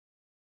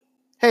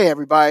Hey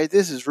everybody,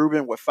 this is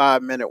Ruben with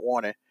 5 Minute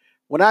Warning.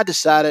 When I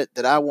decided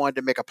that I wanted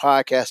to make a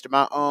podcast of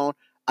my own,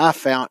 I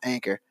found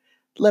Anchor.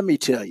 Let me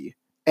tell you,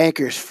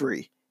 Anchor is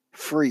free.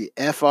 Free,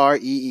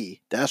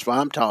 Free. That's what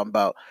I'm talking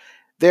about.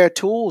 There are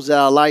tools that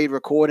allow you to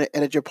record and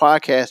edit your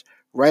podcast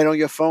right on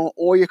your phone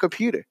or your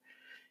computer.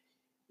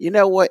 You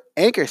know what?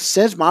 Anchor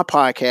sends my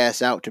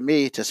podcast out to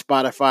me to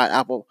Spotify,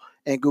 Apple,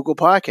 and Google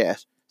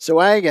Podcasts, so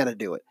I ain't got to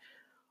do it.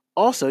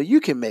 Also,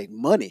 you can make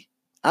money.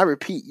 I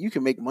repeat, you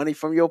can make money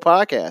from your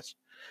podcast.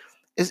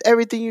 It's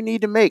everything you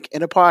need to make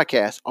in a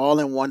podcast all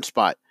in one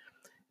spot.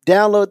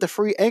 Download the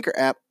free Anchor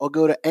app or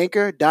go to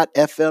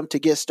anchor.fm to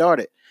get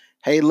started.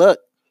 Hey, look,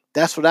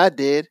 that's what I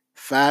did.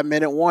 5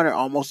 Minute Warning,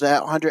 almost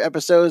 100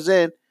 episodes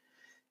in.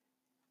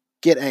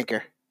 Get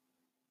Anchor.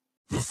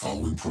 The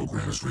following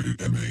program is rated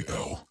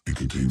MAL and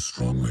contains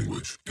strong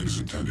language and is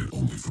intended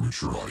only for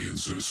mature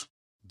audiences.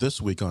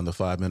 This week on the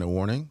 5 Minute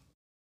Warning.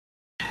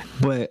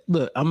 But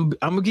look, I'm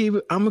gonna keep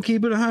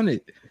it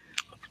 100.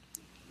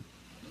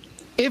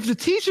 If the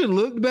teacher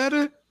looked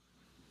better,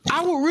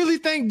 I would really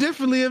think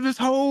differently of this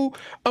whole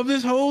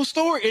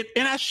story,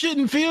 and I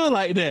shouldn't feel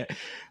like that.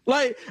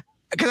 Like,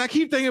 because I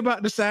keep thinking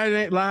about the Saturday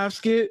Night Live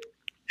skit.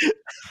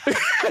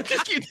 I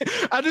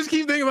just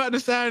keep thinking about the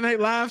Saturday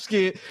Night Live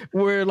skit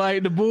where,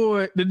 like,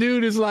 the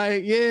dude is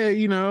like, yeah,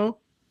 you know,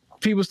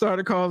 people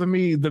started calling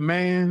me the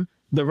man,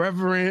 the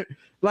reverend.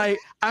 Like,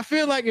 I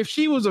feel like if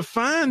she was a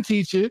fine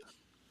teacher,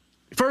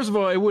 first of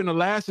all, it wouldn't have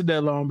lasted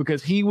that long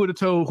because he would have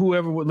told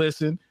whoever would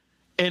listen.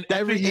 And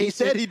He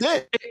said he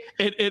did.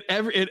 And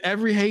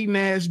every hating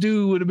ass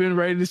dude would have been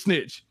ready to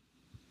snitch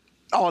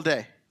All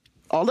day.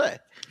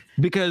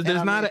 because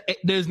there's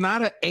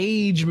not an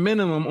age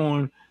minimum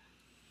on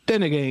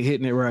that nigga ain't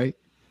hitting it right.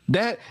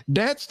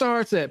 That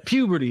starts at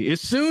puberty. As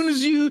soon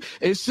as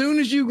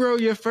you grow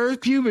your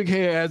first pubic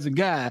hair as a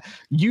guy,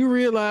 you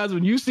realize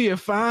when you see a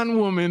fine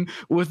woman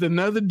with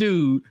another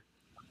dude,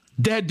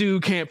 that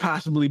dude can't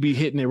possibly be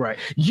hitting it right.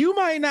 You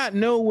might not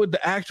know what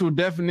the actual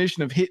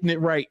definition of hitting it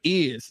right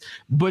is,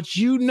 but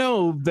you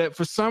know that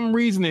for some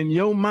reason in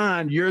your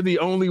mind, you're the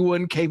only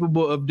one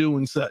capable of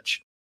doing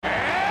such.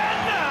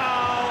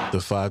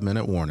 The 5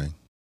 Minute Warning.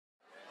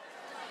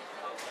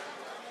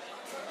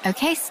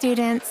 Okay,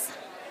 students,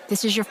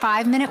 this is your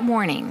 5-minute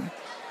warning.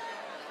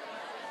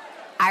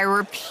 I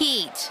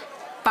repeat,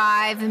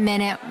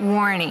 5-minute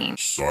warning.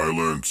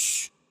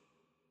 Silence.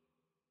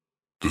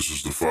 This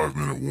is the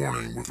 5-Minute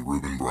Warning with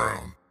Ruben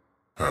Brown,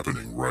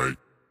 happening right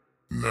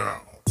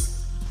now.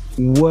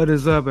 What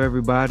is up,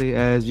 everybody?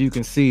 As you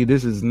can see,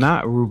 this is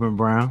not Ruben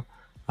Brown.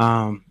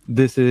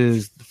 This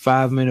is the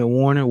 5-minute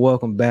warning.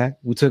 Welcome back.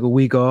 We took a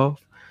week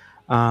off.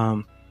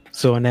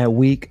 So in that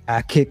week,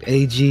 I kicked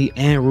AG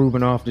and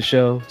Ruben off the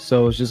show.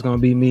 So it's just gonna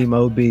be me,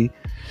 Mo B.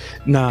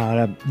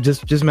 Nah,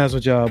 just mess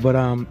with y'all. But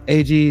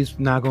AG's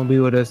not gonna be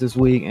with us this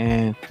week,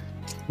 and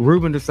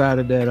Ruben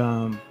decided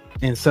that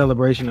in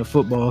celebration of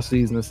football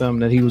season or something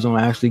that he was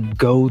gonna actually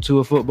go to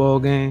a football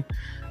game.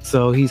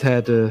 So he's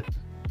had to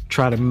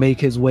try to make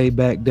his way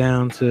back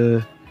down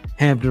to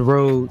Hampton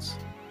Roads.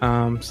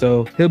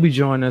 So he'll be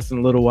joining us in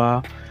a little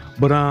while.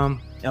 But oh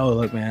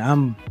look, man,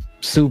 I'm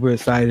super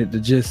excited to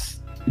just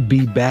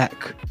be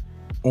back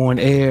on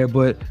air.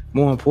 But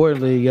more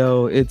importantly,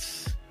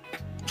 it's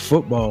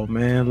football,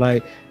 man.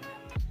 Like,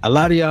 a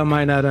lot of y'all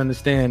might not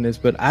understand this,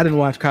 but I didn't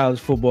watch college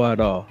football at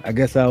all. I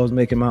guess I was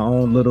making my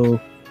own little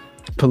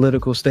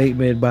political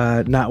statement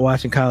by not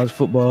watching college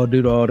football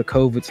due to all the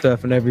COVID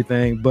stuff and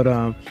everything.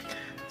 But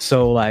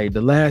so like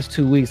the last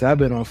 2 weeks I've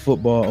been on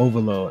football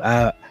overload.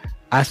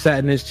 I sat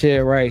in this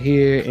chair right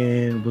here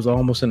and was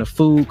almost in a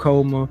food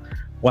coma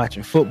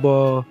watching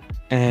football.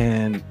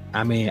 And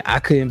I mean, I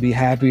couldn't be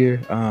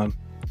happier.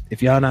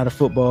 If y'all not a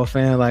football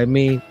fan like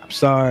me, I'm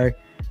sorry.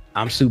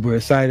 I'm super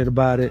excited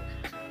about it.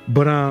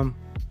 But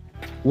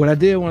what I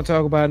did want to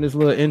talk about in this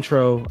little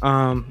intro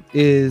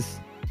is,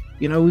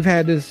 you know, we've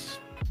had this,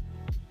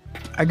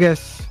 I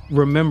guess,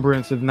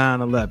 remembrance of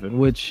 9/11,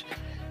 which,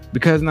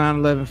 because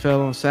 9/11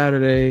 fell on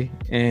Saturday,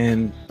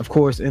 and of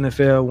course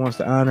NFL wants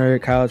to honor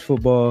it, college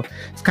football,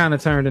 it's kind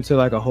of turned into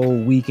like a whole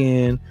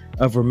weekend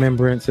of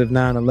remembrance of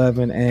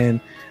 9/11. And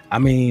I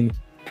mean,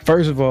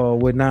 first of all,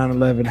 what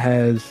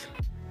 9/11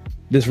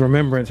 this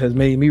remembrance has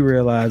made me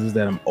realize is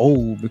that I'm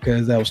old,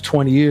 because that was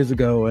 20 years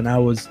ago and I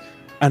was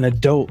an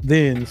adult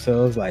then.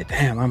 So I was like,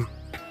 damn, I'm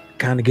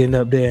kind of getting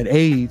up there in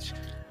age.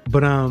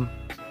 But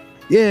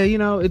yeah, you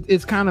know,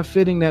 it's kind of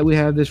fitting that we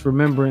have this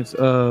remembrance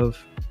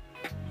of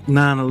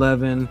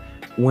 9/11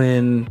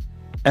 when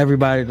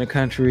everybody in the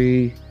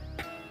country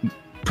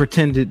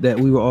pretended that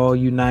we were all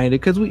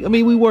united, because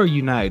we were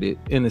united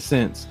in a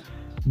sense.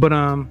 But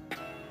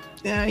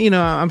yeah, you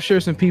know, I'm sure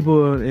some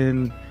people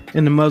in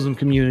the Muslim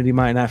community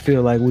might not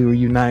feel like we were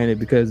united,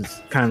 because it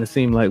kind of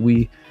seemed like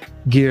we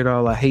geared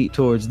all our hate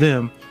towards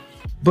them.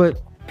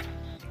 But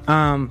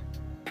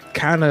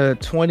kind of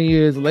 20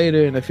 years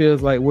later, and it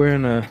feels like we're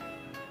in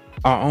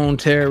our own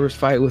terrorist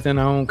fight within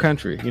our own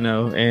country, you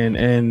know,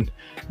 and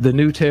the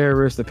new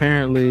terrorist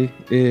apparently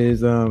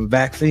is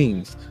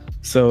vaccines.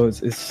 So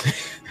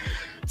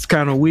it's it's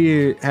kind of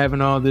weird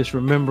having all this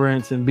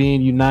remembrance and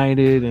being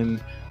united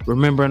and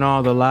remembering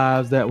all the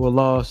lives that were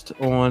lost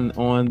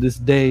on this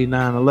day,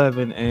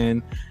 9/11,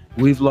 and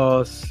we've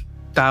lost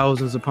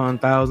thousands upon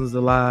thousands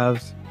of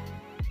lives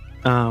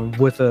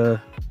with a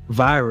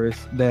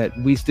virus that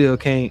we still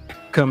can't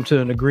come to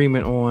an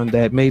agreement on,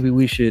 that maybe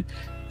we should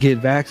get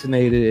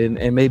vaccinated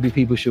and maybe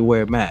people should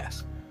wear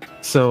masks.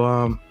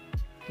 So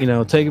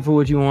take it for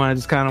what you want. I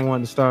just kind of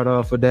wanted to start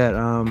off with that.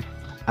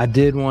 I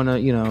did want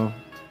to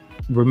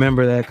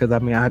remember that, because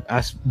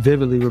I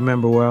vividly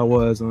remember where I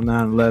was on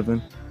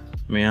 9/11.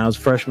 I was a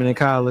freshman in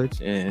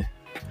college, and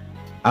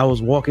I was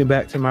walking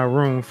back to my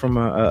room from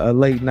a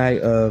late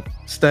night of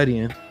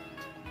studying,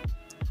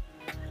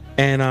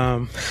 and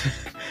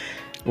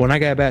when I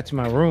got back to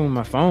my room,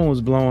 my phone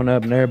was blowing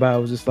up, and everybody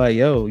was just like,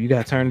 "Yo, you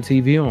gotta turn the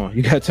TV on.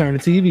 You gotta turn the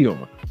TV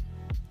on."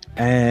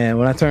 And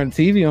when I turned the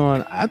TV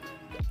on, I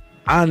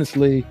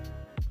honestly,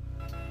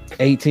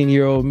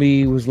 18-year-old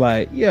me was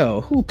like,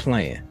 "Yo, who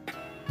playing?"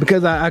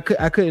 Because I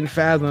couldn't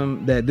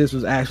fathom that this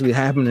was actually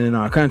happening in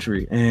our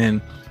country. And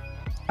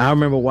I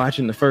remember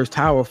watching the first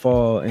tower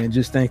fall and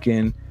just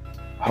thinking,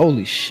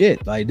 "Holy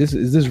shit! Like, is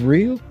this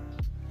real?"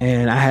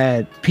 And I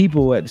had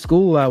people at the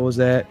school I was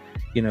at.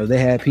 They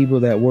had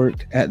people that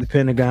worked at the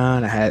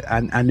Pentagon.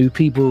 I knew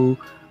people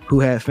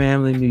who had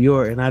family in New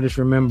York, and I just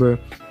remember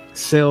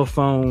cell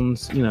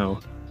phones.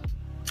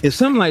 If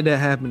something like that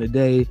happened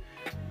today,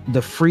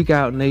 the freak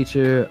out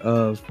nature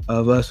of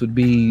us would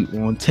be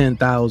on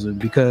 10,000,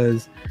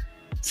 because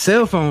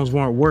cell phones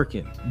weren't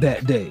working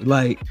that day.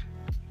 Like,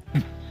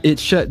 it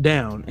shut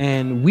down,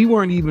 and we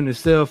weren't even as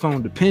cell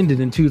phone dependent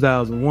in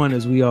 2001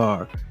 as we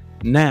are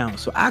now.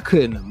 So I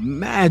couldn't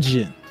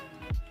imagine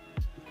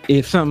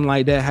if something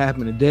like that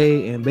happened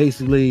today, and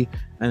basically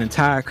an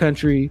entire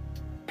country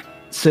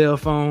cell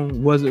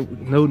phone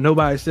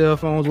nobody's cell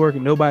phones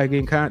working, nobody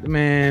getting contact,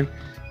 man,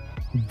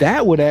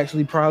 that would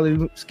actually probably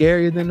be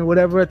scarier than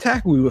whatever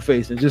attack we were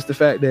facing. Just the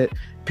fact that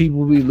people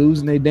would be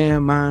losing their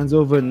damn minds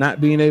over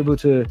not being able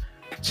to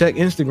check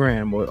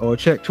Instagram or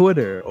check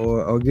Twitter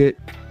or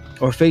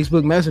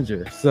Facebook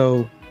Messenger.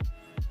 So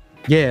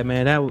yeah,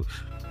 man, that was,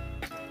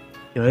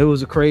 it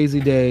was a crazy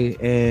day.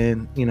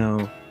 And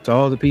to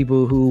all the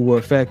people who were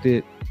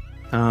affected,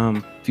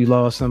 if you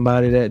lost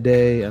somebody that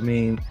day,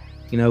 we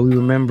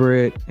remember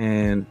it.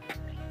 And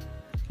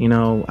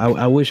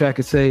I wish I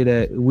could say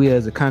that we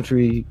as a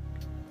country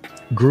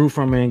grew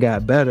from it and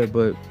got better,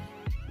 but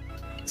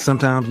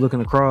sometimes looking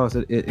across,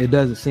 it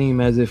doesn't seem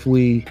as if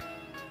we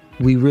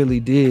really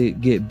did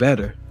get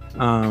better.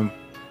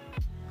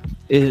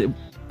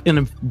 In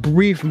a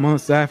brief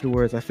months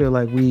afterwards, I feel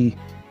like we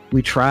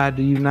tried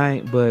to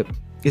unite, but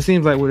it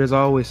seems like there's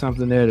always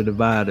something there to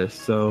divide us.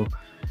 So,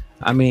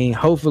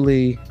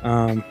 hopefully,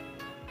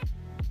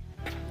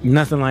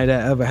 nothing like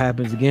that ever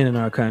happens again in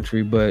our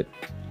country. But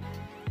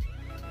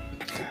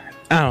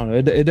I don't know.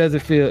 It doesn't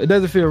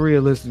feel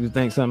realistic to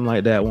think something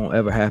like that won't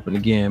ever happen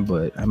again.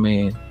 But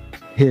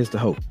here's the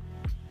hope.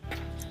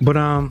 But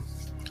I'm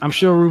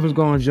sure Ruben's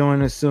going to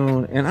join us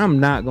soon, and I'm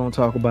not going to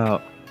talk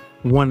about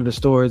one of the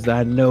stories that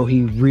I know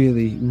he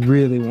really,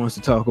 really wants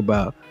to talk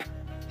about.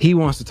 He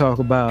wants to talk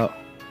about.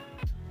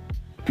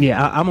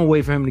 I'm gonna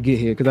wait for him to get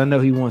here because I know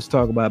he wants to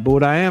talk about it. But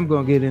what I am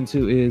gonna get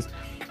into is,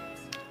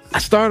 I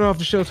started off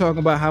the show talking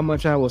about how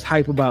much I was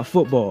hype about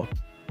football.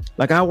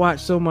 Like, I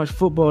watched so much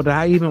football that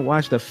I even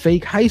watched a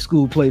fake high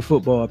school play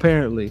football,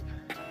 apparently.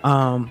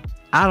 I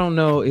don't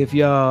know if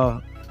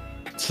y'all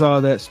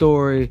saw that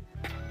story.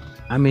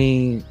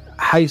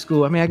 High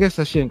school, I guess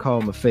I shouldn't call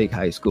them a fake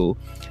high school,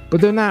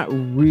 but they're not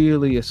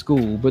really a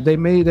school, but they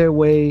made their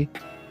way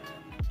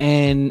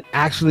and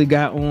actually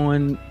got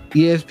on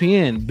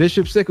ESPN.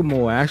 Bishop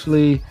Sycamore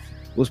actually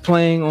was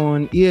playing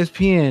on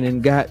ESPN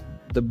and got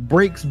the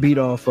brakes beat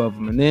off of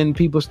them. And then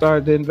people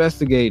started to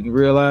investigate and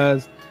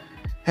realize,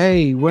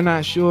 hey, we're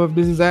not sure if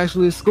this is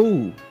actually a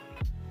school.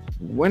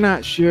 We're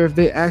not sure if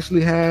they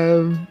actually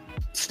have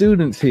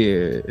students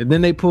here. And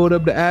then they pulled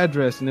up the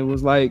address and it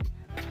was like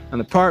an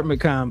apartment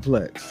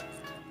complex.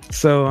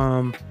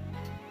 So,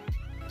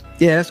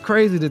 it's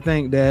crazy to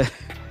think that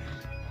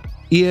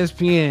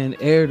ESPN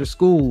aired a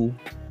school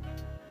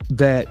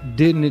that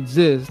didn't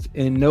exist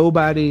and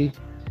nobody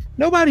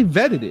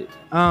vetted it.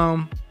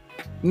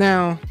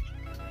 Now,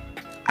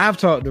 I've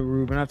talked to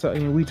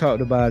Ruben, we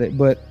talked about it,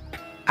 but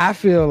I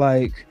feel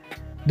like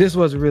this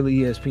wasn't really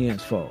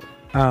ESPN's fault.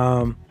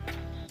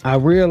 I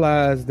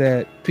realized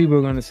that people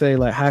are going to say,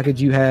 like, how could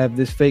you have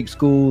this fake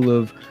school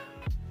of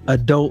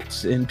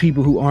adults and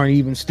people who aren't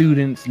even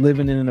students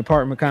living in an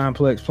apartment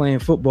complex playing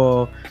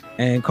football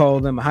and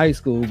call them a high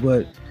school?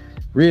 But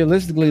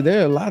realistically,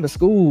 there are a lot of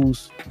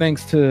schools,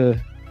 thanks to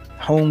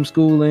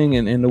homeschooling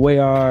and the way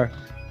our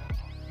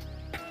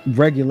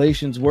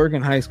regulations work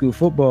in high school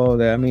football,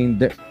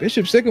 that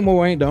Bishop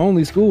Sycamore ain't the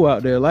only school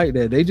out there like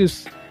that. They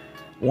just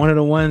one of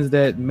the ones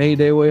that made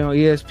their way on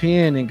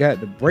ESPN and got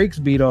the brakes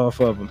beat off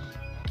of them.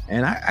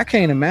 And I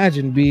can't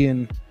imagine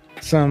being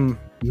some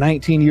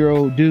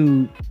 19-year-old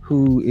dude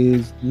who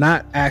is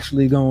not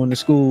actually going to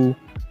school,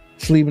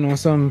 sleeping on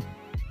some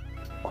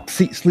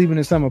sleeping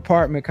in some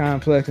apartment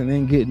complex and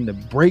then getting the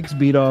brakes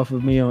beat off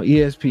of me on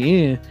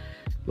ESPN.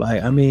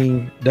 Like, I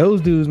mean,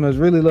 those dudes must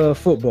really love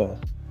football.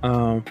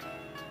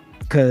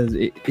 Because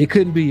it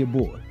couldn't be your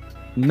boy.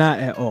 Not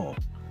at all.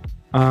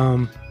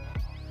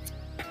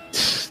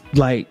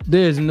 Like,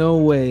 there's no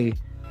way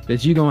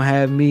that you're going to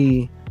have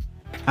me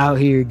out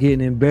here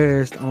getting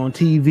embarrassed on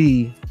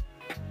TV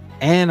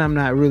and I'm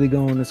not really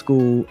going to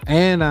school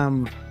and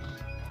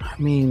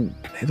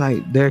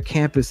like, their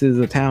campus is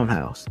a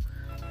townhouse.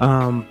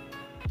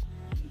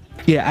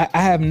 Yeah,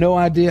 I have no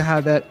idea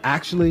how that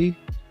actually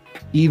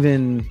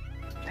even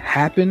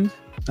happened.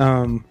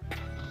 I'm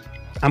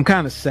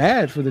kind of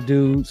sad for the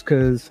dudes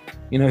because,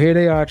 you know, here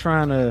they are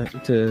trying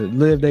to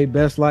live their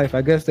best life.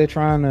 I guess they're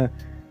trying to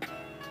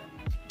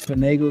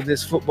finagle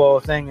this football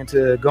thing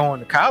into going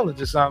to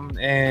college or something.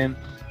 And,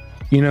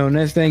 you know,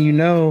 next thing you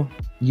know,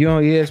 you're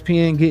on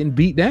ESPN getting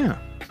beat down.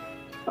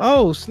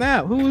 Oh,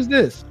 snap. Who is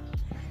this?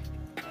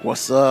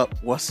 What's up?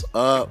 What's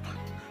up?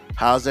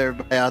 How's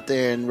everybody out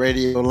there in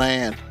radio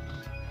land?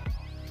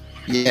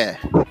 Yeah.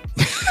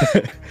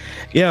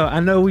 Yo, I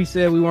know we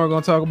said we weren't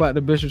going to talk about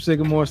the Bishop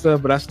Sycamore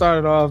stuff, but I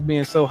started off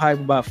being so hyped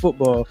about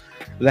football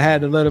that I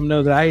had to let them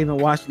know that I even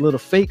watched a little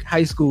fake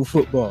high school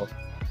football.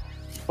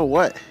 For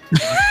what?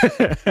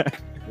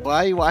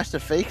 Why you watch the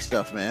fake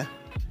stuff, man?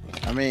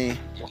 I mean,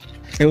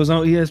 it was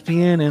on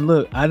ESPN, and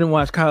look, I didn't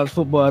watch college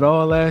football at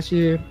all last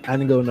year. I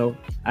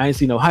didn't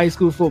see no high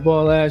school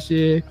football last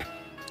year.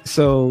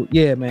 So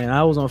yeah, man,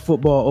 I was on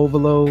football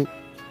overload.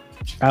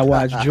 I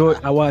watched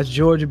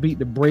Georgia beat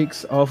the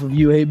brakes off of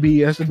UAB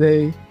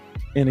yesterday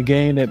in a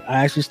game that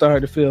I actually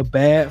started to feel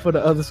bad for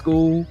the other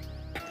school.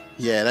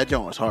 Yeah, that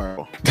joint was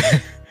horrible.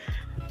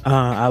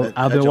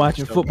 I've been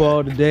watching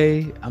football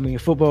today. I mean,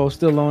 football is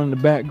still on in the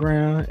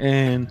background,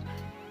 and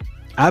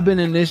I've been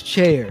in this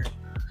chair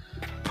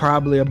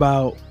probably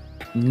about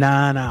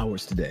 9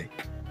 hours today.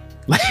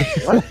 Like,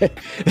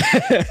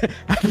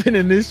 I've been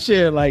in this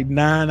chair like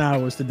 9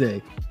 hours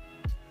today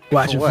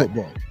watching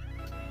football.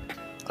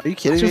 Are you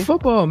kidding me? Watching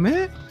football,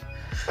 man.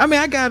 I mean,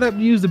 I got up to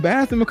use the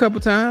bathroom a couple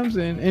times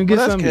and get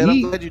something to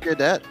eat. I'm glad you did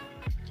that.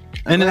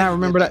 And then I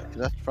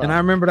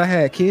remembered I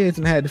had kids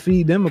and had to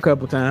feed them a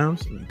couple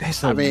times. They're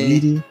so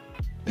needy.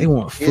 They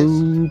want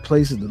food,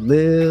 places to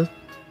live.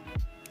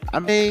 I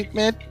mean,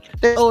 man,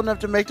 they're old enough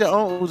to make their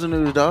own oodles and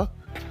noodles, dog.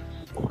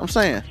 I'm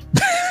saying.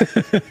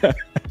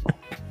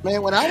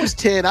 Man, when I was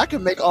 10, I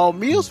could make all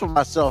meals for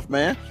myself,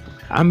 man.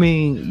 I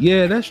mean,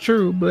 yeah, that's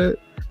true, but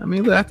I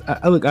mean,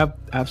 look,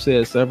 I've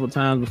said several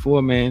times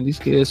before, man, these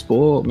kids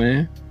spoiled,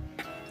 man.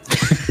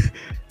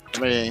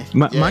 Man,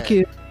 my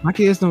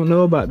kids don't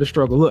know about the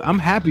struggle. Look, I'm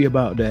happy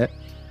about that.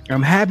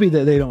 I'm happy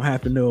that they don't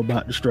have to know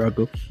about the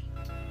struggle.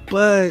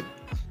 But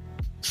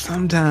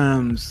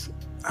sometimes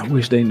I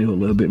wish they knew a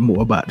little bit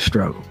more about the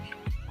struggle.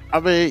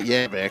 I mean,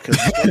 yeah, man, because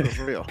the struggle is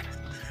real.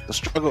 The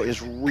struggle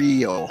is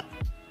real.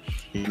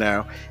 You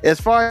know, as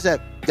far as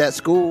that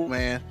school,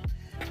 man,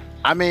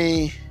 I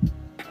mean,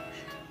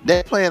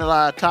 they're playing a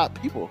lot of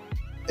top people,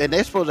 and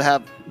they're supposed to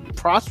have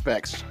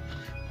prospects.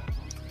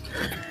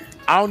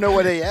 I don't know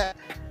where they at.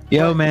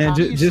 Yo, man,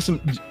 just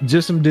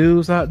some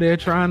dudes out there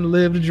trying to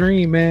live the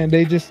dream, man.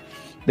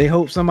 They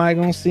hope somebody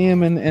gonna see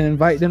them and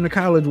invite them to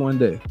college one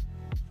day.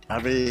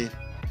 I mean,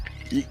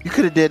 you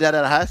could have did that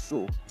at a high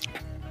school.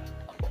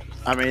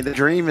 I mean, the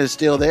dream is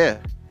still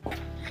there.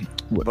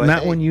 But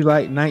not when you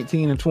like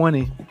 19 and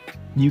 20.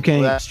 You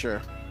can't. Well, that's true.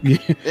 They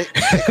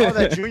call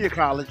that junior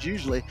college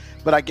usually,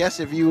 but I guess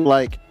if you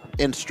like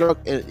in the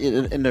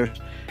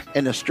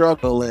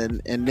struggle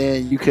and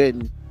then you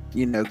couldn't,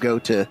 you know, go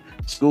to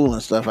school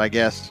and stuff, I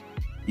guess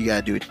you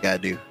gotta do what you gotta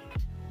do.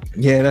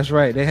 Yeah, that's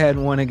right. They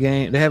haven't won a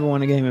game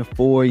in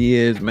 4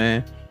 years,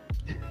 man.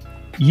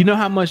 You know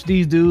how much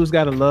these dudes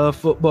gotta love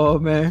football,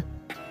 man.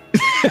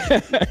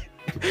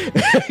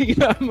 You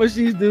know how much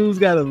these dudes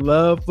gotta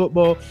love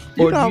football.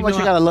 You know how much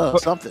you gotta love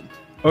something.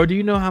 Or do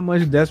you know how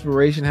much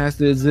desperation has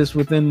to exist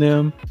within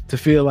them to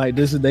feel like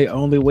this is their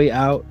only way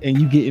out and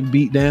you getting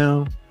beat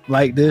down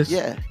like this?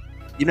 Yeah.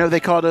 You know,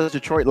 they call those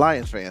Detroit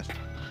Lions fans.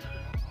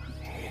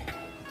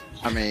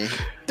 I mean,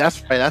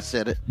 that's right. I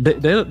said it.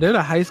 They're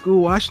the high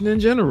school Washington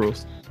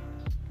Generals.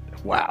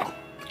 Wow.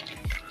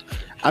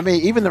 I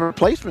mean, even the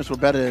replacements were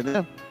better than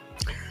them.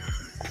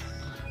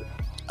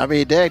 I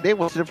mean, Dag, they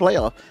went to the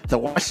playoff. The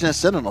Washington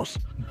Sentinels.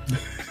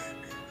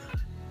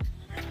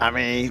 I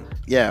mean,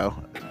 yeah.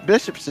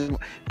 Bishop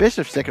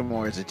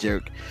Sycamore is a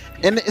joke,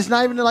 and it's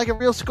not even like a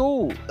real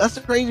school. That's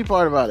the crazy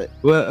part about it.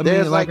 Well, I mean,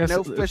 there's like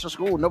no official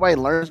school. Nobody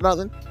learns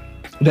nothing.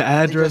 The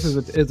address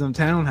is a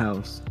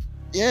townhouse.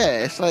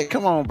 Yeah, it's like,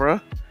 come on,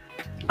 bro.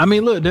 I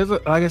mean, look,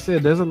 like I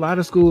said, there's a lot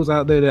of schools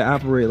out there that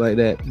operate like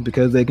that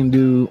because they can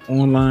do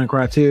online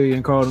criteria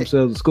and call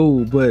themselves a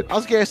school. But I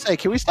was gonna say,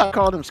 can we stop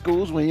calling them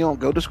schools when you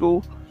don't go to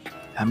school?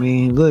 I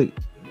mean, look,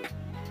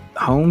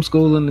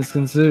 homeschooling is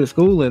considered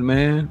schooling,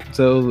 man.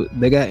 So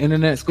they got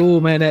internet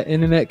school, man. That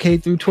internet K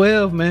through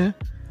 12, man.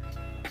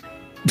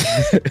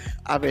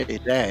 I mean,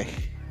 dang,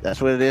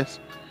 that's what it is.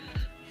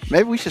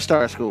 Maybe we should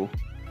start a school.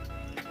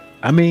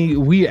 I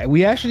mean, we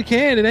actually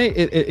can.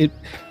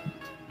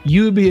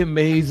 you would be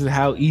amazed at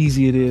how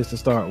easy it is to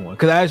start one.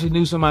 Because I actually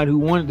knew somebody who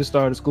wanted to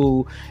start a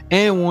school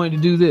and wanted to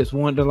do this,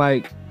 wanted to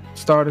like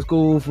start a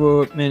school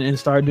for and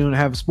start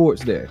having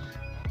sports there.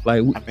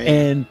 Like,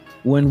 and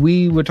when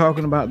we were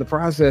talking about the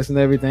process and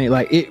everything,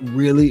 like it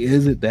really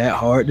isn't that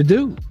hard to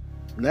do.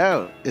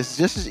 No, it's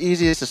just as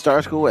easy as to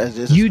start school as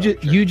this. You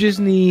just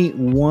need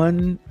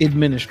one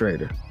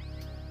administrator.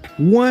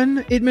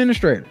 One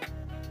administrator.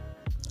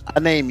 I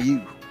name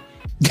you.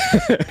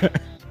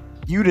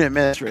 You the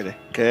administrator,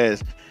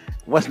 because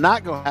what's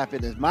not gonna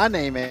happen is my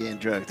name ain't getting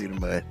drugged through the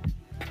mud.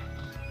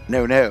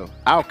 No,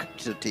 I'll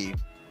coach the team.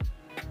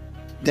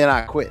 Then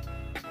I quit.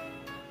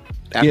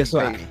 Yeah,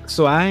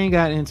 so I ain't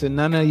got into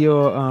none of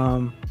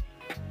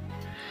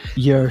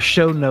your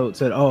show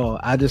notes at all.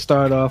 I just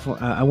started off.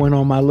 I went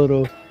on my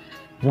little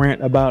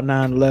rant about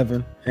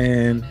 9/11,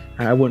 and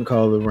I wouldn't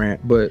call it a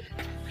rant, but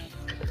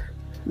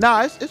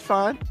no, it's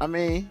fine. I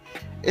mean,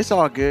 it's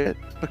all good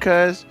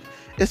because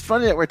it's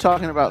funny that we're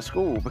talking about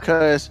school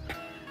because,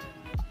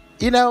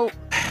 you know,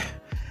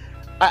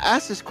 I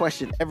ask this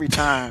question every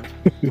time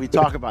we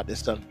talk about this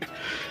stuff,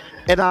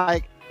 and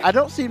I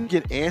don't seem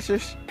to get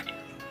answers,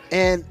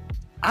 and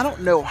I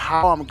don't know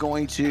how I'm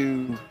going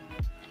to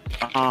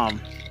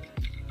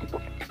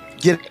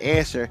get an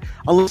answer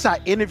unless I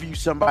interview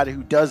somebody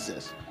who does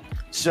this.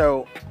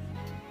 So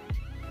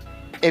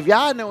if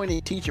y'all know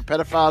any teacher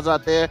pedophiles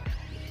out there,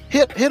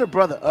 hit a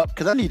brother up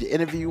because I need to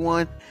interview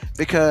one,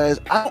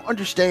 because I don't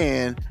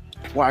understand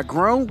why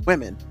grown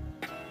women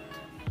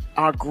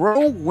are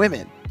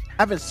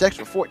having sex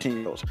with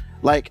 14-year-olds.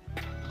 Like,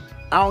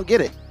 I don't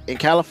get it. In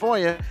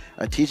California,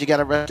 a teacher got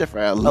arrested for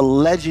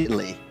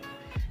allegedly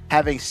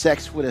having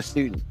sex with a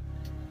student.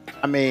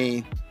 I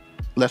mean,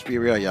 let's be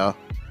real, y'all.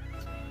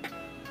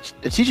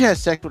 The teacher had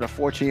sex with a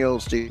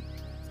 14-year-old student.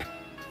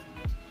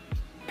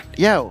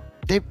 Yo,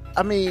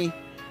 I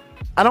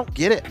don't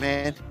get it,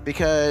 man,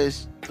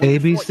 because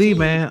ABC, 14,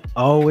 man,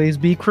 always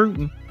be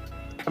recruiting.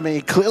 I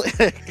mean, clearly.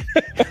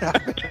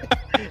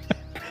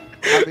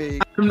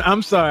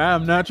 I'm sorry.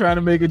 I'm not trying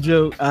to make a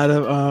joke out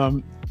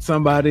of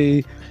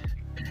somebody.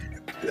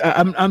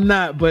 I'm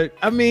not, but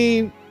I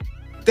mean,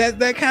 that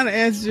kind of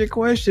answers your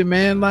question,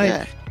 man.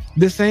 Like,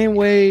 the same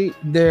way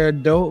there are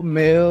adult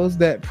males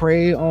that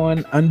prey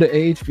on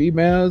underage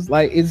females.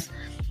 Like,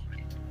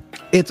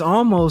 it's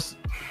almost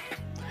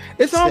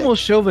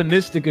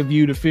chauvinistic of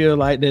you to feel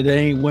like that there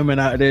ain't women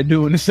out there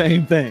doing the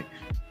same thing.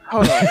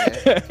 Hold on,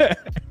 man.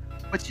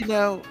 But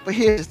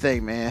here's the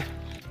thing, man.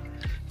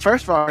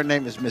 First of all, her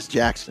name is Miss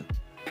Jackson.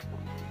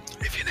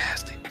 If you're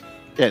nasty.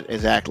 Yeah,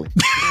 exactly.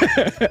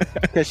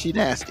 Because she's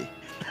nasty.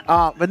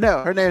 But no,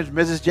 her name is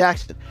Mrs.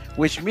 Jackson,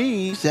 which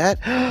means that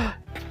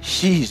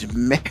she's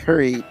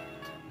married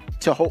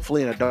to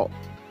hopefully an adult.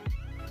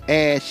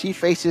 And she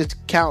faces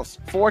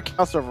 4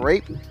 counts of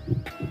rape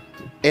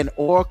and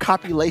oral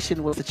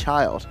copulation with a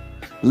child,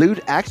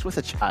 lewd acts with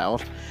a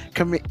child,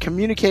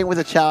 communicating with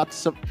a child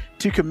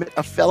to commit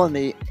a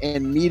felony,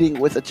 and meeting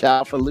with a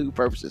child for lewd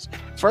purposes.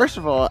 First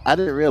of all, I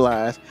didn't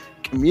realize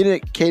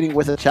communicating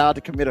with a child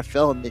to commit a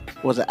felony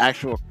was an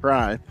actual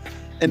crime.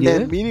 And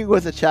then meeting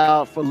with a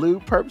child for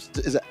lewd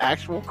purposes is an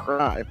actual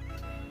crime.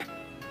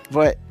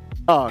 But,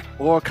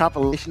 oral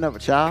copulation of a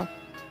child?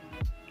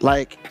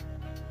 Like,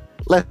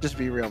 let's just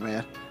be real,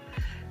 man.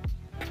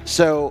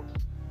 So,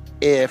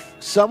 if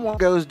someone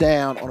goes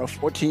down on a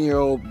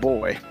 14-year-old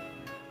boy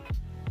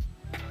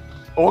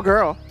or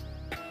girl,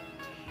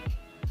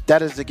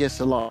 that is against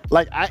the law.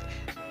 Like,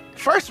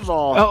 first of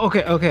all,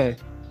 okay.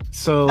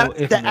 So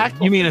if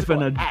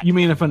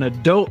an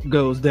adult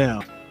goes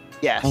down,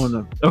 yes.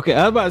 Okay,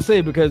 I was about to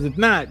say, because if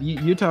not,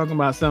 you're talking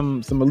about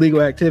some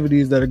illegal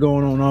activities that are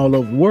going on all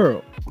over the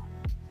world.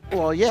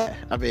 Well, yeah,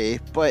 I mean,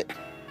 but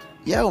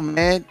yo,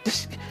 man,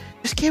 this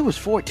kid was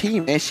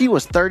 14, man. She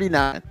was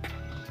 39.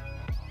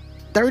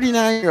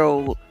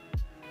 39-year-old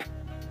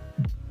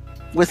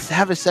with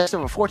having sex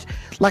with a 14,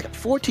 like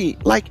 14,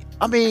 like,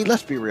 I mean,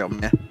 let's be real,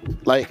 man.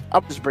 Like,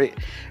 I'm just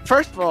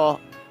first of all,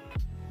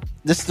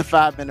 this is the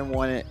 5-minute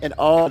warning, and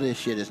all this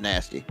shit is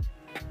nasty.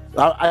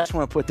 I just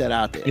want to put that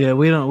out there. Yeah,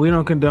 we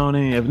don't condone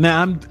any of it.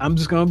 Now, I'm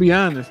just gonna be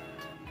honest.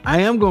 I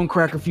am gonna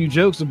crack a few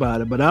jokes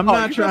about it, but I'm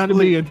not trying to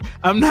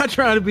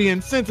be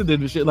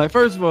insensitive and shit. Like,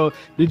 first of all,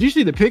 did you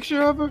see the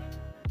picture of her?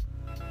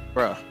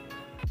 Bro,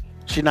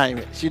 she's not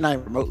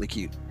even remotely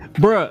cute.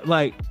 Bruh,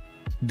 like,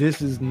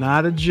 this is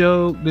not a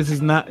joke. This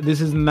is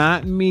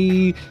not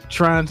me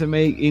trying to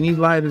make any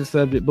light of the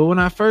subject. But when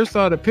I first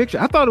saw the picture,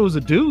 I thought it was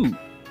a dude.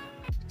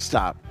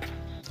 Stop.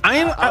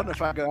 I don't know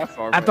if I go that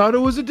far. I thought it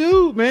was a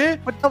dude,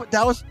 man. But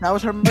that was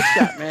her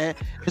mugshot, man.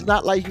 It's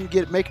not like you can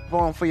get makeup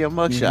on for your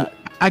mugshot.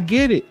 I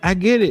get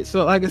it.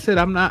 So, like I said,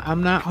 I'm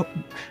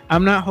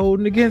not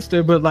holding against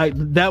her, but like,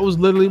 that was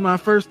literally my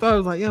first thought. I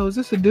was like, yo, is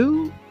this a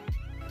dude?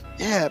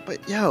 Yeah,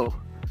 but yo,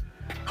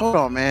 hold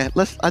on, man.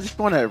 I just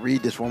want to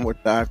read this one more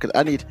time because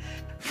I need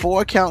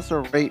 4 counts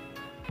of rape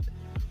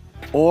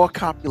or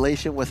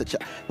copulation with a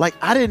child. Like,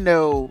 I didn't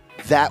know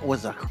that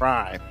was a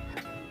crime.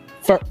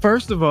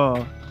 First of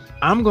all,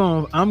 I'm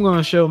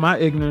gonna show my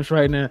ignorance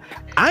right now.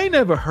 I ain't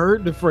never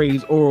heard the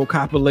phrase oral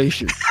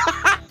copulation.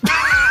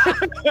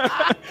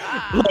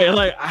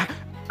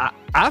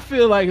 I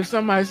feel like if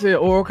somebody said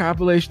oral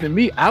copulation to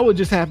me, I would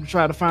just have to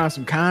try to find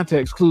some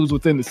context clues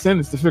within the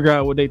sentence to figure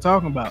out what they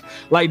talking about.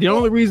 Like, the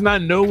only reason I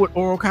know what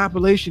oral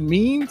copulation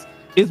means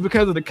is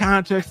because of the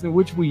context in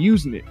which we're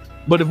using it.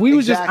 But if we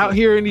was just out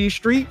here in these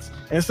streets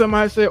and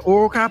somebody said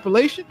oral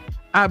copulation,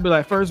 I'd be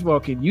like, first of all,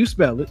 can you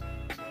spell it?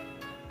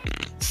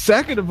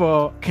 Second of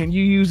all, can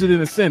you use it in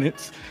a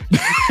sentence?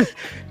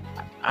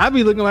 I'd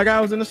be looking like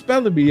I was in a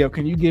spelling bee.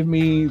 Can you give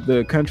me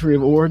the country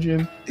of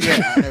origin?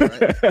 Yeah, I know,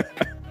 right?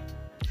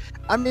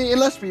 I mean,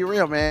 let's be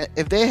real, man.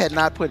 If they had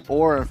not put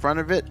 "or" in front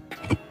of it,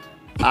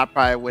 I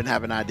probably wouldn't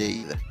have an idea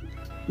either.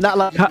 Not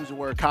like use the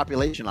word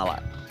copulation a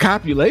lot.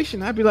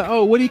 Copulation? I'd be like,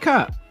 oh, what he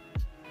cop?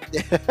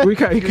 He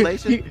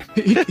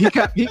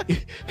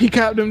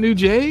copped them new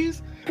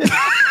J's.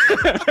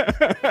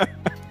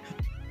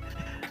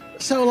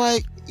 So,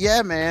 like,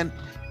 yeah, man,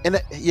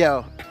 and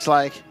it's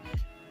like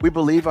we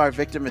believe our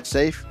victim is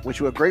safe,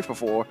 which we're grateful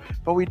for,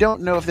 but we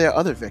don't know if there are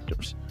other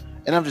victims.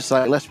 And I'm just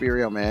like, let's be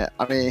real, man.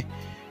 I mean,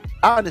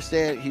 I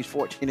understand he's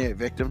 14 and a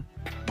victim,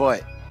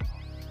 but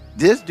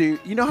this dude,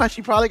 you know how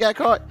she probably got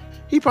caught?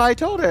 He probably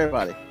told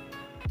everybody.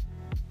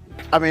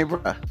 I mean,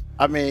 bruh.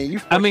 I mean,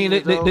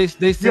 they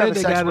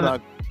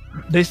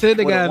said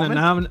they got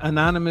an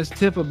anonymous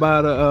tip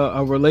about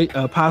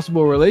a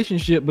possible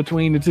relationship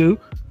between the two.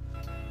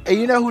 And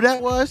you know who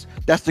that was?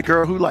 That's the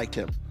girl who liked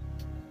him.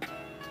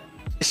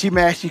 She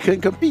mad she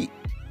couldn't compete.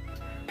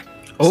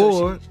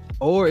 Or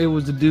it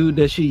was the dude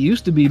that she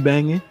used to be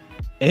banging,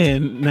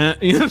 and now,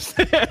 you know what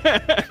I'm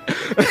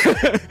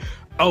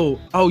saying?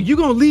 oh, you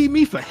gonna leave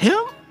me for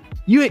him?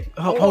 You ain't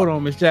hold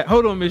on, Miss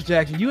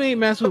Jackson. You ain't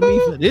messing with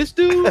me for this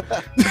dude.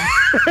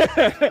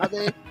 I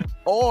mean,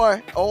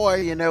 or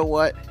you know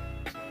what?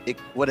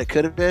 What it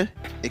could have been?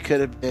 It could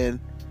have been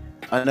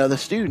another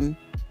student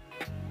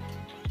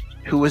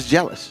who was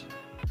jealous,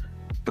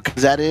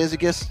 because that is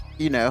against,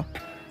 you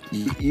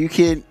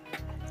can.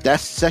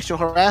 That's sexual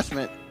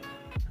harassment.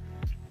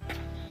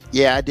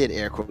 Yeah, I did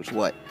air quotes.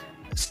 What?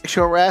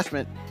 Sexual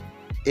harassment.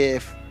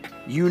 If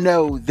you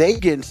know they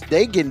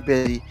getting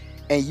busy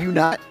and you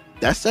not,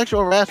 that's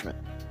sexual harassment.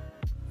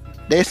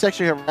 They're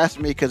sexually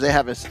harassing me because they're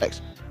having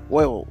sex.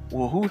 Well,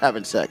 who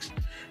having sex?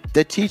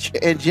 The teacher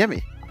and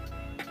Jimmy.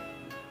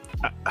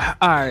 All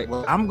right,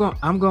 I'm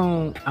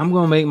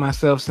gonna make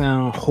myself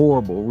sound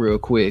horrible real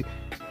quick,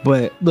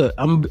 but look,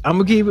 I'm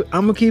gonna keep it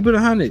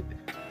 100.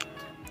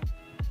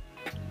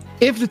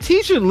 If the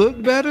teacher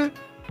looked better,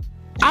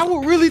 I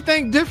would really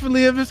think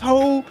differently of this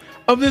whole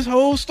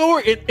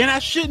story, and I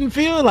shouldn't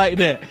feel like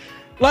that.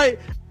 Like,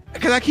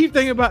 because I keep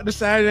thinking about the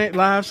Saturday Night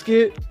Live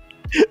skit.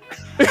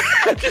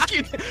 I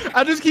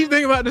just keep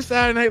thinking about the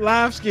Saturday Night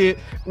Live skit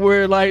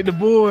where, like,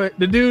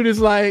 the dude is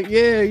like,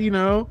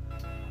 yeah,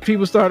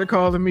 people started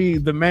calling me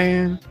the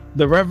man,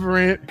 the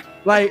reverend.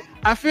 Like,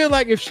 I feel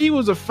like if she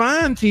was a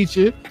fine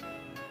teacher,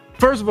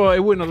 first of all, it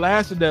wouldn't have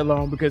lasted that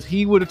long, because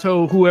he would have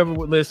told whoever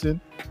would listen.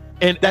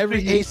 And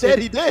he said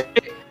he did.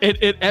 And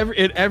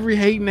every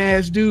hating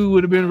ass dude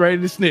would have been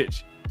ready to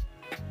snitch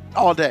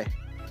all day.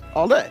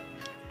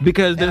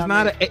 Because there's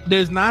not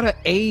an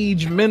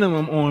age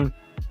minimum on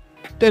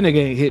that nigga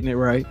ain't hitting it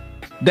right.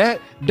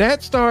 That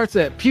starts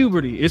at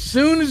puberty. As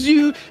soon as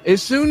you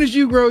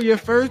grow your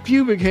first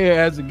pubic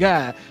hair as a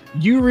guy,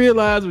 you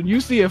realize when you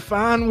see a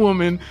fine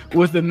woman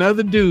with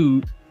another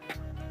dude,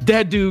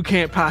 that dude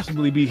can't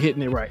possibly be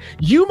hitting it right.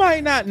 You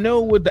might not know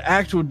what the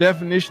actual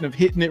definition of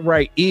hitting it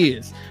right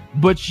is,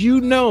 but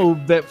you know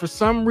that for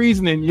some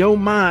reason in your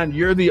mind,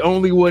 you're the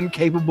only one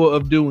capable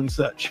of doing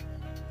such.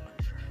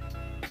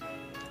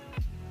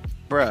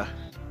 Bruh.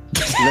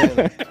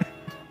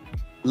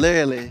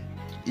 Literally,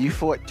 you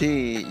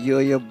 14, you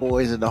and your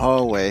boys in the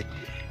hallway,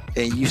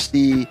 and you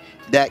see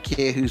that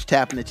kid who's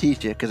tapping the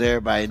teacher, because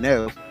everybody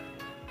know,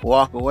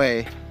 walk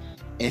away,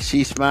 and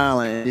she's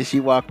smiling, and then she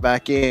walk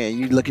back in, and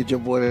you look at your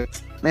boy,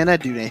 man,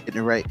 that dude ain't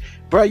hitting it right.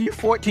 Bro, you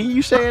 14,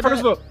 you saying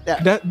First of all,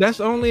 that's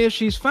only if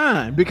she's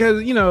fine,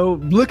 because,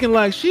 looking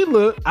like she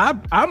look,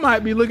 I might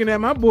be looking at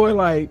my boy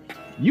like,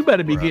 you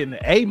better be getting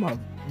the A, mother.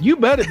 You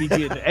better be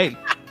getting the A.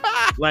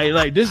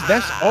 like this,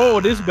 that's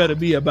all this better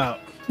be about.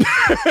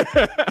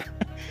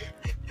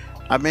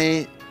 I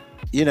mean,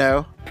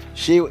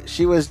 she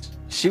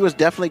was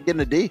definitely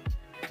getting a D.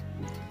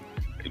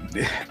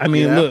 I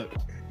mean, look,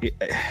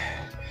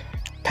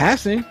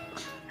 passing.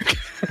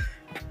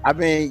 I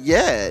mean,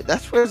 yeah,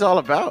 that's what it's all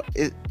about.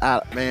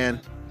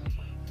 Man,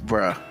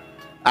 bruh.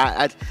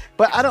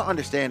 But I don't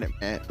understand it,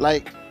 man.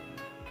 Like,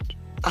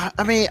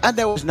 I mean, I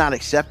know it's not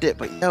accepted,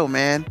 but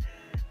man,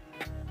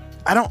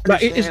 I don't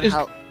understand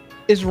how.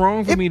 It's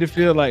wrong for me to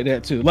feel like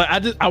that too. Like,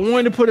 I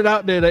wanted to put it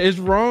out there that it's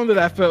wrong that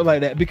I felt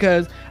like that,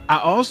 because I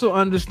also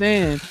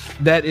understand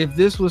that if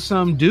this was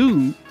some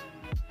dude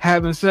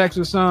having sex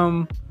with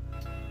some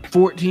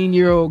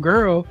 14-year-old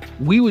girl,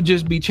 we would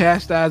just be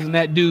chastising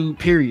that dude,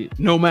 period,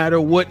 no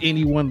matter what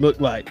anyone looked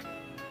like.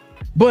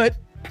 But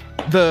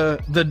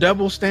the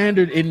double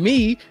standard in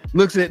me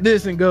looks at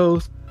this and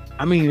goes,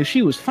 I mean, if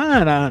she was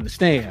fine, I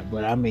understand.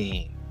 But I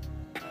mean,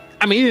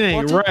 it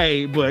ain't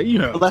right. But you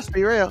know, let's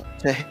be real.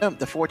 To him,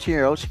 the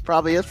 14-year-old, she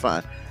probably is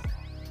fine.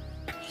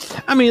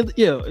 I mean,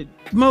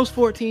 most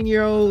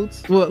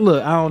 14-year-olds. Well,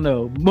 look, I don't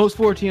know. Most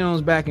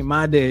 14-year-olds back in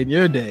my day and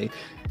your day,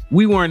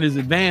 we weren't as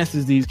advanced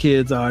as these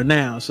kids are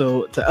now.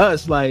 So to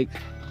us, like,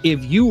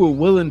 if you were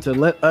willing to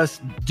let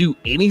us do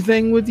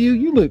anything with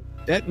you,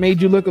 that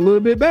made you look a little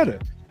bit better.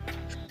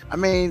 I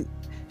mean,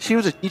 she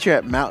was a teacher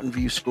at Mountain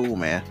View School,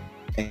 man,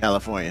 in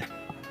California.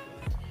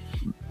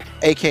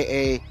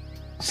 AKA,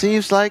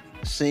 seems like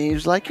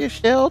a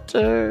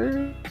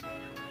shelter.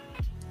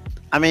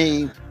 I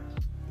mean,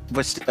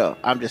 but still,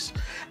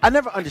 I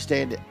never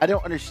understand it. I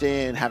don't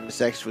understand having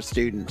sex with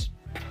students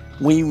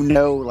when you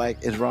know, like,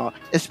 it's wrong,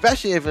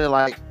 especially if they're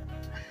like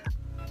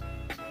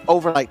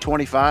over like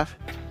 25.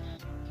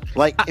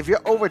 Like, if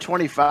you're over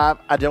 25,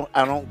 I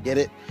don't get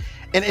it.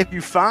 And if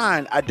you're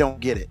fine, I don't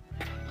get it,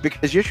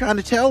 because you're trying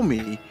to tell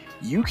me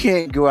you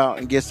can't go out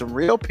and get some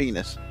real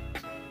penis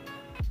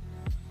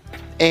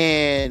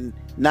and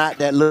not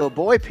that little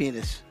boy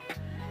penis.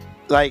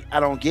 Like, I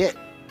don't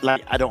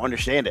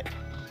understand it.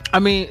 I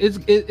mean,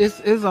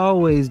 it's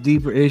always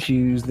deeper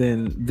issues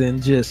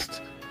than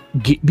just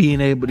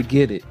being able to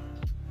get it.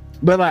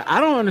 But like, I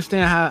don't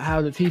understand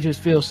how the teachers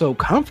feel so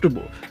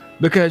comfortable,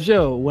 because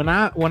when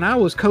I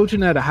was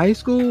coaching at a high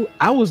school,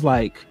 I was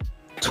like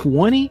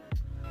 20,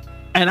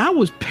 and I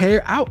was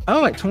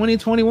like 20,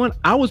 21.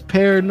 I was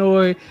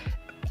paranoid.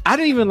 I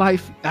didn't even like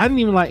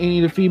any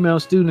of the female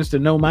students to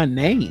know my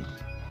name.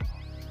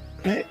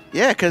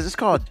 Yeah,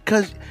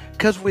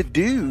 because with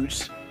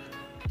dudes,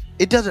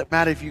 it doesn't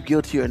matter if you're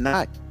guilty or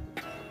not.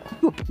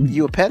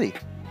 You're petty.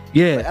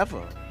 Yeah.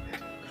 Forever.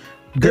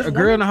 A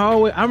girl in the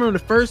hallway. I remember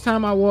the first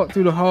time I walked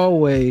through the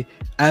hallway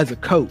as a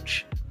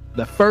coach.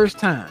 The first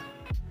time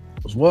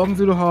I was walking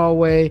through the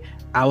hallway,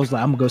 I was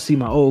like, I'm gonna go see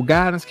my old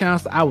guidance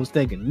counselor. I was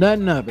thinking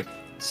nothing of it.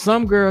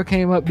 Some girl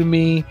came up to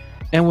me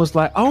and was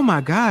like, "Oh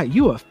my God,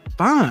 you are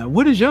fine.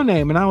 What is your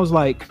name?" And I was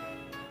like,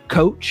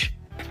 "Coach."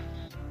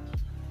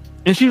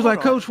 And she was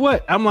like, "Coach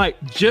what?" I'm like,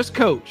 "Just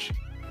Coach."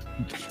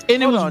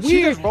 And it was weird.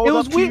 She just rolled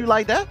up to you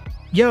like that?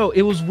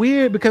 It was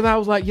weird, because I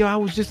was like, I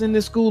was just in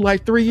this school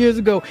like 3 years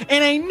ago,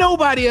 and ain't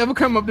nobody ever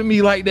come up to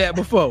me like that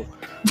before.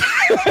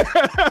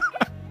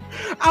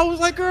 I was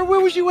like, "Girl, where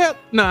was you at?"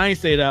 No, I ain't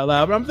say it out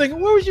loud, but I'm thinking,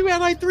 where was you at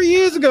like 3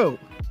 years ago?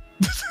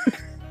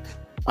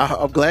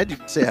 I'm glad you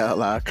said it out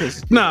loud,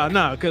 because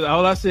because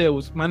all I said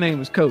was my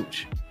name is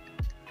Coach.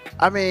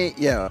 I mean,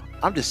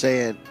 I'm just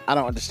saying, I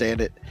don't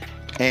understand it.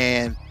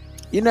 And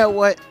you know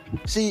what?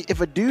 See,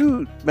 if a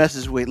dude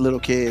messes with little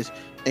kids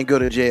and go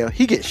to jail,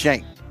 he gets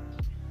shanked.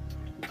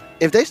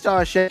 If they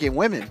start shanking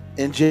women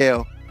in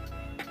jail,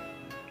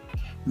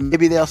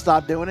 maybe they'll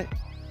stop doing it.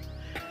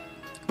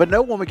 But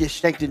no woman gets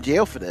shanked in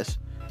jail for this.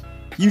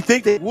 You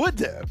think they would,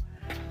 though?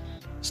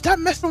 Stop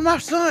messing with my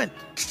son.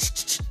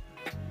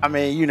 I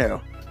mean,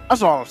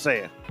 that's all I'm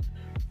saying.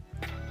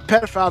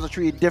 Pedophiles are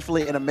treated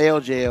differently in a male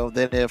jail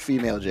than in a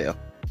female jail,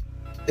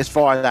 as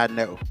far as I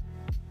know,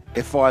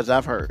 as far as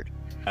I've heard.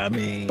 I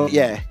mean, but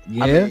I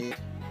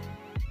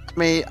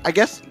mean, I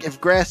guess if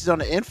grass is on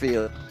the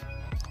infield,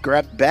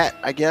 grab the bat,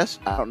 I guess.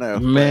 I don't know.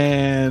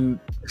 Man,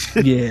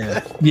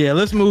 yeah.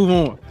 Let's move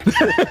on.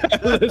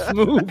 Let's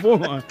move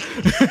on.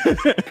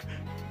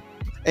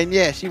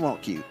 And she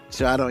won't cute,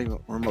 so I don't even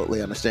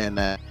remotely understand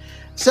that.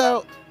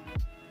 So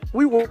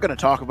we weren't going to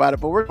talk about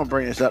it, but we're going to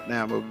bring this up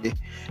now, Mookie,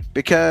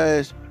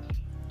 because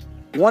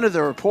one of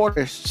the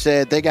reporters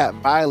said they got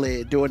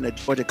violated during the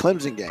Georgia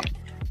Clemson game,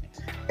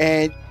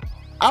 and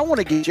I want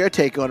to get your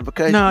take on it,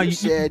 because you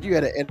said you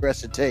had an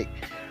interesting take.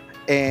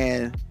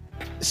 And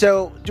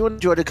so during the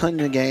Georgia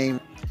Clemson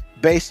game,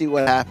 basically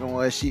what happened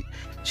was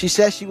she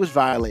said she was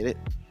violated,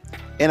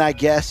 and I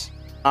guess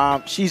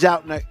she's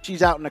out in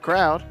the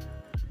crowd,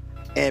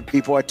 and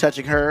people are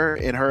touching her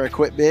and her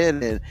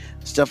equipment and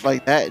stuff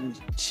like that, and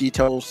she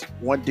told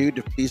one dude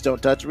to please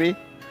don't touch me.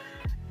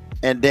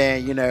 And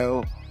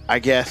then I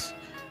guess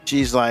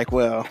she's like,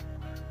 well,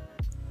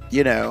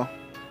 you're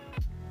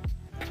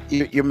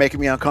making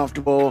me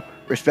uncomfortable,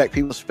 respect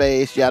people's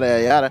space,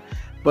 yada yada.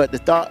 But the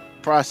thought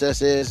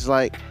process is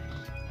like,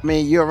 I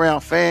mean, you're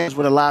around fans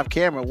with a live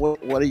camera.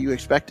 What are you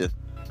expecting?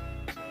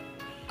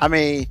 I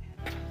mean,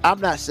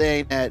 I'm not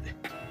saying that.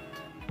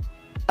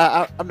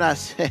 I'm not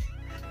saying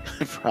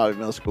probably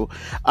middle school.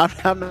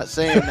 I'm not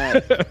saying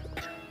that.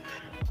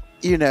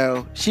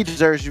 She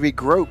deserves to be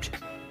groped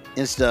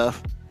and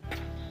stuff.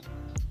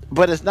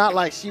 But it's not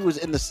like she was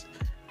in the.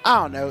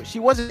 I don't know. She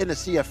wasn't in the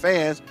sea of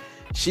fans.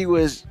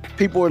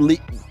 People were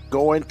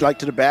going like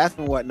to the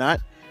bathroom and whatnot,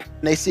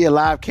 and they see a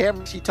live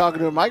camera. She talking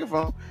to a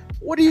microphone.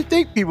 What do you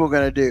think people are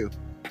gonna do?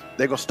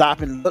 They're gonna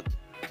stop and look.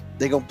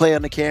 They're gonna play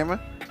on the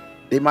camera.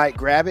 They might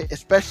grab it,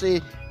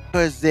 especially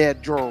because they're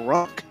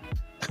drunk.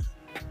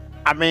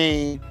 I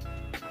mean,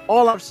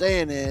 all I'm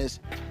saying is,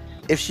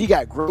 if she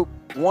got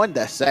groped, one,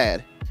 that's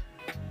sad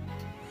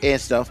and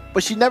stuff.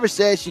 But she never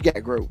said she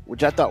got groped,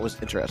 which I thought was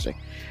interesting.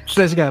 She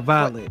said she got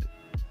violated.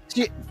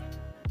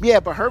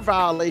 But her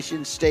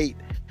violation state,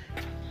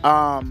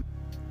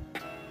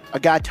 a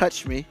guy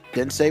touched me,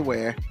 didn't say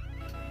where,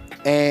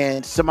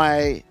 and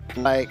somebody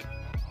like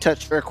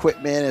touched her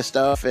equipment and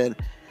stuff, and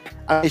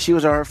I mean, she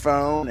was on her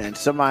phone, and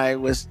somebody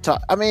was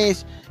I mean,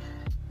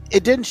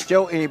 it didn't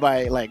show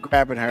anybody like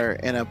grabbing her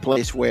in a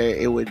place where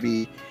it would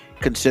be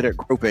considered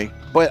groping,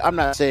 but I'm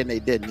not saying they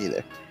didn't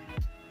either.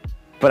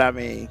 But I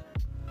mean,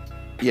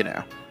 you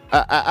know,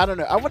 I don't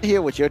know. I want to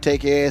hear what your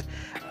take is.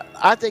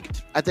 I think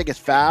it's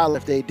foul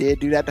if they did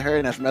do that to her,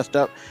 and that's messed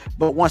up.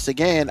 But once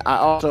again, I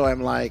also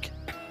am like,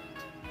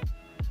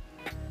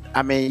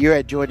 I mean, you're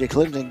at Georgia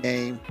Clemson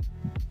game.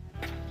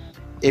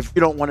 If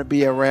you don't want to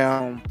be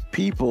around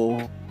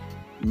people,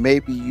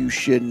 maybe you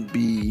shouldn't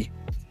be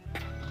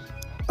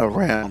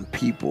around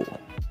people.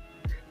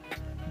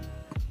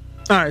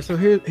 All right, so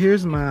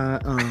here's my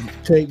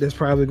take that's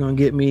probably going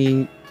to get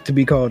me to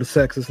be called a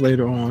sexist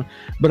later on,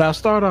 but I'll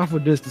start off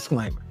with this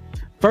disclaimer.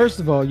 First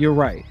of all, you're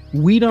right.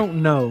 We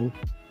don't know,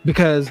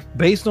 because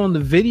based on the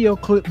video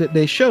clip that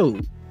they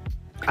showed,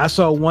 I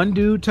saw one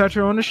dude touch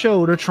her on the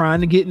shoulder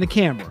trying to get in the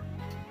camera.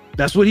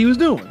 That's what he was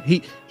doing.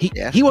 He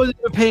wasn't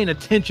even paying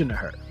attention to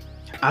her.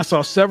 I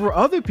saw several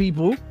other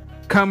people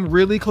come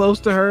really close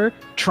to her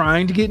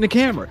trying to get in the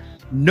camera.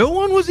 No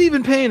one was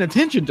even paying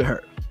attention to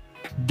her.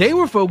 They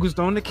were focused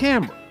on the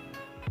camera.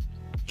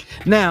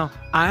 Now,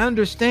 I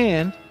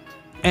understand,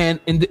 and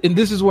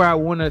this is where I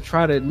want to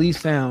try to at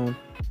least sound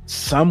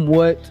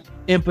somewhat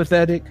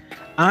empathetic.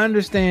 I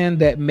understand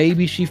that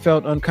maybe she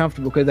felt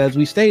uncomfortable because, as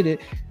we stated,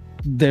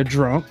 they're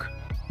drunk,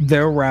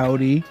 they're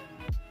rowdy,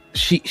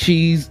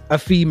 she's a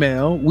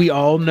female. We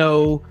all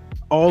know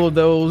all of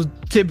those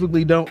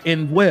typically don't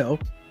end well.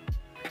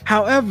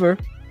 However,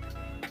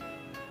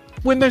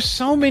 when there's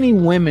so many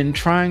women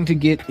trying to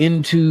get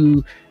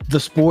into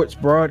the sports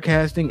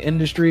broadcasting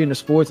industry and the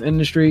sports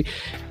industry,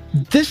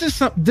 this is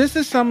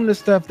some of the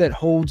stuff that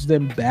holds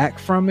them back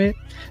from it.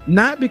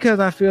 Not because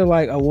I feel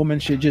like a woman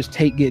should just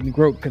take getting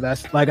groped,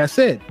 because like I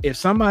said, if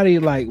somebody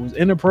like was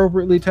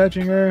inappropriately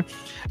touching her,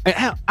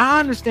 and I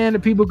understand that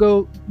people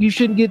go, you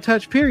shouldn't get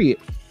touched, period.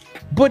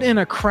 But in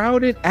a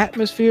crowded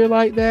atmosphere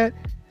like that,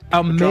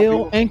 a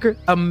male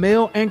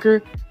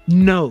anchor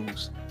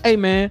knows, hey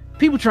man,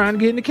 people trying to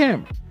get in the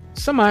camera.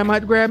 Somebody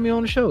might grab me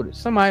on the shoulder.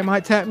 Somebody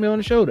might tap me on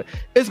the shoulder.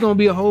 It's going to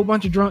be a whole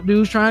bunch of drunk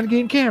dudes trying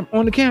to get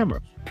on the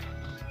camera.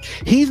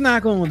 He's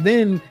not going to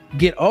then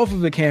get off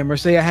of the camera,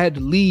 say I had to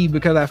leave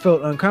because I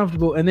felt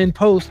uncomfortable, and then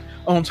post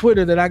on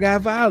Twitter that I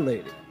got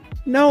violated.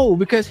 No,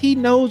 because he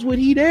knows what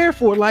he there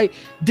for. Like,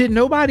 did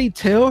nobody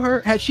tell her?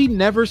 Had she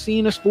never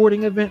seen a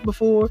sporting event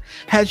before?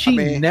 Had she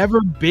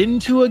never been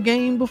to a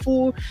game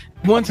before?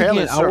 Once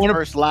again, I want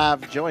first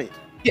live joint.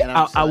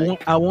 Yeah,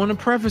 I want to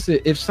preface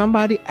it. If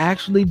somebody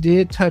actually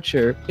did touch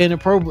her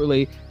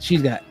inappropriately,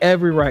 she's got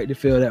every right to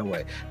feel that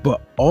way. But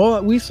all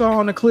we saw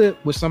on the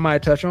clip was somebody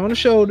touch her on the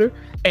shoulder,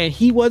 and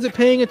he wasn't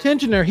paying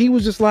attention to her. He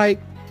was just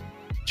like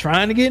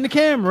trying to get in the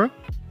camera,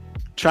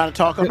 trying to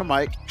talk on the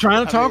mic,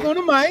 trying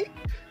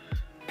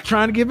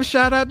to give a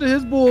shout out to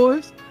his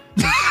boys.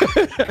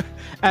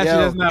 Actually,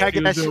 that's not what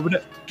he was doing,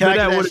 but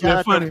that would have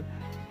been funny.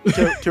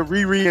 To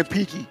Riri and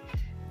Peaky.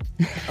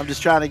 I'm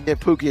just trying to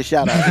get Pookie a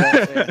shout out. You know what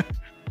I'm saying?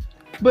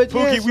 But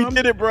Pookie, we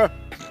did it, bro.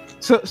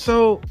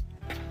 So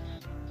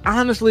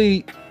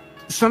honestly,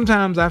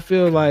 sometimes I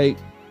feel like,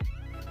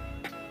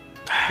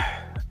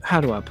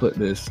 how do I put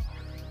this?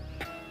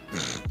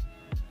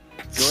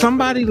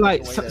 Somebody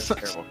like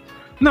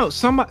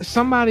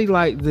somebody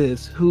like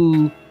this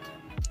who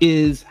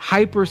is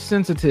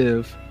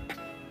hypersensitive,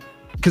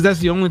 because that's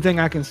the only thing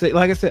I can say.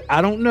 Like I said, I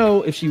don't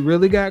know if she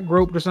really got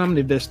groped or something.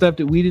 If there's stuff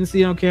that we didn't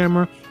see on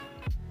camera,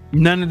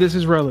 none of this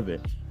is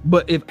relevant.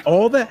 But if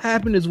all that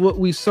happened is what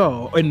we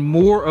saw and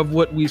more of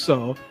what we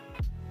saw,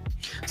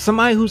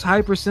 somebody who's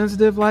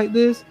hypersensitive like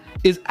this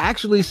is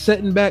actually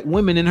setting back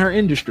women in her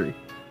industry.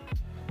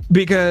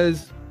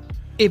 Because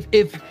if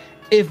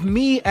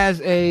me as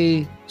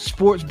a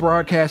sports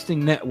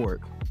broadcasting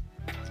network,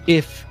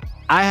 if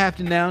I have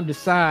to now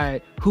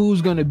decide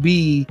who's going to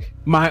be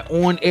my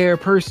on-air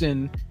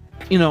person,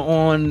 at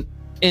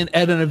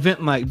an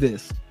event like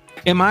this,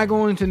 am I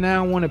going to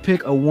now want to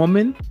pick a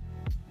woman?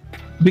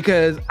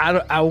 Because I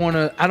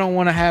don't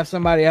want to have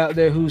somebody out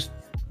there who's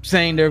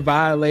saying they're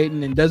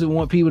violating and doesn't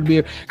want people to be.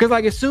 Because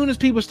like as soon as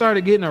people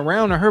started getting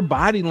around her, her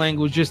body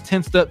language just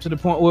tensed up to the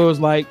point where it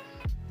was like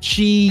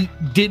she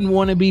didn't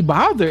want to be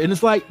bothered. And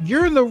it's like,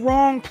 you're in the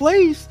wrong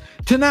place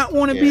to not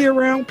want to be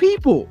around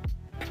people.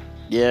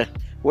 Yeah.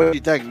 What do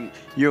you think?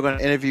 You're going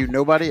to interview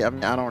nobody? I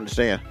mean, I don't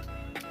understand.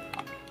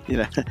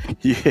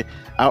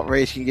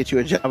 Outrage can get you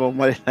a job on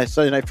Monday night,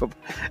 Sunday night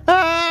football.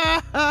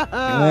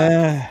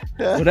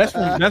 Well,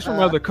 that's from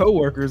other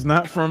coworkers,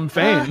 not from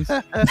fans.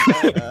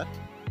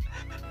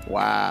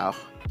 Wow.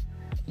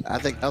 I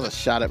think that was a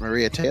shot at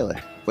Maria Taylor,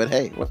 but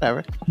hey,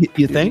 whatever.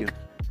 You think?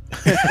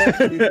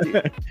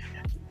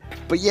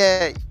 But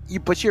yeah,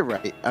 you're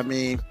right. I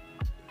mean,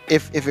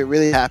 if it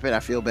really happened, I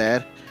feel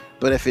bad.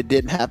 But if it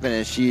didn't happen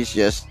and she's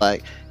just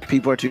like,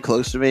 people are too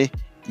close to me,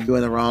 you're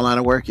in the wrong line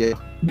of work,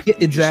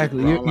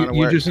 exactly.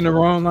 You're just in the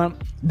wrong line.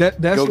 That's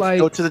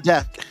go to the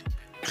desk.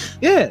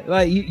 Yeah,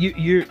 like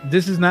you're.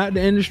 This is not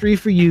the industry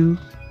for you.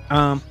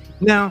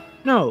 Now,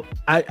 no,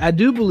 I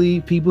do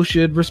believe people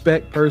should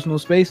respect personal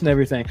space and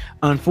everything.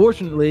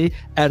 Unfortunately,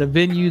 at a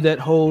venue that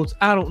holds,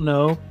 I don't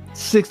know,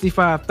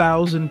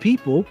 65,000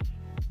 people,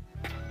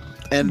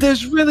 and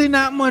there's really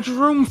not much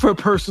room for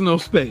personal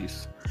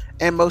space.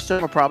 And most of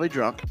them are probably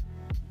drunk.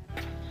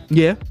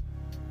 Yeah.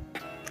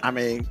 I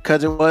mean,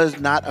 because it was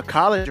not a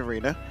college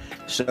arena,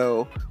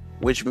 so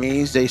which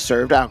means they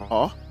served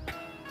alcohol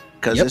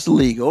because it's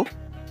legal.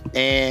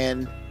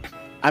 And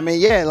I mean,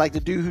 yeah, like the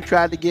dude who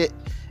tried to get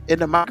in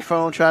the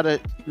microphone, try to,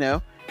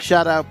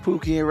 shout out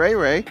Pookie and Ray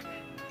Ray.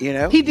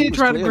 He did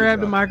try to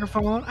grab the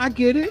microphone. I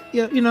get it.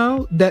 Yeah,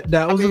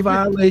 that was a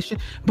violation.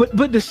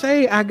 But to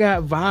say I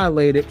got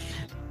violated,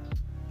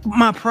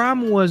 my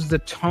problem was the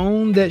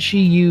tone that she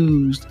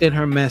used in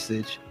her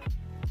message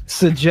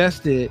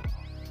suggested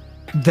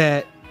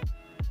that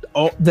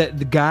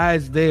the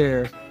guys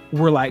there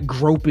were like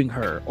groping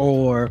her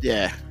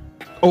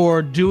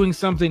or doing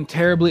something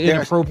terribly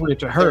inappropriate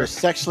to her. They were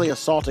sexually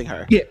assaulting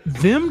her. Yeah,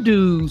 them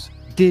dudes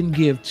didn't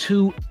give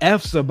two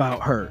F's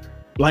about her.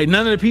 Like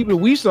none of the people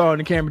we saw in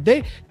the camera,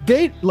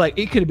 they like,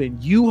 it could have been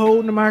you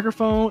holding the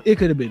microphone, it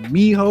could have been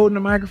me holding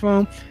the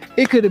microphone,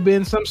 it could have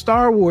been some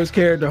Star Wars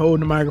character holding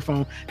the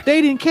microphone.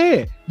 They didn't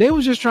care. They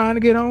was just trying to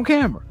get on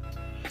camera.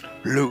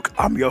 Luke,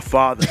 I'm your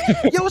father.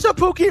 Yo, what's up,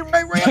 Pookie and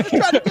Ray Ray? I'm just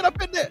trying to get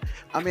up in there.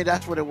 I mean,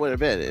 that's what it would have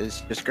been.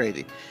 It's just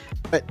crazy.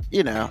 But,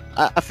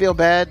 I feel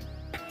bad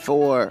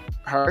for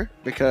her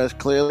because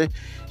clearly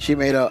she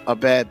made a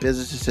bad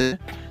business decision.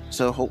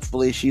 So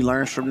hopefully she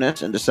learns from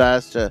this and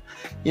decides to,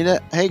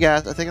 hey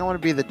guys, I think I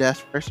want to be the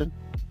deaf person.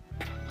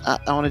 I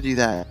want to do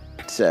that.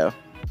 So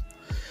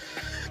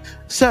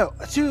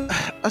to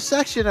a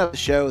section of the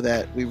show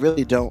that we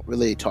really don't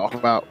talk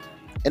about,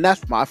 and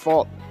that's my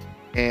fault.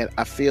 And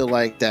I feel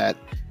like that's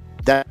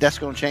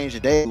going to change the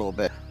day a little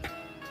bit.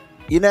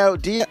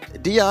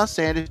 Deion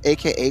Sanders,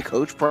 a.k.a.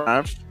 Coach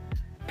Prime,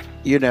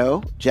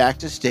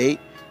 Jackson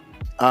State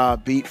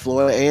beat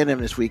Florida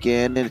A&M this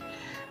weekend. And,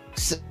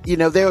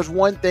 there was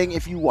one thing,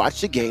 if you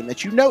watched the game,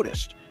 that you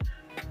noticed.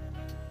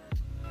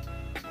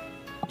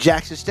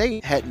 Jackson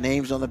State had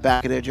names on the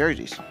back of their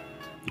jerseys.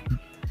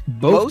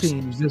 Both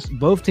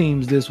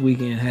teams this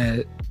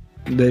weekend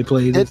they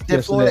played.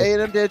 Did Florida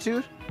A&M did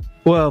too?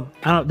 Well,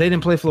 they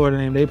didn't play Florida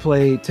A&M. They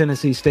played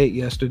Tennessee State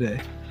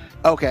yesterday.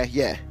 Okay,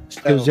 yeah.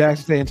 So, it was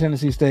Jackson State and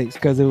Tennessee State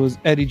because it was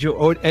Eddie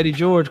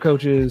George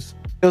coaches.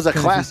 It was a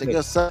classic. It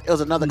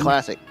was another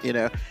classic,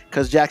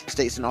 because Jackson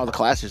State's in all the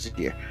classes this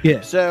year.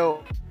 Yeah.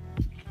 So,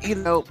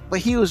 but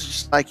he was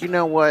just like, you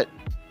know what?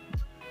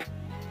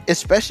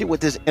 Especially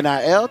with this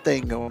NIL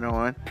thing going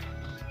on,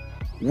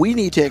 we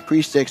need to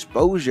increase the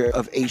exposure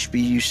of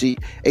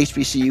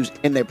HBCUs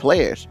in their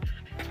players.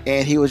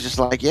 And he was just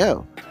like,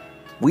 yo,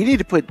 we need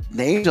to put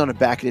names on the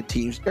back of the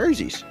team's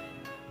jerseys.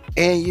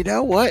 And you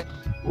know what?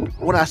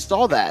 When I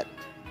saw that,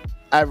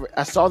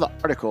 I saw the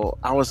article,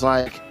 I was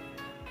like,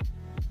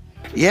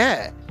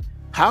 yeah,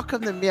 how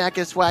come the MEAC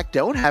and SWAC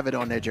don't have it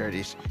on their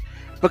jerseys?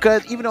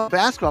 Because even on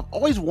basketball, I've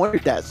always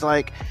wondered that. It's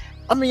like,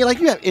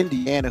 you have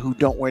Indiana who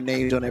don't wear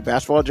names on their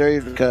basketball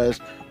jerseys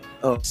because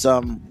of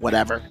some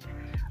whatever.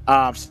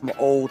 Some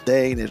old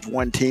thing, there's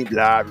one team,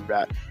 blah, blah,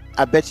 blah.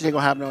 I bet you they're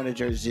going to have it on their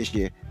jerseys this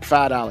year.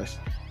 $5.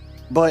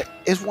 But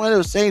it's one of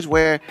those things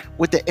where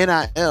with the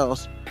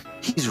NILs,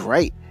 he's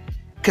right.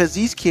 Because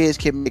these kids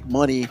can make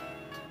money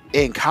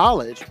in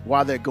college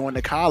while they're going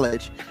to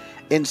college.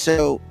 And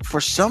so for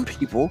some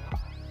people,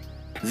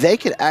 they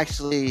could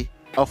actually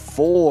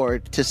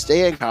afford to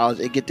stay in college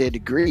and get their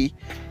degree,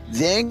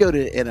 then go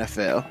to the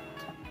NFL,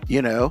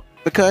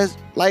 because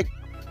like,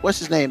 what's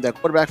his name? The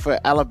quarterback for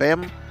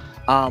Alabama,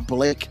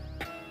 Blake.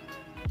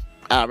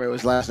 I don't remember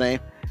his last name.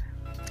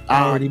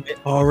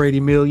 Already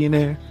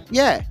millionaire.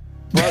 Yeah.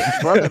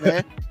 Brother,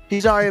 man,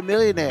 he's already a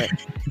millionaire.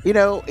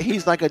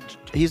 He's like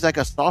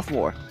a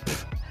sophomore.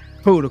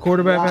 Who, the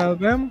quarterback of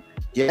Alabama?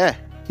 Yeah,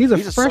 he's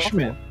a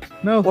freshman.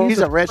 No, he's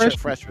a redshirt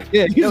freshman.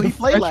 Yeah, he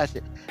played last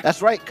year.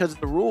 That's right, because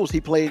of the rules,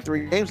 he played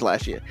 3 games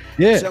last year.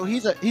 Yeah, so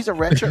he's a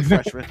redshirt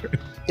freshman,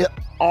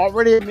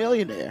 already a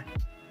millionaire.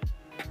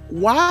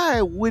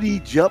 Why would he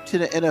jump to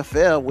the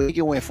NFL when he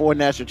can win 4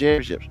 national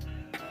championships?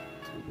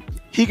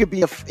 He could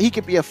be a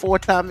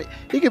 4-time.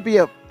 He could be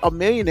a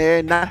millionaire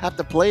and not have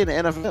to play in the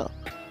NFL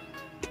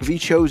if he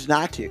chose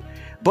not to.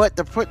 But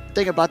the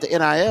thing about the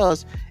NIL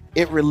is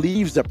it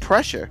relieves the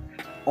pressure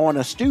on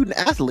a student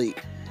athlete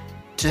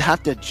to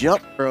have to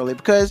jump early,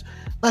 because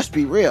let's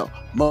be real,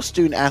 most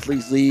student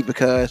athletes leave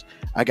because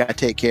I got to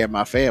take care of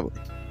my family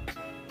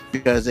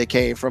because they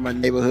came from a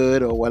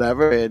neighborhood or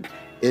whatever, and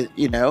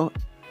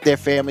their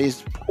family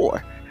is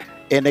poor.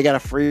 And they got a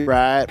free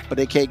ride, but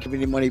they can't give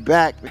any money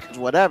back because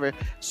whatever.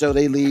 So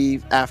they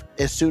leave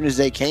as soon as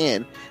they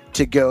can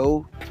to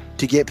go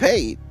to get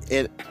paid.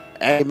 And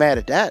I ain't mad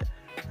at that.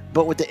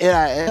 But with the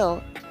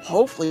NIL,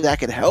 hopefully that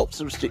can help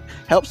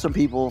some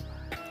people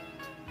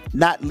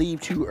not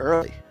leave too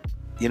early.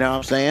 You know what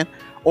I'm saying?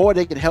 Or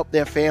they can help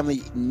their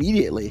family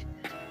immediately.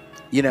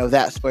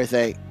 That sort of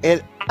thing.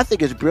 And I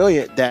think it's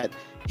brilliant that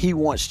he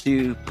wants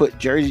to put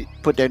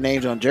their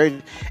names on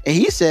jerseys. And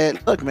he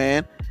said, look,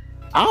 man,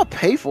 I'll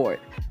pay for it.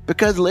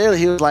 Because literally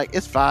he was like,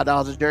 it's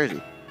 $5 a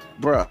jersey.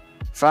 Bruh,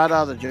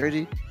 $5 a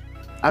jersey?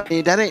 I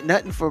mean, that ain't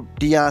nothing for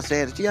Deion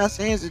Sanders. Deion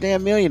Sanders is a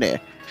damn millionaire.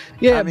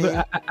 Yeah, I mean,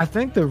 but I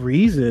think the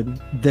reason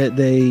that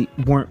they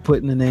weren't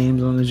putting the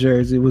names on the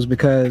jersey was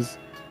because,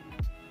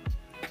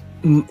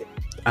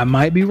 I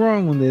might be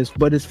wrong on this,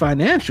 but it's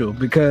financial,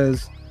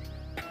 because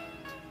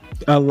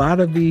a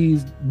lot of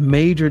these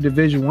major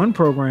Division I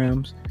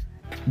programs,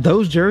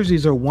 those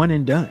jerseys are one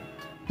and done.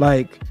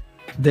 Like,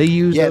 they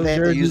use those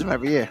jerseys. They use them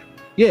every year.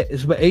 Yeah,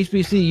 but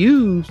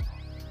HBCUs,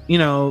 you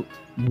know,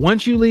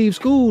 once you leave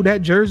school,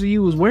 that jersey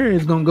you was wearing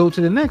is going to go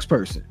to the next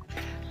person.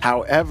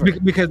 However,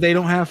 because they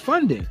don't have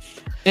funding.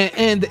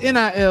 And the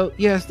NIL,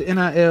 yes, the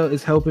NIL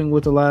is helping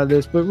with a lot of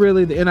this, but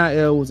really the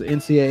NIL was an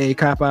NCAA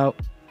cop-out.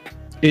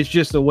 It's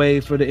just a way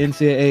for the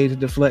NCAA to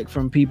deflect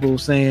from people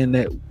saying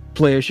that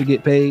players should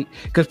get paid,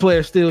 because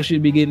players still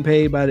should be getting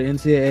paid by the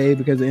NCAA,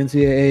 because the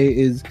NCAA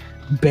is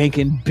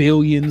banking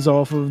billions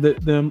off of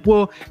them.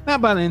 Well,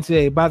 not by the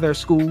NCAA, by their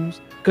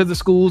schools, because the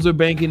schools are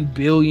banking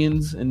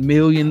billions and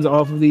millions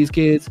off of these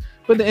kids.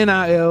 But the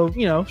NIL,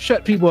 you know,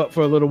 shut people up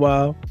for a little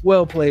while.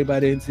 Well played by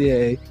the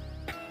NCAA.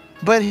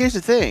 But here's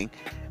the thing.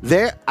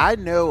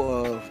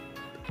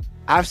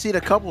 I've seen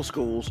a couple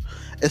schools,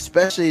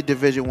 especially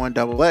Division I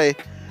AA,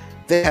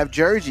 they have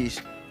jerseys,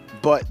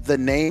 but the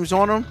names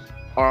on them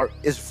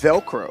is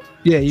Velcro.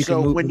 Yeah, you can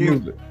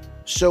move it.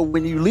 So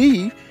when you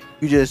leave,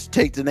 you just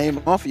take the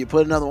name off and you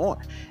put another on.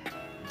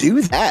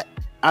 Do that.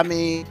 I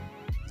mean,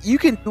 you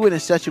can do it in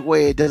such a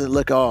way it doesn't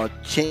look all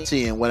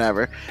chintzy and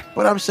whatever.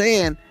 But I'm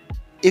saying,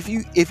 if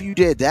you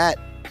did that,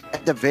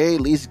 at the very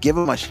least, give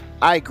them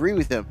I agree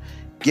with him.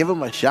 Give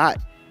them a shot.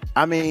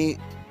 I mean,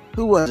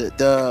 who was it?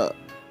 The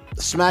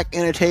Smack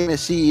Entertainment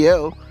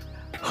CEO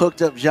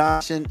hooked up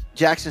Jackson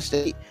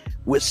State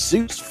with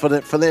suits for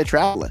their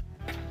traveling.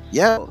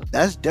 Yo,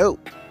 that's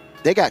dope.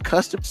 They got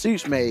custom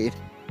suits made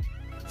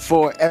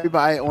for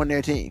everybody on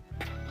their team.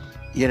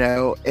 You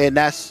know, and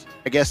I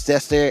guess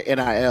that's their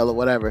NIL or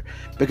whatever.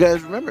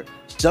 Because remember,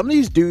 some of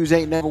these dudes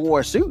ain't never wore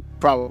a suit,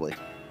 probably.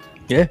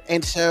 Yeah.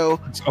 And so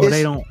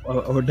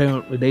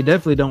they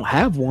definitely don't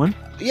have one.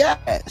 Yeah.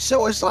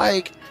 So it's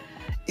like,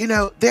 you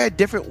know, there are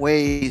different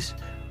ways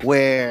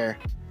where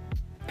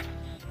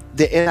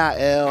the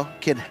NIL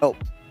can help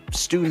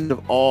students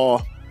of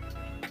all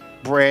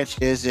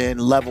branches and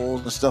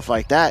levels and stuff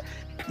like that.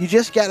 You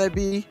just gotta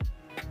be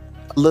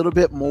a little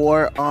bit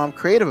more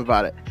creative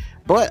about it.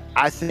 But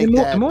I think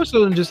more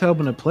so than just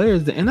helping the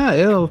players, the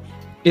NIL,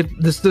 if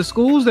the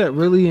schools that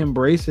really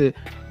embrace it,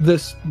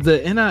 the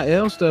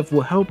NIL stuff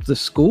will help the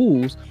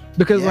schools,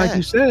 because like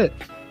you said,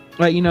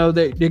 like, you know,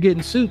 they're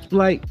getting suits.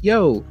 Like,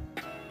 yo,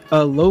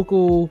 a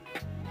local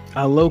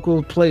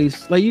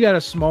place, like, you got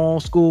a small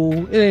school,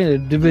 it ain't a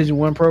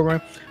Division I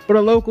program, but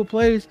a local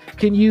place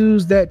can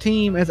use that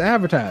team as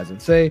advertising.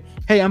 Say,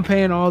 hey, I'm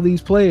paying all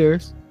these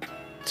players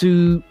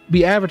to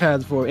be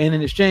advertised for, and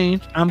in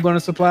exchange, I'm going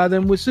to supply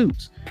them with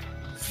suits.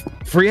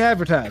 Free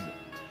advertising.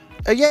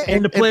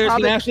 And the players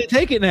can actually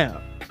take it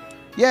now.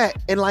 Yeah,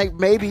 and like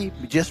maybe,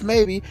 just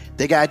maybe,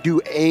 they gotta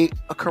do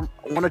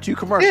one or two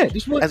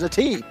commercials as a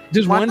team.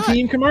 Just one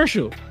team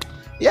commercial.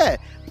 Yeah,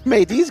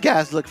 made these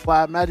guys look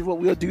fly. Imagine what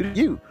we'll do to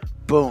you.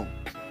 Boom.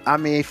 I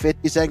mean,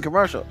 50-second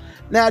commercial.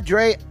 Now,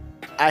 Dre,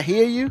 I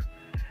hear you.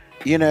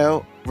 You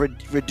know,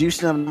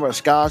 reducing the number of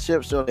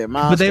scholarships or their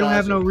miles. But they don't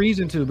have no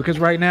reason to, because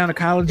right now the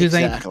colleges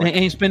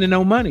ain't spending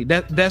no money.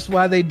 That's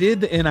why they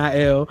did the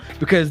NIL,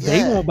 because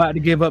they won't about to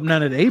give up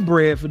none of their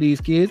bread for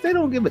these kids. They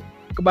don't give a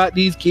fuck about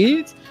these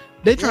kids.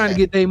 They're trying to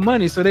get their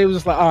money. So they was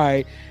just like, all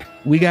right,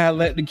 we gotta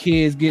let the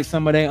kids get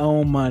some of their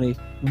own money,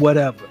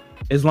 whatever.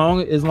 As long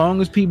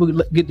as people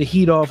get the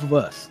heat off of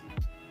us.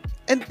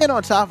 And then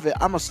on top of it,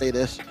 I'm gonna say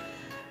this,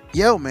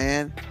 yo,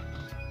 man.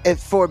 And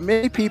for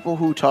many people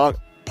who talk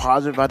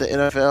positive about the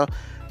NFL,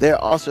 there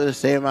are also the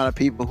same amount of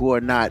people who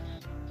are not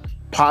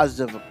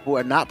positive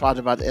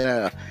about the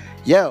NFL.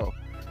 Yo,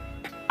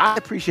 I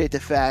appreciate the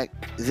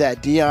fact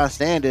that Deion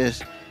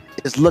Sanders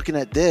is looking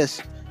at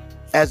this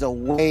as a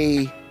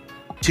way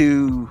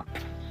to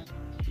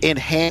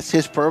enhance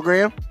his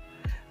program,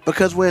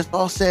 because when it's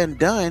all said and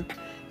done,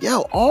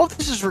 yo, all of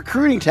this is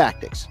recruiting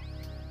tactics.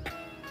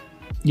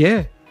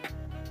 Yeah.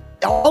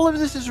 All of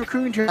this is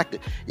recruiting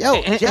tactics.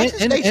 Yo,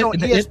 Jackson State's on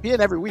ESPN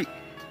every week.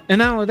 And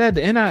not only that,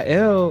 the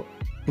NIL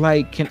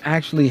like can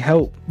actually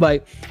help.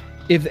 Like,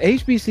 if the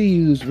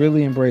HBCUs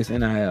really embrace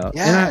NIL,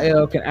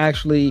 NIL can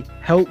actually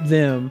help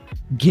them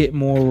get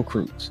more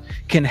recruits,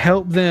 can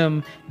help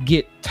them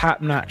get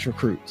top-notch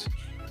recruits.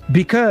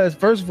 Because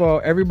first of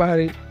all,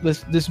 everybody,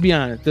 let's be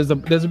honest, there's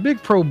a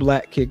big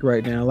pro-black kick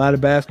right now. A lot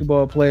of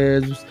basketball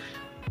players,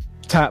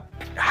 top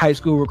high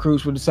school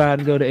recruits will decide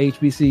to go to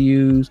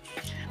HBCUs.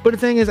 But the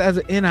thing is, as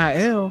an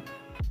NIL,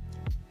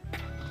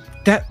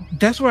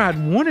 that's what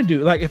I'd want to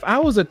do. Like, if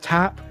I'm a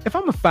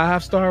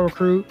 5-star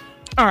recruit,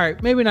 all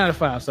right, maybe not a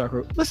 5-star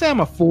recruit. Let's say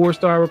I'm a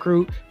 4-star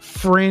recruit,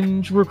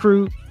 fringe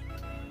recruit.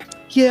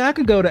 Yeah, I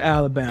could go to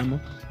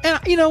Alabama. And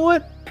you know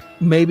what?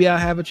 maybe I'll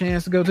have a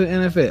chance to go to the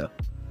NFL.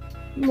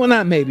 Well,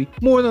 not maybe.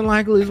 More than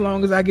likely, as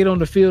long as I get on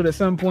the field at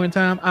some point in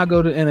time, I'll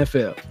go to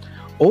NFL.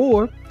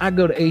 Or I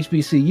go to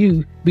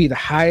HBCU, be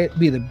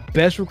the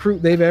best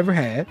recruit they've ever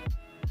had,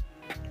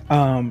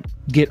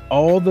 get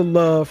all the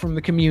love from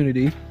the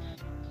community,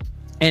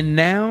 and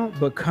now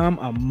become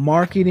a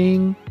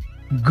marketing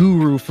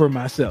guru for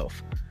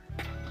myself.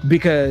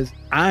 Because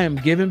I am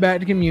giving back to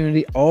the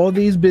community. All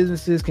these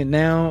businesses can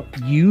now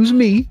use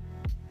me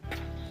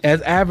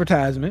as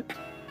advertisement,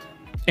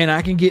 and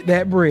I can get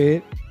that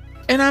bread.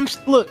 And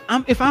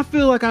if I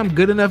feel like I'm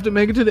good enough to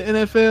make it to the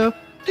NFL,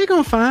 they're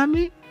gonna find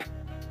me,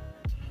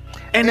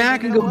 and now I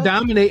can go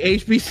dominate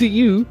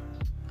HBCU,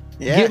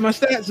 get my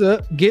stats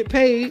up, get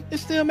paid, and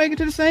still make it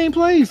to the same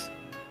place.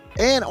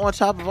 And on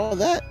top of all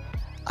that,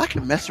 I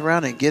can mess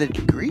around and get a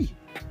degree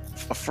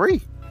for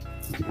free.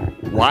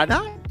 Why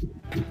not?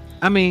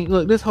 I mean,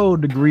 look, this whole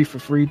degree for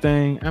free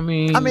thing. I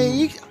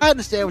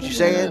understand what you're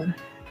saying.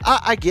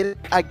 I get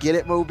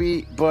it,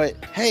 Moby.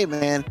 But hey,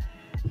 man,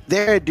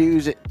 there are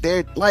dudes.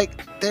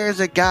 There's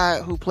a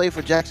guy who played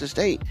for Jackson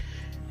State,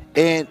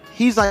 and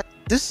he's like,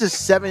 this is his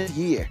 7th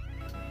year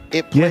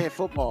in playing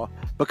football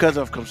because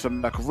of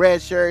some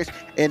red shirts.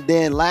 And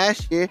then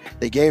last year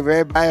they gave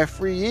everybody a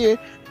free year.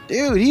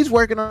 Dude, he's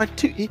working on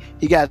he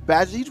got his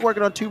bachelor's. He's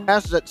working on 2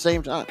 masters at the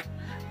same time.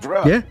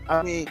 Bro, yeah.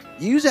 I mean,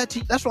 use that.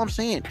 That's what I'm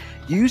saying.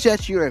 Use that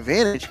to your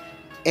advantage,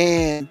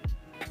 and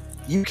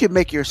you can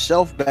make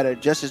yourself better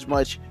just as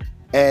much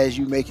as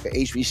you make your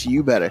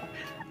HBCU better.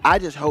 I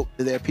just hope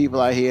that there are people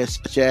out here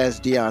such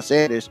as Deion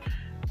Sanders,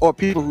 or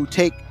people who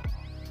take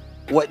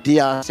what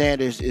Deion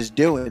Sanders is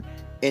doing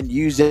and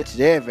use it to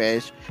their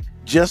advantage,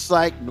 just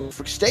like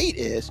Norfolk State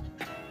is,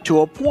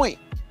 to a point.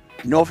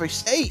 Norfolk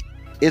State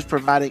is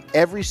providing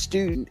every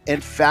student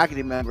and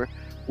faculty member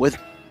with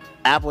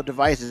Apple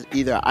devices,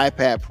 either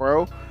iPad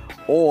Pro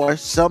or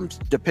some,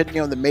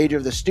 depending on the major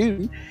of the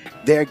student,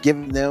 they're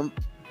giving them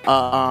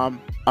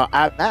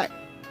iMac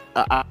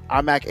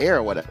Air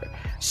or whatever.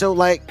 So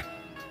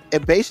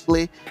and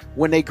basically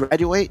when they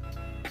graduate,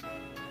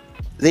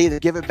 they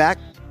either give it back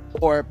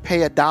or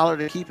pay $1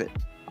 to keep it.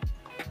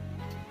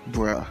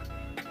 Bruh,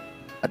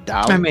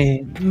 $1. I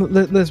mean,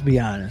 let's be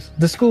honest.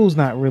 The school's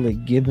not really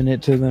giving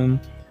it to them.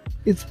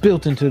 It's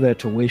built into their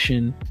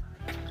tuition.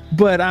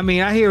 But I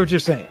mean, I hear what you're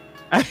saying.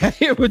 I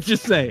hear what you're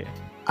saying.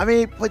 I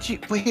mean, but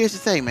here's the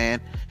thing, man.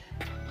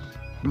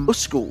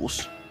 Most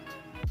schools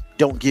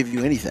don't give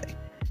you anything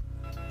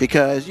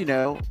because,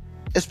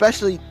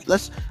 especially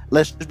let's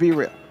just be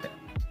real.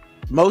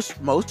 Most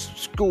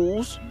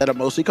schools that are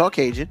mostly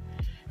Caucasian,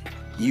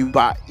 you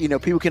buy,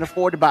 people can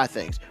afford to buy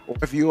things. Or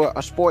if you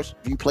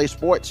play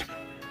sports,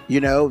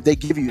 they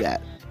give you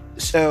that.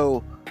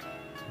 So,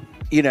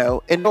 in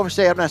Norfolk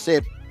State, I'm not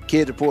saying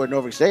kids are poor in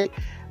Norfolk State,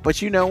 but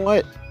you know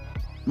what?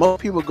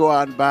 Most people go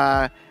out and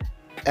buy,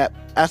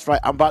 that's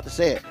right, I'm about to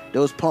say it,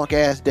 those punk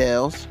ass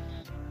Dells,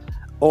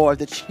 or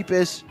the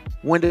cheapest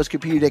Windows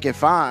computer they can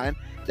find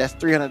that's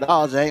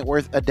 $300 ain't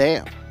worth a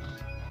damn.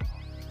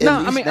 No,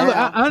 I mean,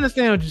 I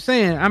understand what you're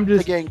saying. I'm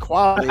just getting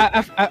quality.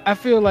 I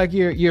feel like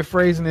you're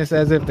phrasing this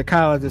as if the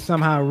college is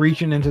somehow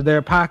reaching into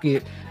their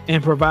pocket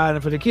and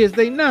providing for the kids.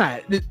 They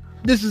not.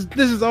 This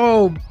is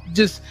all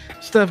just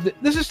stuff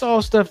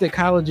that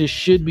colleges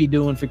should be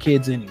doing for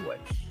kids anyway.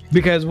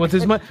 Because with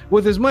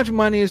as much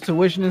money as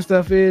tuition and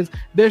stuff is,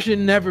 there should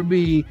never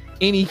be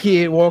any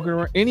kid walking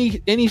around,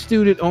 any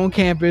student on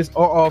campus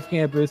or off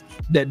campus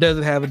that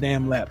doesn't have a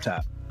damn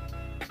laptop.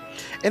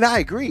 And I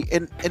agree,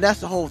 and that's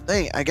the whole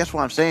thing. I guess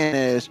what I'm saying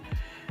is,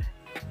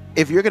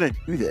 if you're gonna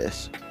do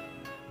this,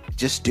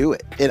 just do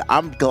it. And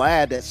I'm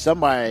glad that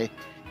somebody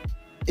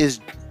is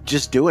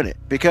just doing it,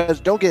 because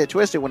don't get it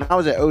twisted. When I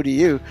was at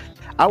ODU,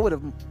 I would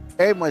have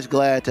very much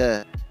glad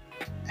to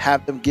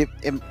have them give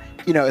him,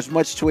 as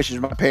much tuition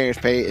as my parents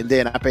paid, and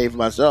then I paid for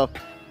myself.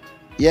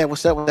 Yeah,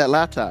 what's up with that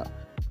laptop?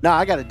 Now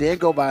I got to then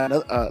go buy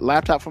another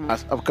laptop for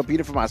a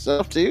computer for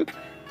myself too.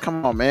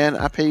 Come on, man,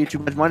 I pay you too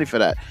much money for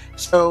that.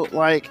 So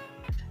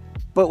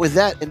but with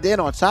that, and then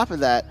on top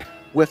of that,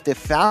 with the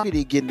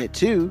faculty getting it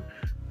too,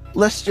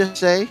 let's just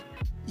say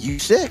you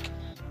sick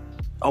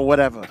or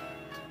whatever.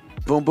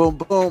 Boom, boom,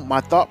 boom.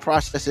 My thought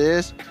process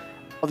is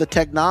all the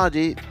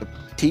technology the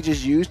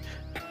teachers use,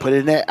 put it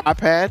in their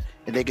iPad,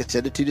 and they can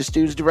send it to the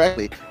students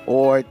directly.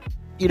 Or,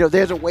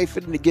 there's a way for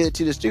them to get it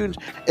to the students,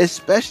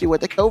 especially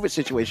with the COVID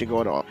situation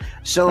going on.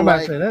 So I'm about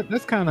to say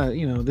that's kind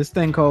of, this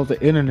thing called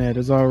the internet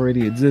has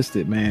already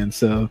existed, man.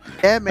 So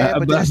yeah, man,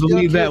 I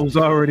believe that was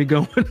already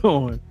going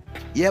on.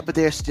 Yeah, but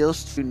there are still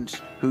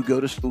students who go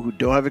to school who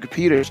don't have a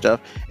computer and stuff,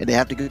 and they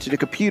have to go to the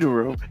computer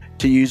room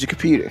to use a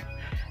computer.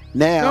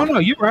 Now, no,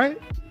 you're right.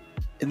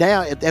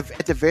 Now, at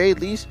the very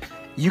least,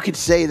 you can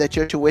say that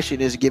your tuition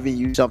is giving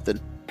you something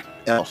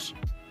else.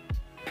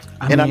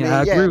 I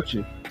agree with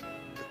you.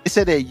 They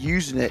said they're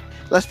using it.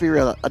 Let's be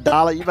real.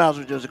 $1, you might as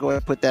well just go ahead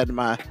and put that in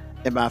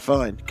my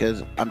fund,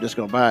 because I'm just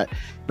going to buy it.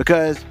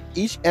 Because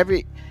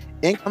every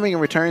incoming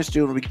and returning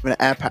student will be given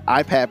an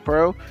iPad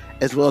Pro,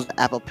 as well as an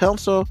Apple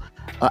Pencil,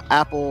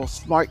 Apple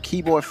Smart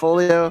Keyboard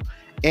Folio,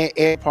 and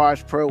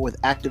AirPods Pro with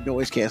active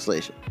noise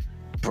cancellation.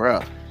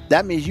 Bruh,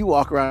 that means you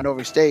walk around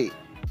Norfolk State,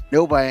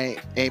 nobody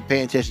ain't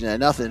paying attention to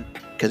nothing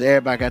because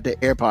everybody got their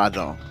AirPods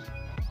on.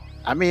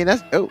 I mean,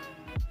 that's dope.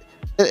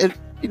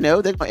 You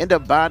know, they're going to end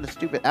up buying the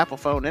stupid Apple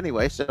phone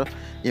anyway, so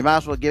you might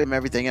as well give them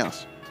everything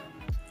else.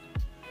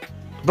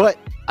 But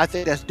I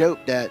think that's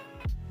dope that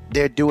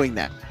they're doing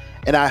that.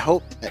 And I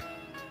hope that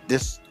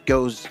this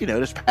goes, you know,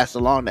 this passed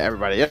along to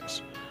everybody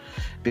else.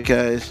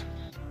 Because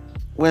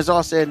when it's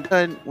all said and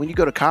done, when you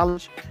go to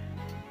college,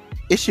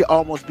 it should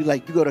almost be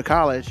like you go to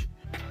college.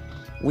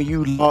 When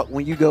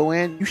you go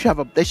in,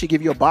 they should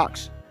give you a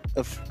box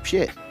of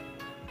shit.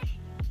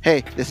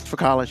 Hey, this is for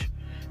college.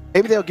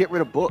 Maybe they'll get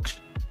rid of books.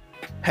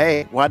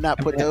 Hey, why not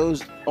put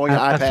those on your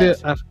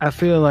iPads? I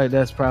feel like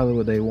that's probably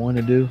what they want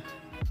to do.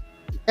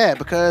 Yeah,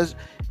 because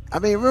I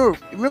mean,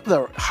 remember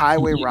the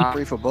highway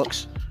robbery for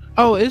books?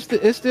 Oh, it's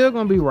still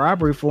gonna be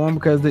robbery for them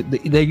because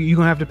you're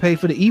gonna have to pay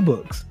for the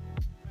ebooks.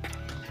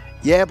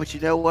 Yeah, but you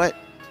know what?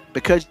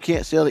 Because you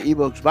can't sell the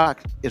ebooks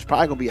box, it's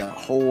probably gonna be a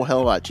whole hell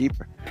of a lot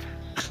cheaper.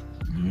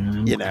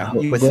 You know,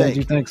 you would think.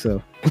 You think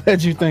so?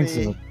 Glad you think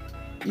so.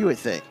 You would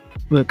think.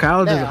 Look,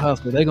 college is a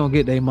hustle. They're gonna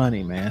get their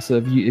money, man. So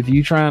if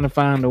you trying to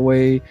find a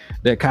way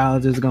that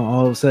colleges is gonna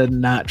all of a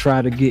sudden not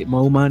try to get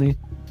more money,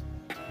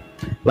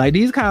 like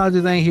these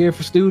colleges ain't here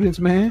for students,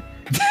 man.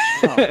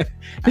 Oh.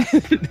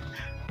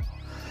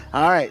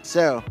 All right,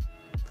 so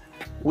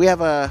we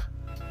have a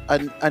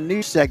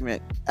new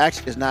segment.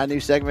 Actually, it's not a new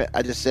segment.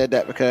 I just said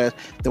that because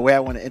the way I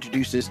want to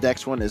introduce this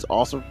next one is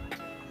awesome,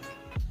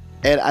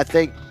 and I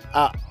think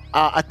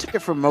I took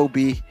it from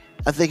Moby.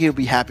 I think he'll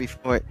be happy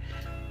for it.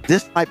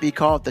 This might be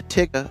called the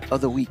Ticker of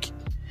the Week.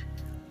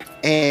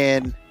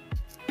 And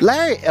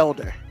Larry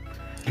Elder.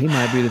 He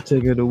might be the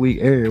Ticker of the Week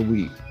every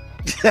week.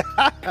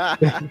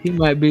 He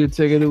might be the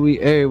Ticker of the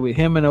Week every week.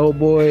 Him and old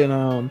boy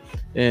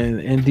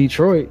in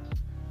Detroit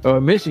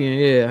or Michigan.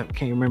 Yeah, I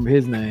can't remember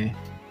his name.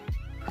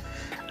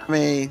 I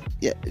mean,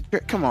 yeah,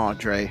 come on,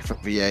 Dre from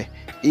VA.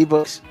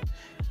 Ebooks,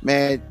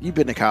 man, you've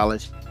been to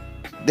college.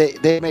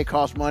 They may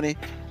cost money,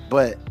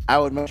 but I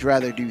would much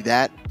rather do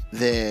that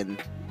than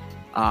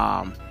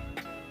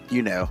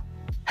you know,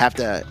 have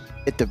to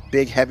hit the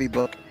big heavy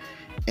book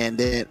and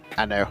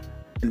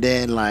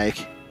then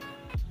like,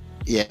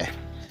 yeah,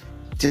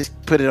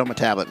 just put it on my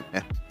tablet,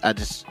 man. I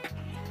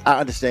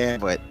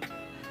understand, but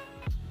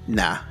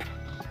nah.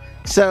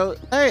 So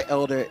Larry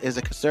Elder is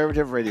a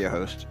conservative radio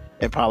host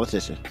and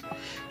politician.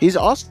 He's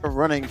also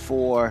running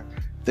for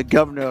the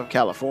governor of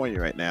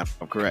California right now,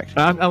 if I'm correct.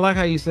 I like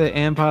how you said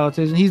and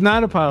politician. He's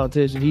not a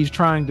politician. He's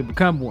trying to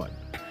become one.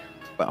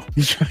 Well,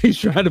 he's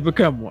trying to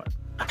become one.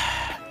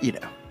 You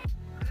know.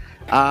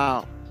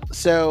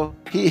 So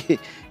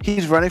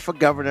he's running for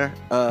governor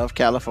of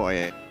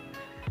California,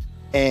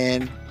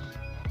 and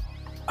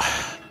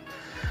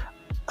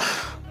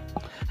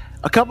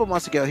a couple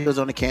months ago he was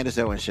on the Candace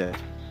Owens show.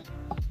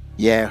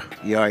 Yeah,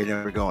 you already know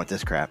where we're going with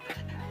this crap.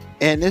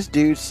 And this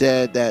dude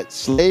said that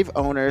slave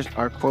owners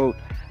are, quote,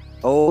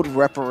 owed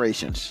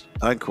reparations,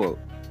 unquote.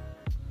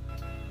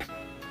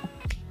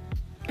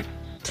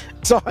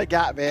 That's all I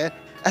got, man.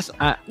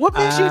 What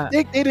makes you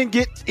think they didn't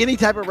get any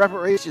type of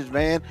reparations,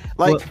 man?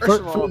 Like,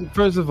 well,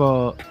 first of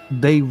all,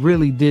 they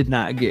really did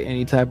not get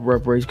any type of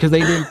reparations because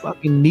they didn't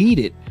fucking need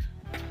it.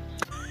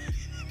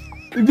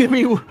 I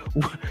mean,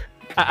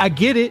 I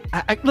get it.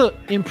 Look,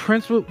 in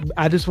principle,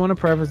 I just want to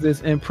preface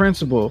this. In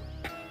principle,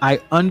 I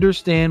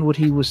understand what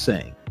he was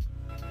saying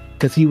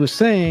because he was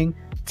saying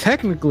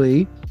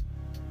technically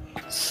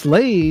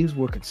slaves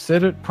were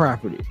considered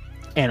property,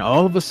 and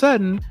all of a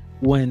sudden,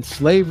 when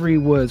slavery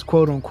was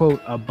quote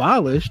unquote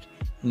abolished,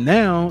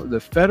 now the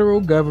federal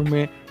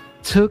government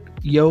took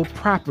your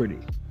property,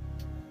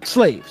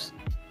 slaves.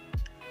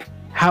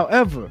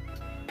 However,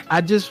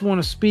 I just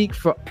want to speak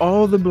for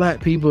all the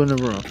black people in the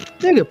room.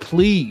 Nigga,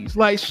 please,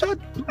 like,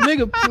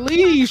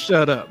 please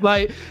shut up.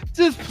 Like,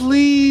 just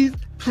please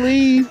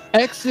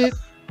exit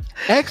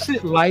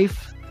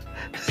life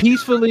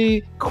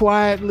peacefully,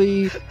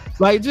 quietly.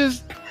 Like,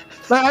 just,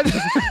 like,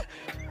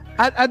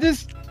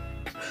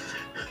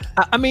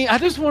 I mean, I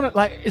just want to,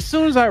 like, as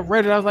soon as I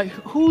read it, I was like,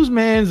 whose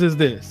man's is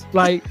this?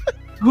 Like,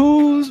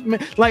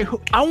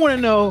 I want to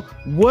know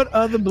what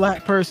other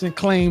black person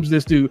claims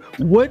this dude.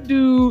 What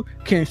dude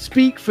can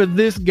speak for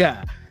this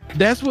guy?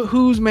 That's what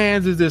whose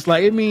man's is this?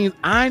 Like, it means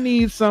I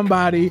need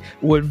somebody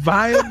with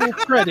viable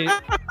credit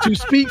to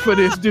speak for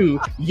this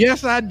dude.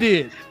 Yes, I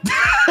did.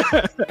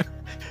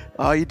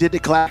 Oh, you did the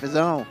clap his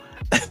own.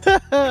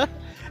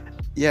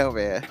 Yo,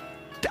 man.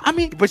 I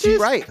mean, but you're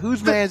right.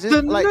 Whose man's is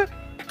like?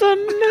 The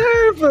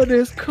nerve of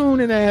this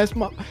cooning ass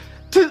mom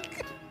to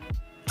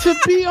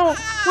be on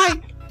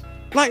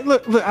like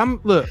look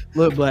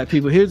black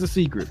people, here's the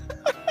secret.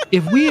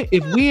 If we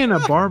in a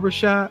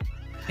barbershop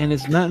and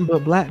it's nothing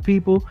but black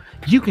people,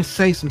 you can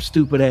say some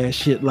stupid ass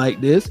shit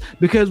like this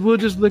because we'll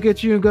just look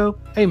at you and go,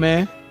 hey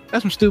man,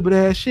 that's some stupid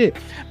ass shit.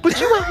 But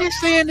you out here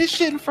saying this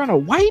shit in front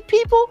of white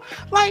people?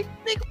 Like,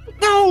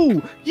 nigga,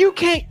 no, you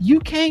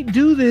can't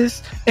do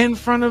this in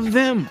front of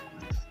them.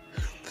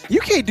 You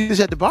can't do this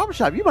at the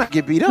barbershop. You might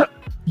get beat up.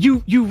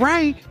 You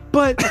right,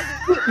 But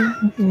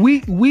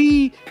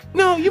we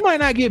no, you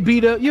might not get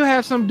beat up. You'll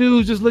have some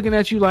dudes just looking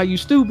at you like you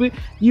stupid.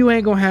 You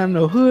ain't gonna have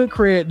no hood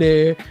cred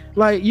there.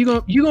 Like you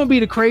gonna be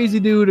the crazy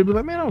dude to be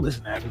like, man, don't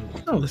listen to that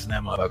dude. Don't listen to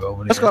that motherfucker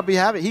over there. That's gonna be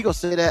happening. He gonna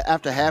say that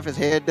after half his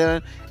hair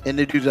done, and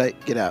the dude's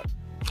like, get out.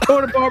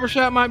 Or the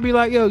barbershop might be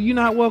like, yo, you're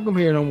not welcome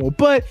here no more.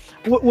 But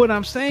what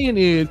I'm saying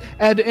is,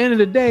 at the end of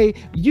the day,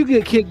 you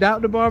get kicked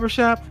out the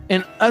barbershop,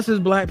 and us as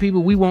black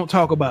people, we won't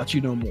talk about you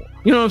no more.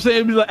 You know what I'm saying?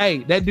 It'd be like, hey,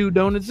 that dude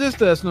don't exist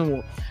to us no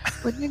more.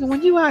 But nigga,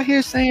 when you out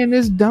here saying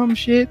this dumb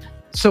shit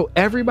so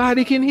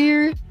everybody can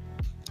hear it,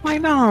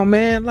 like, no,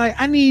 man, like,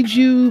 I need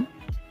you.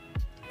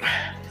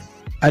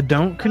 I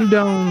don't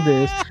condone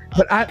this,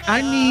 but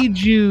I need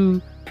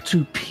you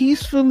to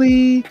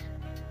peacefully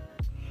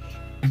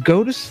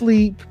go to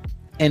sleep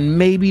and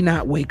maybe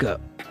not wake up,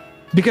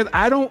 because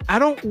I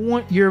don't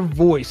want your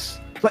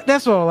voice. Like,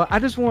 that's all. I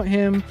just want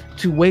him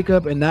to wake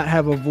up and not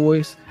have a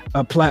voice,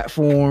 a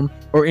platform,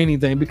 or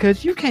anything,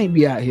 because you can't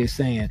be out here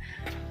saying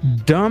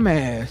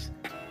dumbass,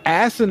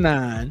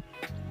 asinine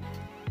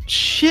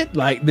shit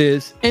like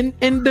this and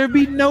there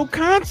be no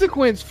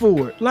consequence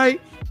for it. Like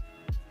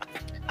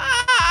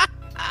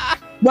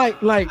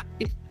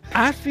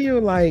I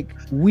feel like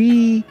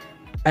we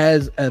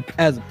as a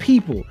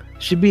people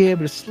should be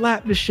able to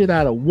slap the shit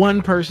out of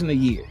one person a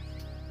year.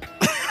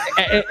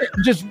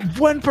 Just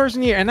one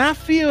person a year. And I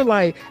feel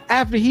like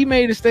after he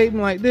made a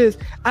statement like this,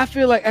 I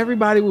feel like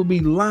everybody would be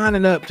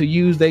lining up to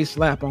use they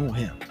slap on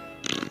him.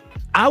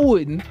 I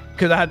wouldn't,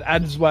 because I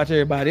just watch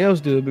everybody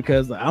else do it,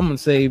 because I'm gonna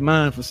save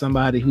mine for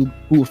somebody who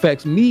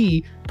affects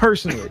me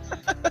personally.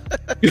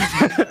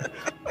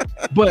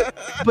 but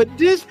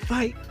this,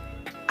 like,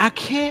 I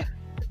can't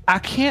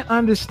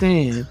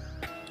understand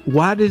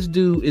why this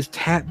dude is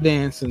tap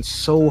dancing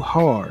so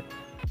hard.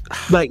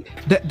 Like,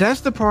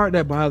 that's the part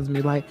that bothers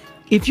me. Like,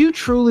 if you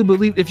truly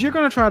believe, if you're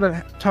going to try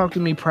to talk to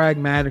me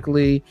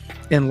pragmatically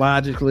and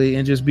logically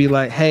and just be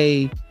like,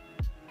 hey,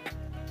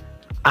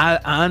 I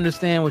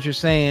understand what you're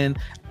saying.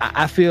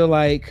 I feel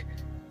like,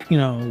 you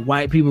know,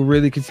 white people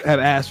really could have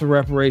asked for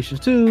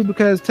reparations too,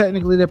 because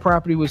technically their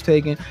property was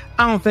taken.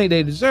 I don't think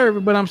they deserve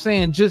it, but I'm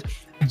saying just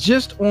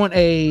on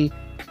a,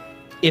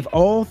 if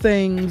all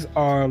things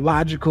are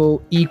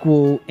logical,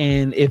 equal,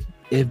 and if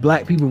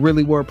black people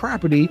really were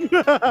property,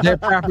 their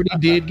property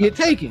did get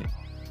taken.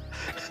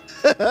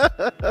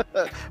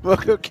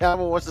 Welcome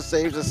Calvin wants to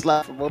save the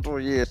slap for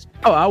multiple years.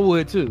 Oh, I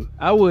would too.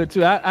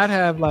 I'd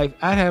have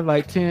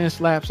like 10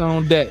 slaps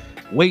on deck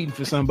waiting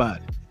for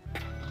somebody.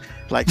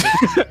 Like,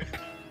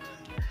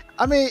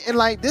 I mean, and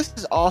like, this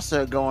is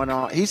also going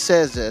on. He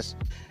says this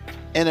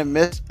in the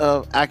midst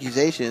of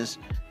accusations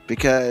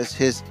because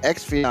his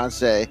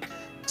ex-fiance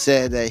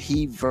said that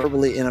he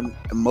verbally and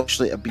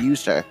emotionally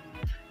abused her,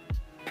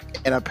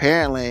 and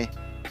apparently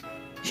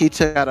he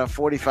took out a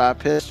 .45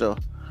 pistol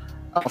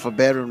off a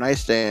bedroom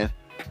nightstand,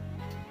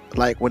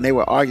 like when they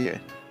were arguing.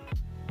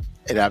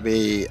 And I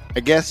mean,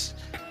 I guess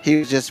he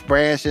was just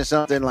brandishing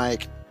something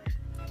like,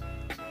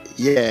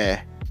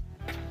 yeah,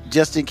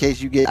 just in case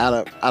you get out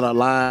of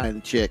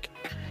line, chick,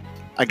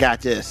 I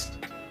got this.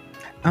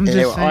 I'm and just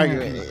they were saying,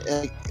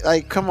 arguing.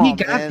 Like, come on,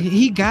 man.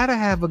 He gotta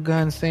have a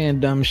gun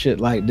saying dumb shit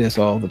like this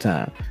all the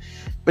time.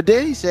 But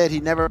then he said he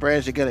never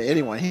brandished a gun at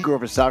anyone. He grew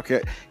up in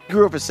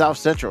South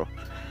Central.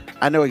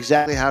 I know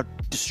exactly how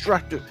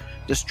destructive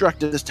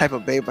this type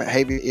of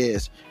behavior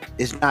is.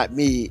 It's not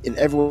me, and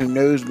everyone who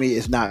knows me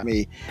is not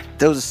me.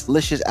 Those are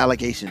salacious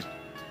allegations.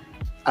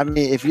 I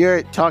mean, if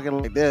you're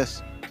talking like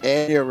this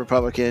and you're a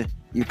Republican,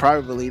 you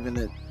probably believe in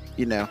the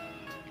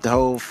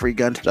whole free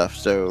gun stuff.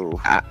 So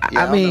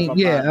I'm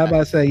about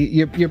to say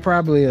you're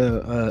probably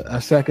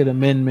a Second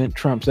Amendment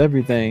trumps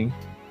everything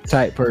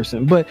type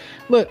person. But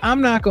look,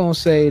 I'm not gonna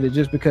say that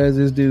just because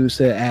this dude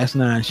said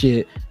asinine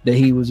shit that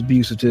he was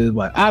abusive to his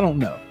wife. I don't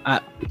know.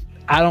 I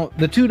don't.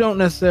 The two don't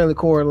necessarily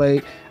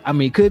correlate. I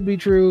mean, could be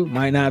true,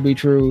 might not be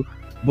true.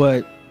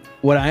 But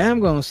what I am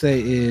gonna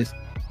say is,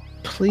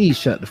 please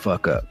shut the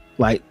fuck up.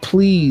 Like,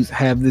 please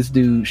have this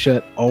dude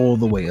shut all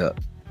the way up.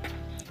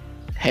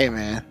 Hey,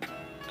 man.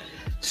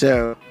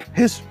 So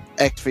his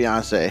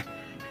ex-fiance,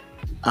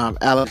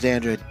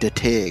 Alexandra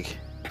Datig,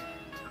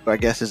 who I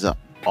guess is an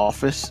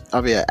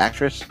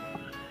actress.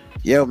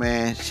 Yo,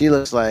 man, she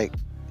looks like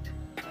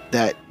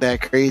that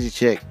crazy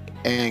chick,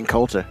 Ann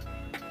Coulter.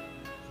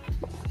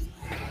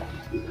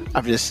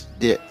 That's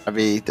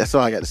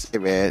all I got to say,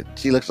 man.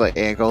 She looks like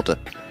Ann Coulter.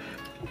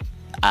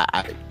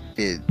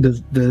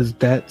 Does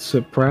that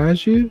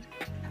surprise you?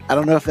 I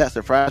don't know if that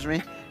surprised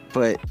me,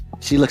 but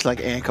she looks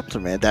like Ann Coulter,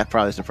 man. That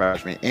probably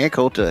surprised me. Ann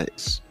Coulter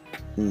is...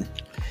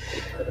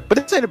 But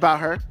this ain't about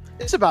her.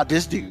 It's about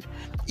this dude.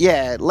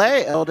 Yeah,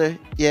 Larry Elder,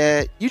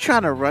 yeah, you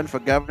trying to run for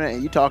governor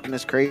and you talking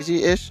this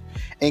crazy-ish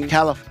in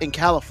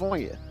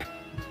California.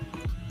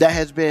 That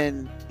has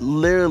been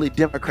literally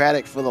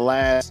Democratic for the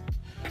last...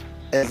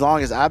 as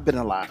long as I've been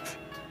alive.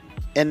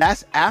 And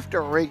that's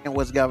after Reagan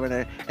was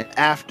governor and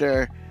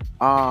after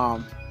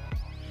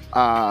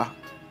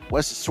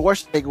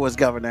Schwarzenegger was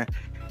governor,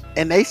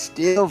 and they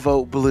still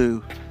vote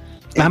blue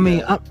in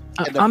the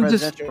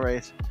presidential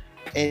race.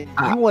 and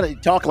you want to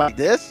talk like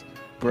this,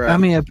 bro? I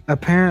mean,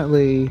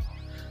 apparently,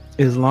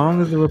 as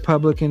long as the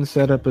Republicans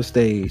set up a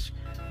stage,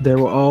 there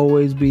will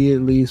always be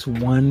at least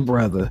one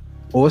brother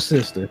or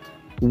sister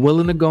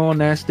willing to go on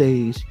that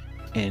stage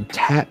and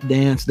tap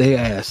dance their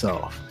ass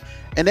off.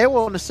 And they were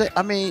on the say,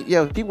 I mean,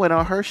 he went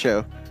on her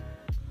show.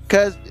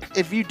 Because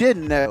if you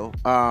didn't know,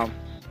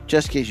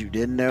 just in case you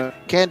didn't know,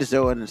 Candace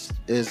Owens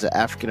is an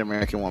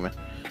African-American woman.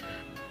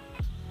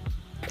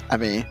 I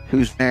mean,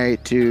 who's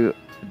married to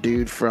a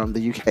dude from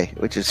the UK,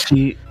 which is...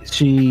 She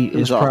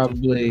is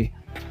probably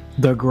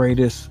the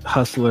greatest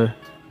hustler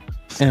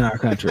in our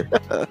country.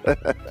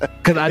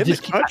 Because I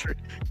just... country.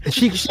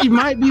 She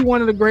might be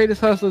one of the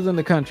greatest hustlers in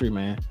the country,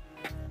 man.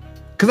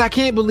 Because I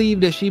can't believe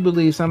that she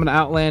believes some of the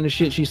outlandish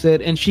shit she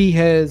said. And she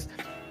has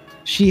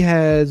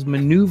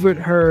maneuvered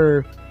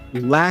her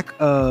lack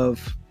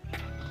of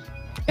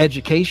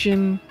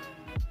education,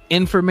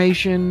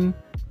 information,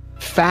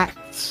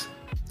 facts,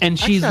 and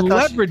she's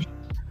leveraged.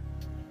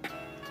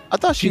 I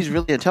thought she's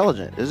really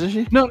intelligent, isn't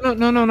she?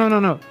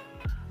 No.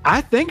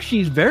 I think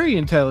she's very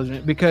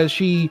intelligent because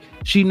she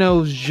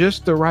knows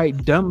just the right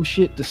dumb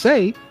shit to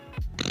say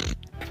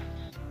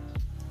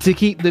to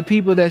keep the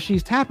people that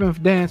she's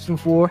dancing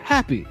for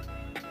happy.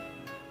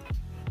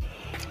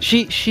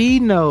 She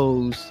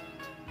knows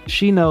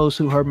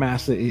who her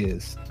master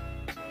is,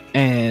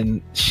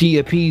 and she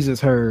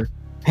appeases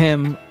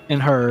him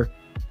and her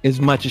as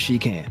much as she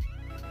can.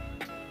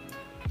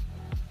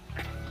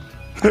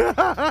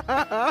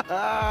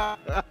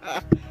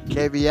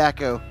 KB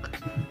Yakko,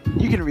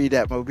 you can read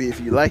that, Moby, if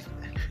you like.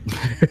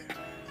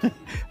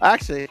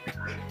 Actually,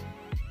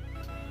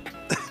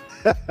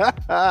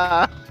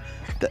 that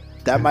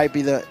might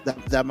be the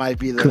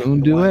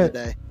Couldn't do one it. of the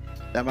day.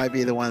 That might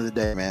be the one of the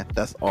day, man.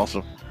 That's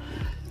awesome.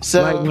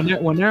 So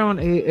like when they're on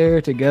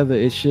air together,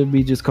 it should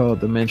be just called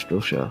the Minstrel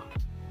Show.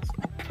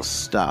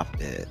 Stop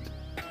it.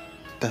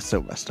 That's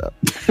so messed up.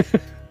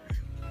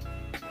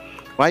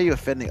 Why are you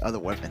offending other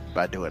women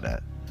by doing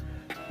that?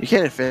 You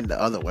can't offend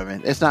the other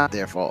women. It's not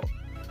their fault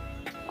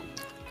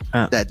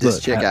that this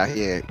chick out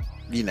here,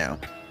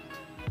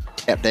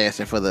 kept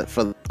dancing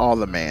for all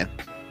the man.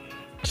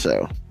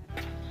 So,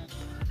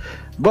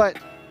 but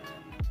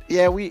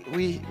yeah, we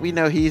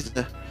know he's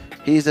a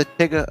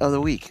Tigger of the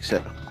week.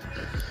 So,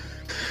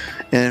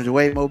 and the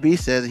way Moby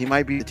says, he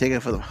might be the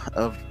Tigger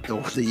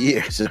of the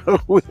year. So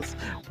we'll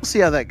see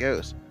how that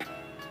goes.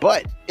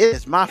 But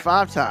it's my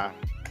 5 time.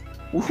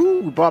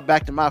 Woohoo! We brought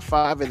back to my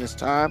 5, and it's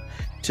time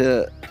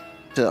to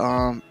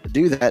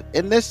do that.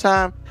 And this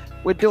time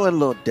we're doing a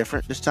little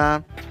different. This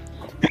time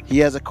he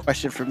has a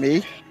question for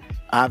me.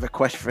 I have a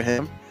question for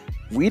him.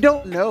 We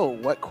don't know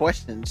what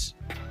questions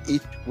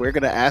we're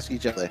gonna ask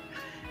each other,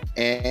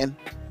 and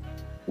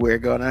we're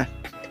gonna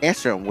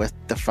answer them with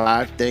the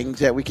 5 things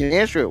that we can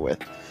answer it with.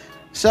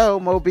 So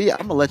Moby, I'm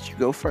gonna let you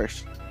go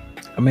first.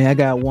 I mean, I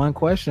got one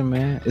question,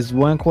 man. It's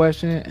one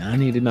question, and I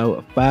need to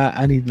know 5.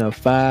 I need to know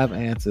 5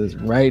 answers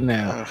right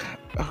now.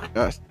 Oh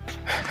gosh.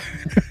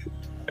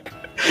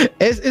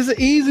 It's an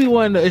easy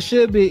one. It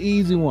should be an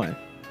easy one.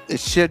 It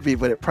should be,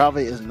 but it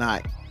probably is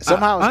not.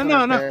 Somehow it's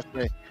gonna embarrass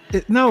me.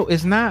 No,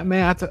 it's not,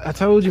 man. I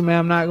told you, man.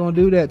 I'm not gonna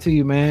do that to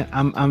you, man.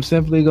 I'm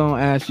simply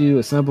gonna ask you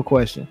a simple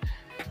question.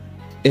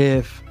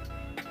 If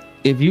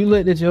you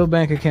looked at your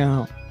bank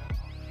account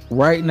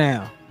right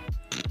now,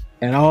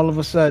 and all of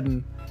a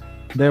sudden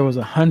there was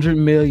 100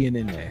 million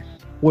in there,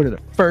 what are the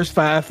first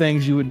 5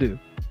 things you would do?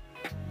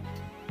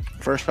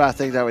 First 5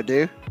 things I would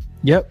do?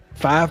 Yep,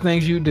 5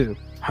 things you do.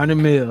 100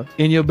 mil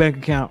in your bank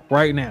account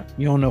right now.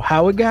 You don't know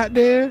how it got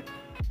there.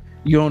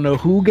 You don't know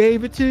who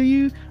gave it to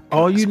you.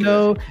 All you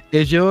know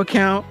is your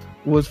account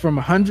was from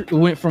 100,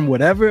 went from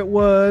whatever it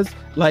was,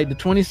 like the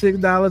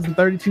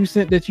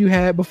 $26.32 that you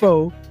had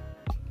before,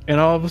 and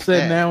all of a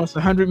sudden now it's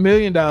 $100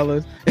 million.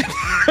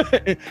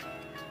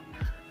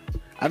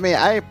 I mean,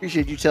 I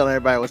appreciate you telling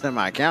everybody what's in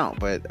my account,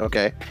 but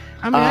okay.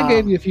 I mean, I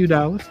gave you a few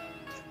dollars.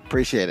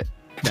 Appreciate it.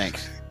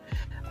 Thanks.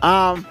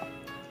 5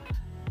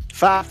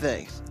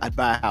 things. I'd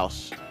buy a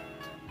house.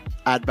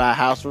 I'd buy a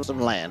house with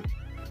some land.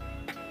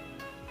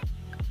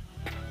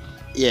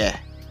 Yeah.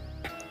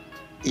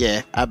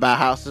 I'd buy a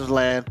house with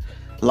land.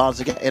 As long as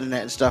it got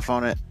internet and stuff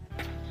on it,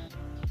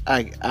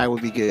 I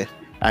would be good.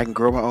 I can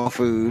grow my own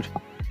food.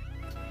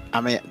 I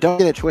mean, don't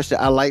get it twisted.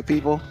 I like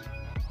people.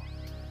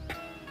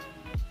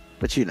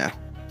 But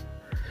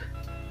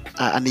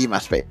I need my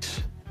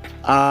space.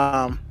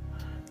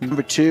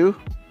 Number 2,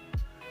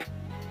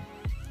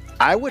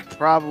 I would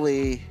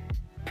probably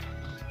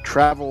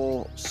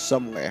travel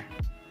somewhere.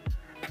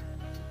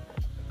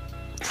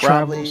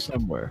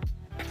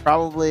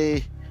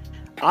 Probably,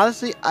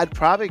 honestly, I'd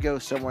probably go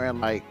somewhere in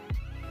like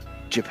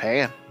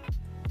Japan,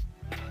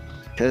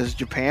 because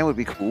Japan would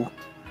be cool,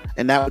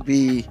 and that would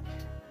be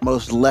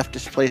most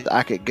leftist place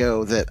I could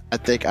go that I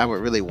think I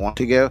would really want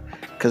to go,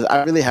 because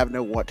I really have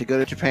no want to go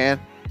to Japan.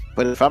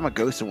 But if I'm gonna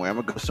go somewhere, I'm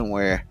gonna go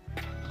somewhere,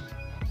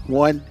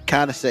 1,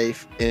 kind of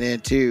safe, and then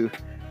 2,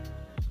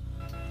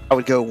 I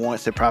would go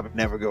once and probably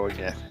never go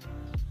again.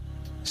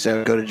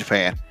 So go to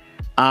Japan.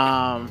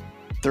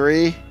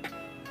 3,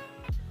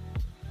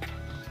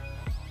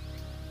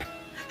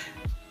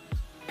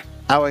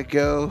 I would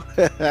go.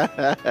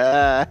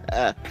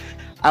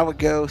 I would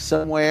go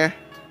somewhere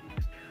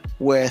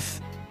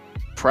with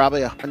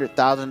probably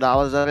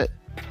 $100,000 of it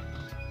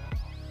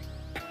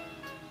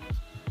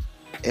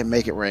and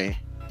make it rain.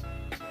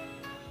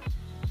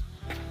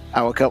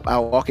 I would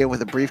walk in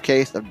with a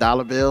briefcase of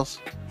dollar bills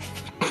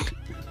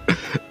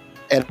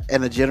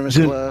and a gentleman's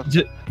club.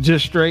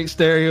 Just straight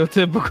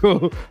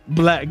stereotypical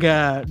black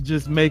guy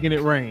just making it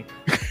rain.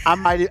 I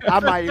might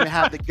even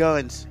have the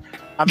guns.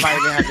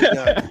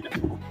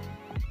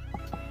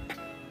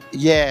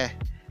 Yeah.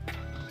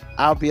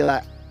 I'll be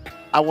like,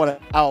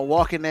 I'll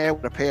walk in there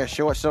with a pair of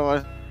shorts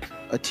on,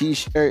 a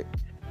t-shirt,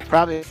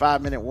 probably a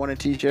 5 Minute Warning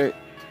t-shirt,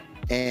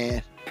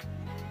 and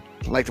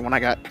like the one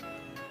I got,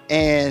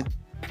 and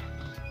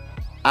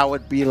I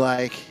would be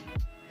like,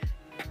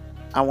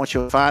 I want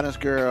your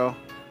finest girl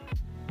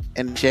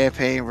in the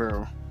champagne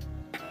room,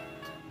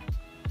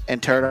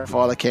 and turn off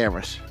all the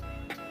cameras.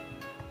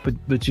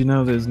 But you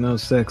know there's no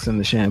sex in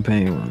the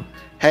champagne room.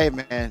 Hey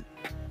man,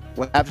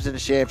 what happens in the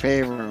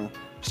champagne room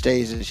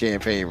stays in the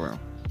champagne room.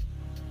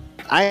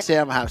 I ain't say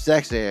I'm gonna have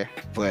sex there,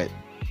 but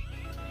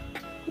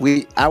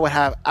I would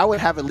have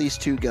at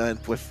least 2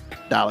 guns with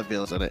dollar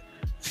bills in it,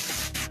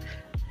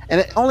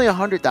 and only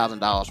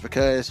 $100,000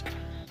 because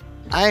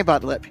I ain't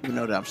about to let people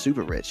know that I'm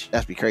super rich.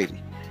 That'd be crazy.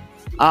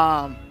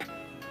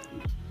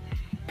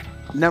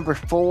 Number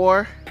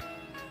 4.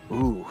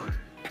 Ooh.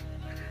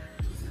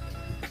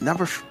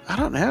 I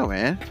don't know,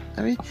 man.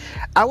 I mean,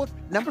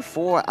 number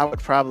 4, I would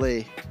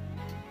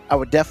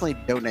definitely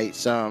donate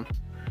some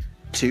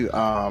to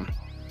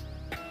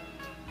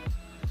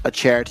a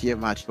charity of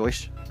my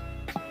choice.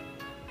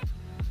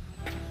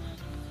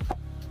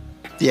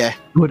 Yeah.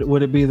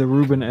 Would it be the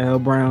Reuben L.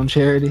 Brown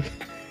charity?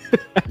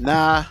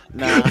 Nah.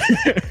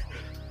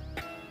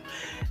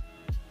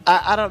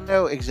 I don't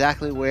know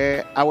exactly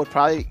where. I would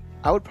probably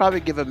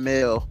give a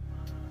meal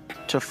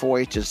to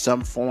 4-H in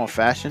some form or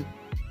fashion.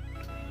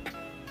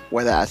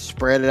 Whether I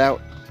spread it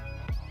out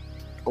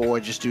or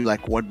just do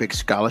like one big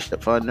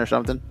scholarship fund or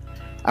something,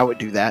 I would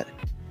do that.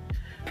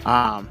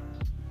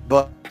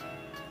 But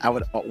I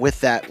would,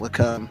 with that would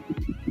come,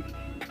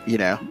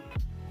 I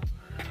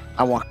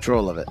want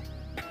control of it.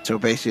 So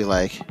basically,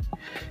 like,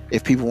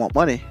 if people want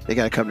money, they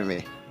gotta come to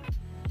me.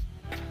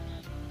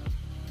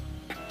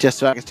 Just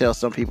so I can tell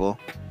some people,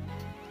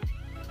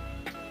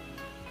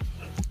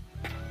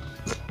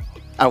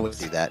 I would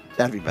do that.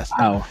 That'd be best.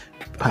 Power.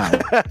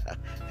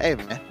 Hey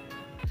man,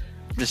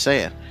 I'm just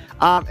saying.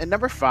 And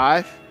number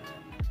 5,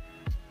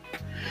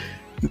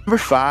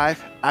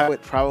 I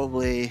would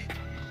probably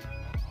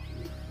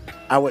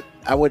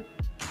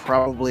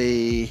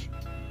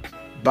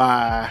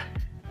buy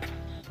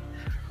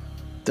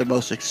the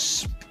most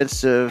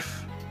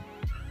expensive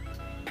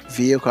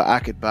vehicle I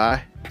could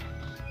buy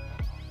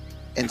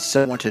and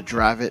someone to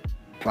drive it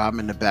while I'm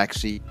in the back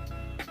seat.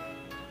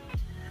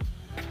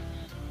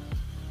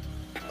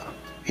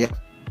 Yeah.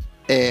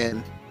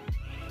 And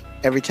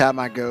every time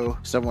I go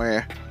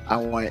somewhere, I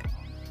want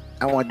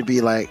it to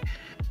be like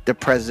the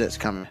president's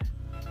coming,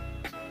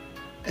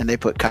 and they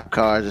put cop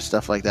cars and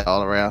stuff like that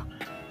all around.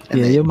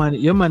 And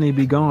your money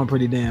be going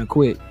pretty damn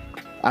quick.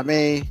 I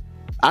mean,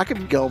 I could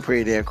be going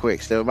pretty damn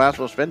quick, so might as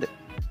well spend it.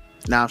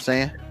 Know what I'm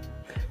saying?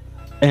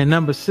 And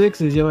number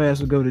 6 is your ass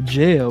would go to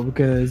jail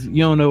because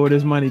you don't know where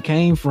this money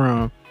came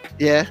from.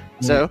 Yeah.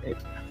 So,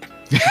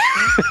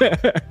 this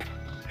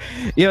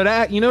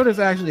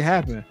actually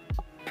happened.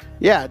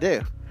 Yeah, I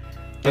do.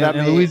 But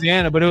in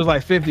Louisiana, but it was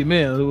like 50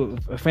 mil.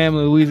 A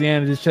family in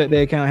Louisiana just shut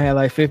their account, had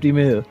like 50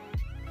 mil.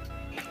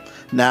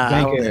 Nah,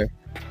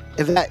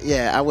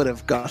 I would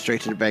have gone straight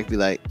to the bank, be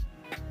like,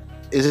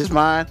 "Is this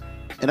mine?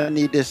 And I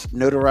need this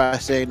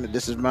notarized saying that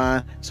this is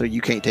mine, so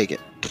you can't take it."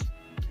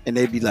 And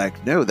they'd be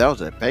like, "No, that was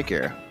a bank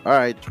error. All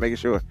right, just making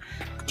sure.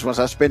 Because once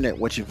I spend it,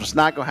 which is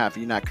not gonna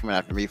happen, you're not coming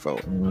after me for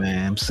it."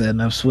 Man, I'm setting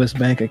up Swiss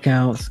bank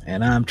accounts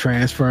and I'm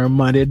transferring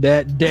money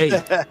that day.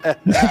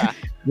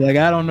 Like,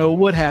 I don't know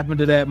what happened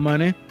to that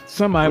money.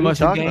 Somebody must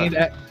have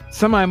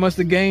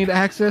gained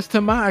access to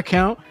my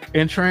account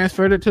and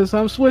transferred it to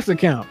some Swiss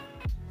account.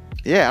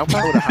 Yeah, I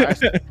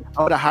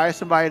would have hired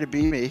somebody to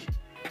be me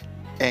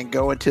and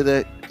go in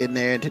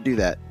there and to do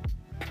that.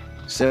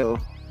 So,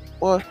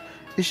 well,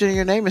 you should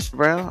your name, Mr.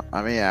 Brown.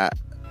 I mean, I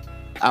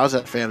was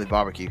at a family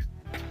barbecue,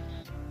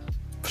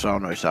 so I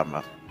don't know what you're talking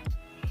about.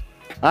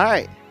 All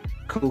right,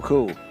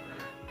 cool.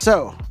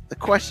 So, the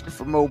question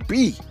for Mo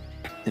B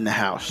in the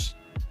house.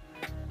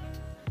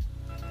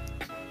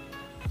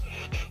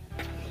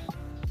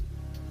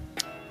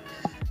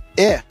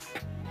 If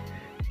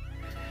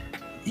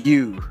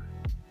you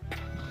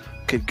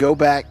could go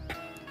back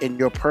in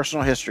your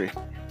personal history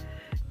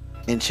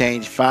and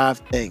change 5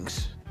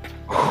 things,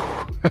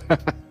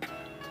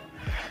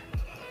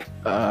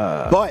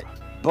 but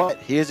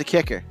here's the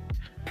kicker: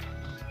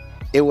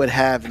 it would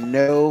have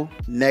no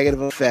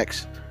negative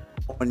effects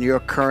on your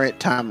current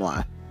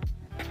timeline.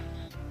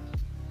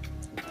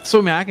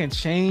 So, man, I can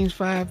change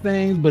 5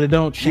 things, but it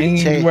don't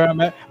change where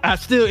I'm at. I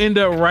still end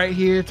up right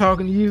here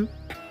talking to you.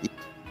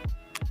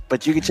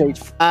 But you can change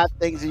 5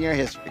 things in your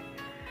history.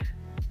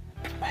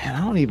 Man,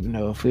 man, I don't even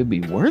know if it'd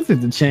be worth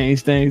it to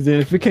change things.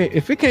 And if it can't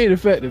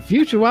affect the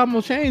future, why am I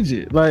gonna change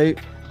it? Like,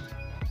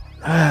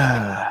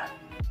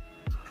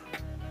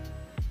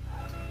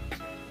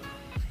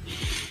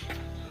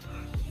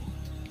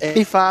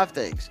 85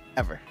 things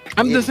ever.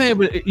 I'm just saying,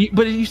 but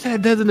you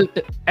said doesn't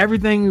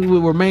everything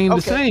will remain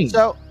the same?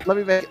 So let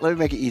me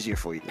make it easier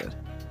for you then.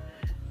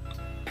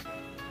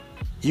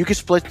 You can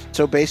split.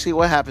 So basically,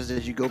 what happens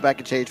is you go back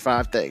and change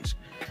 5 things.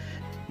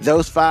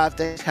 Those 5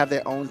 things have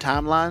their own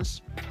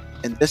timelines.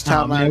 And this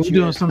timeline, man, we're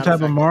doing some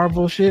type of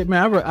Marvel shit,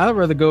 man. I'd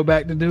rather go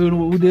back to doing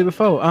what we did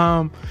before.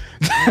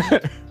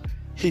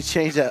 He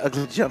changed that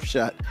ugly jump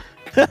shot.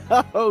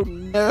 Oh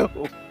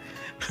no.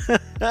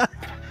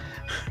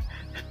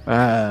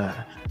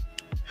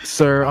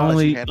 Sir,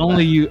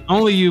 only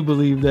you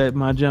believe that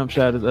my jump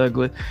shot is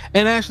ugly.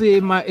 And actually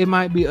it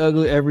might be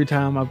ugly every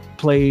time I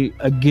play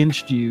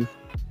against you,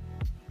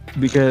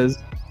 because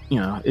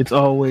it's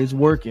always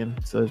working,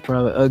 so it's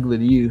probably ugly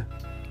to you.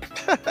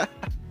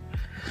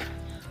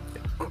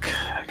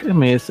 I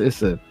mean, it's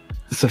a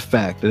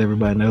fact that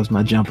everybody knows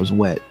my jumper's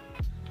wet.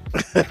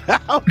 Come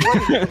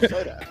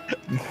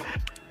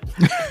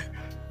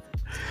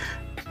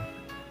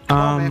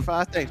on, man,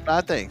 5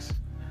 things.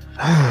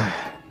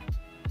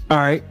 All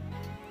right.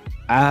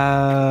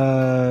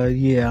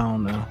 Yeah, I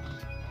don't know.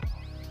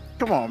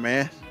 Come on,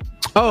 man.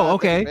 Oh,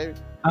 okay.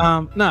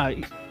 No,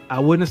 I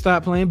wouldn't have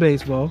stopped playing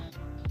baseball.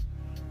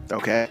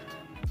 Okay.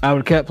 I would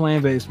have kept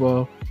playing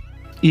baseball,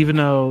 even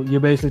though you're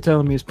basically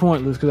telling me it's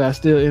pointless because I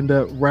still end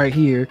up right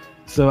here.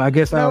 So I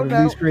guess I would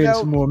at least create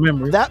some more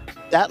memories.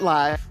 That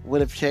life would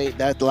have changed.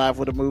 That life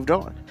would have moved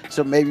on.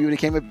 So maybe you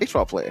became a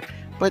baseball player.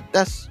 But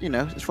that's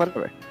it's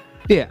whatever.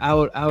 Yeah, I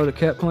would have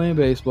kept playing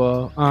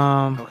baseball.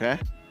 Okay.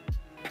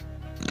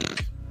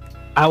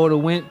 I would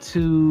have went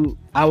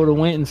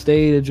and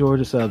stayed at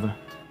Georgia Southern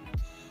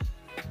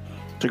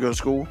to go to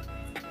school.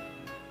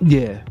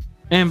 Yeah,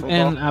 and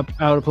football? and I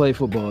would have played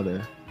football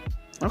there.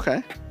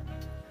 Okay.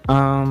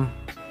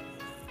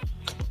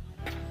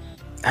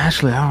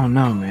 Actually, I don't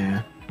know,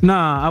 man.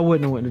 Nah, I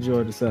wouldn't have went to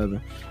Georgia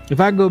Southern. If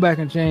I go back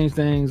and change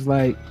things,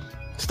 like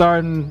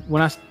starting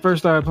when I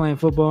first started playing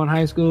football in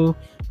high school,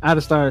 I'd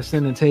have started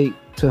sending tape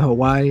to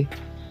Hawaii,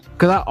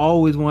 because I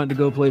always wanted to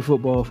go play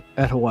football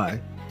at Hawaii.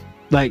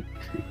 Like,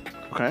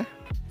 okay,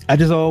 I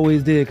just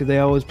always did, because they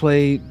always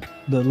played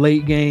the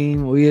late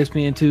game or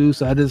ESPN2,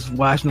 so I just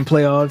watched them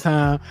play all the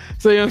time.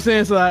 So you know what I'm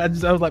saying? So I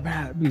was like,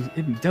 man,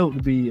 it'd be dope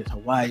to be at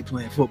Hawaii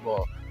playing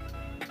football.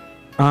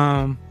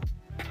 Man,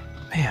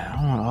 I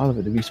don't want all of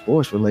it to be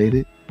sports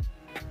related.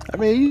 I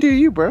mean, you do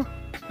you, bro.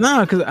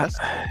 No, because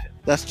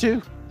that's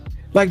true.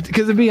 Like,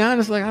 because to be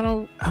honest, like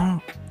I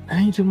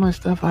ain't too much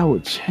stuff I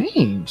would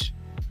change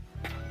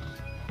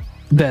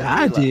that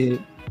I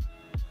did.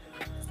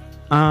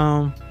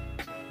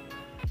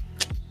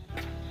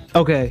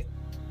 Okay,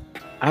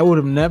 I would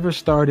have never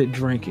started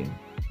drinking.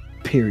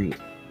 Period.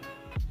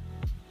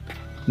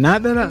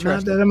 Not that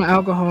I'm an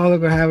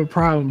alcoholic or have a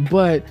problem,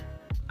 but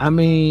I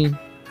mean,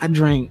 I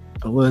drank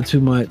a little too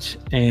much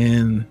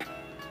and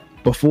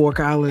before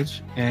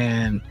college,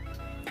 and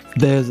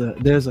there's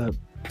a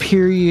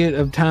period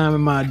of time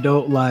in my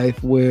adult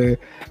life where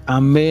I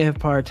may have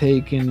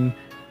partaken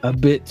a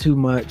bit too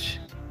much,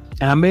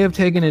 and I may have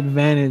taken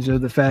advantage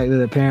of the fact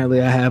that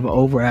apparently I have an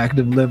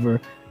overactive liver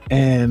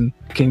and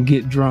can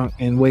get drunk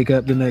and wake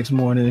up the next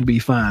morning and be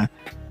fine.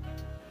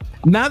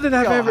 Not that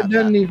I've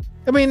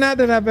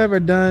ever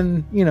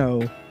done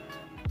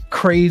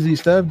crazy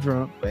stuff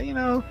drunk, but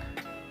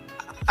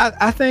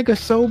I think a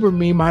sober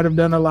me might have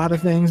done a lot of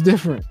things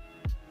different.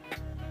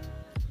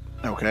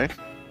 Okay.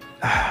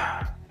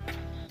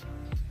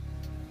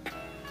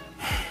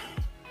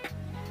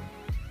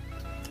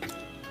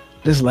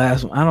 This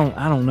last one,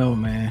 I don't know,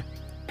 man.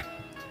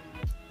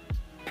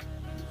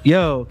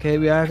 Yo,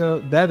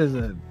 KBIACO, that is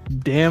a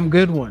damn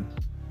good one.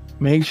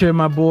 Make sure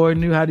my boy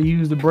knew how to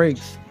use the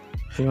brakes.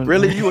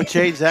 Really, you would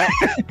change that?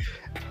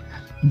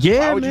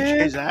 Yeah, why would man.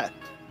 you change that?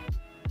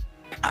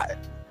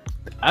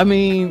 I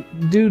mean,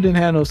 dude didn't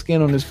have no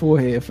skin on his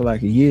forehead for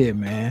like a year,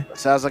 man.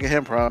 Sounds like a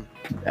him problem.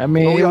 I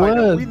mean,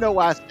 we know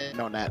why I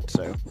stand on that.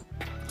 So,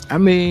 I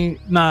mean,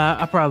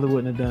 nah, I probably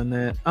wouldn't have done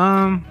that.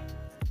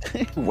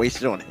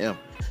 Wasted on him.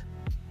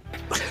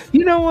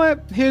 You know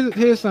what?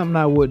 Here's something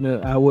I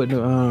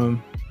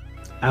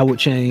would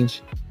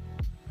change.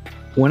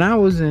 When I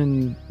was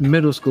in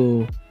middle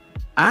school,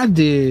 I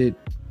did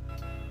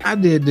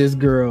this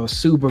girl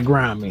super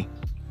grimy,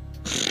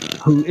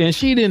 and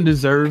she didn't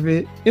deserve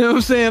it. You know what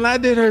I'm saying? I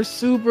did her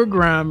super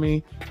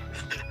grimy,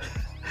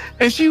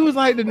 and she was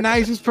like the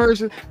nicest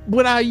person,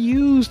 but I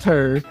used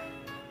her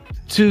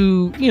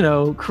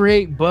to,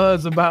 create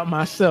buzz about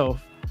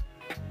myself.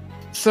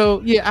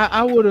 So yeah,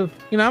 I would have.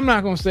 I'm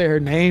not gonna say her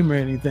name or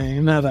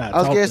anything. Now that I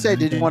was gonna say,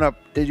 did you want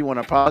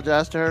to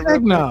apologize to her?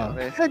 Heck no,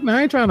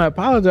 I ain't trying to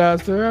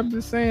apologize to her. I'm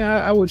just saying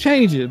I would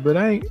change it, but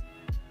I ain't.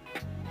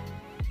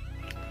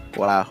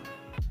 Wow,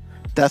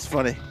 that's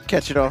funny.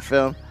 Catch it on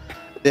film.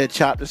 Then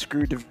chop and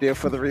screw the video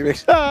for the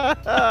remix.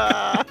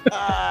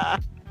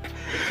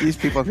 These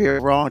people up here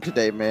are wrong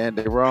today, man.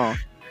 They're wrong.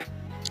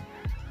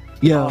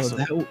 Yo,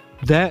 Awesome.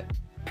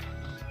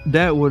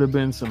 that would have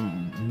been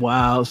some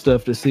wild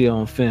stuff to see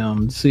on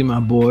film. To see my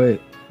boy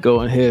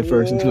going head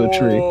first into a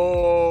tree.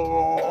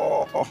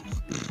 Oh.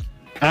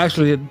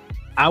 Actually,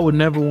 I would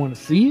never want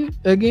to see it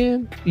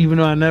again, even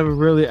though I never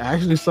really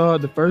actually saw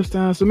it the first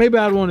time. So maybe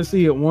I'd want to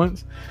see it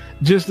once,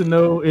 just to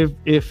know if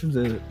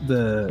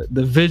the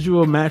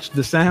visual matched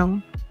the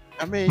sound.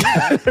 I mean,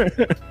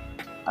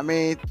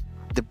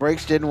 the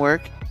brakes didn't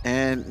work,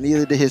 and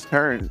neither did his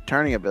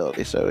turning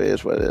ability. So it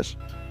is what it is.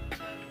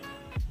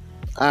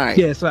 All right.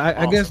 Yeah, so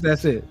I guess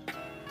that's it.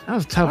 That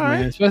was tough, All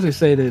man. right. Especially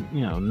say that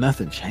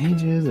nothing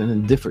changes and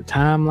in different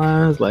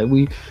timelines. Like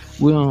we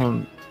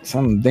on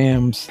some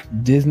damn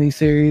Disney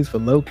series for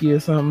Loki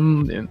or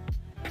something. And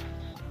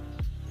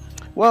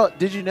Well,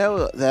 did you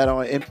know that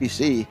on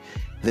NBC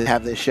they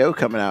have this show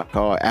coming out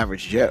called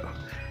Average Joe,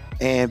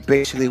 and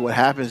basically what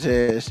happens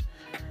is,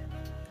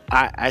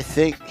 I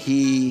think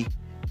he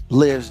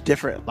lives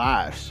different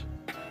lives.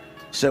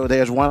 So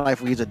there's one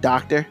life where he's a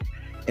doctor,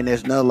 and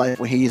there's another life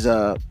when he's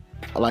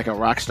like a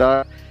rock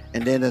star,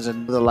 and then there's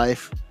another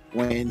life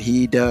when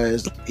he's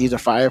a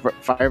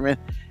fireman,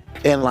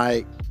 and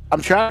like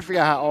I'm trying to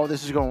figure out how all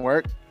this is gonna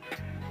work.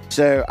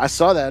 So I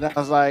saw that and I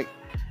was like,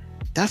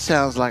 that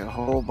sounds like a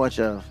whole bunch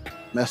of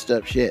messed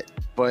up shit.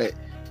 But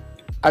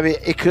I mean,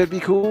 it could be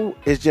cool.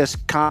 It's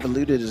just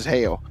convoluted as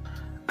hell.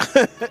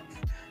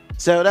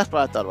 So that's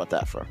what I thought about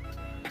that from.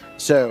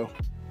 So,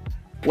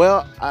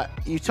 well,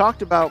 you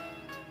talked about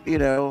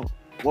what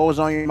was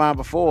on your mind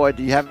before.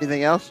 Do you have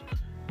anything else?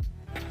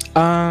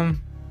 yeah,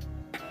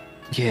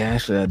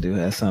 actually I do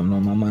have something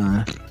on my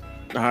mind.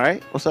 All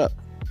right, what's up?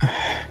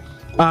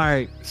 All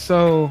right,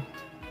 so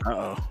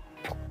Uh-oh.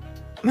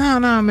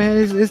 no, man,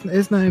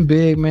 it's nothing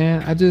big,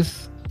 man. I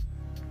just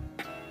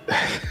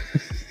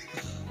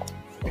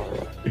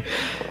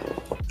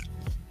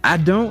I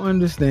don't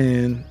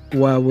understand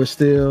why we're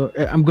still.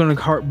 I'm gonna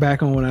harp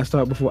back on when I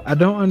started before. I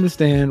don't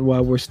understand why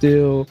we're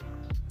still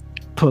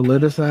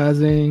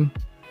politicizing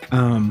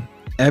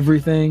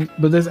everything,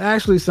 but there's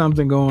actually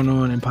something going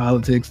on in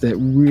politics that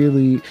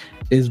really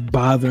is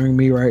bothering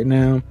me right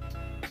now.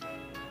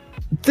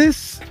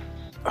 This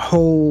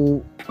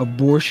whole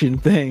abortion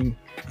thing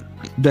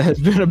that has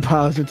been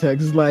abolished in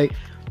Texas, like,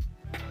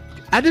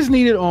 I just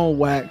need it on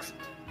wax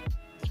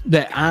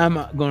that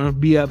I'm gonna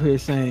be up here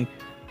saying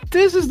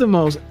this is the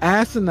most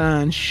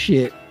asinine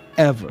shit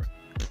ever.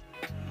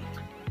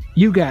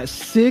 You got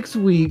 6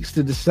 weeks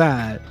to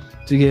decide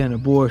to get an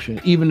abortion,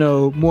 even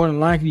though more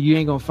than likely you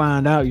ain't gonna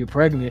find out you're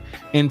pregnant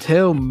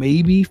until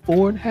maybe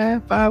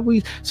 4.5, 5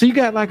 weeks. So you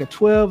got like a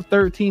 12,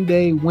 13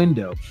 day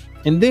window.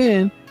 And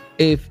then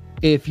if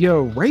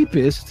your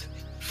rapist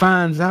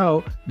finds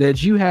out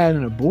that you had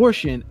an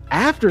abortion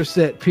after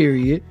set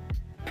period,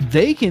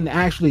 they can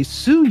actually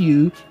sue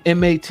you and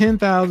make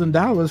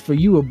 $10,000 for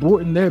you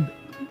aborting their.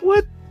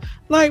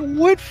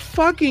 What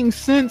fucking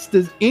sense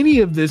does any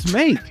of this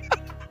make?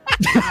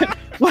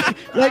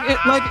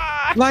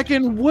 like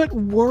in what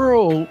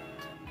world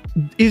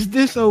is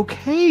this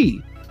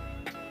okay?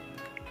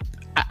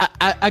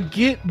 I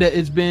get that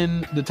it's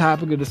been the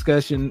topic of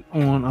discussion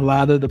on a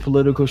lot of the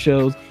political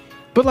shows,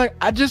 but like,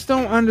 I just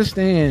don't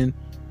understand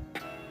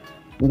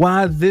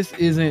why this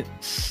isn't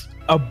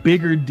a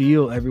bigger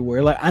deal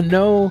everywhere. Like, I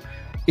know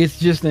it's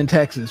just in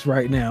Texas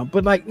right now,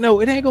 but like, no,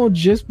 it ain't gonna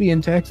just be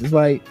in Texas.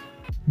 Like,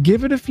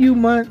 give it a few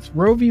months.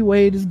 Roe v.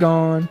 Wade is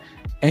gone,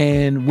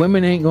 and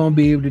women ain't gonna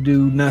be able to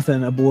do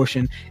nothing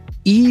abortion,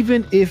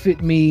 even if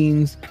it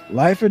means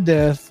life or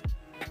death.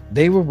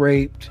 They were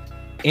raped,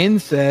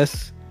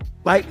 incest,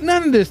 like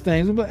none of this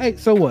things. But hey,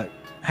 so what?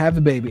 Have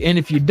the baby, and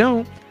if you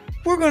don't,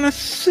 we're gonna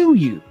sue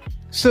you.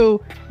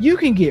 So you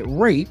can get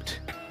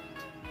raped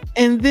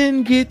and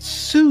then get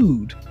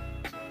sued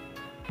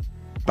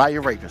By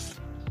your rapist.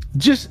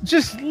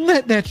 Just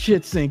let that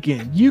shit sink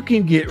in. You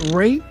can get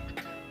raped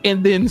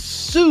and then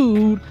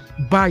sued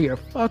by your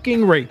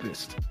fucking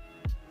rapist.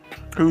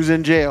 Who's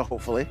in jail,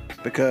 hopefully,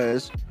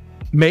 because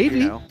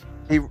Maybe.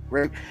 he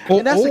raped.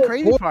 And that's the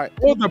crazy part.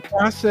 Or the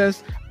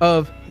process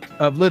of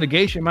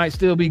litigation might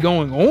still be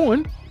going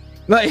on.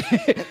 Like,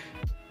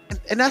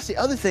 And that's the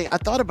other thing. I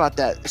thought about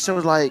that. So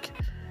like,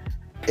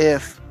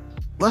 if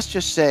let's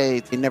just say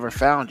they never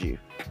found you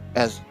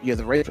as you're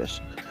the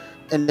rapist,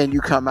 and then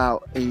you come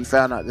out and you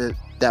found out that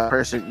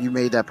you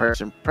made that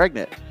person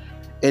pregnant,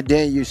 and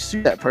then you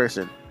sue that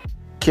person,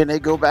 can they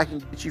go back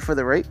and get you for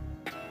the rape?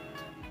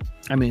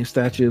 I mean,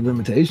 statute of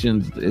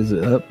limitations is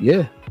it up?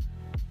 Yeah.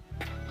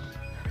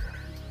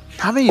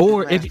 How many?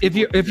 Or if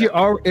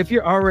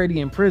you're already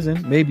in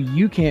prison, maybe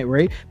you can't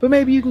rape, but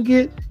maybe you can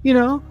get you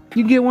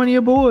can get one of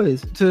your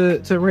boys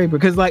to rape,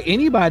 because like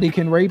anybody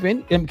can rape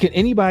and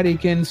anybody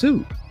can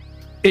sue.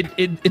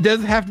 It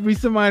doesn't have to be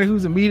somebody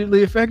who's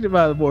immediately affected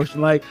by the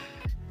abortion. Like,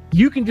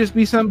 you can just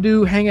be some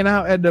dude hanging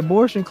out at the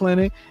abortion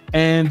clinic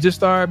and just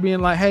start being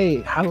like,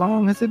 hey, how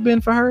long has it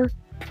been for her?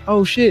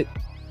 Oh shit,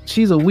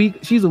 she's a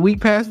week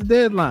past the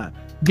deadline.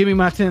 Give me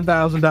my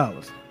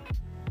 $10,000.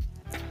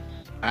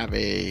 I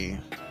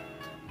mean,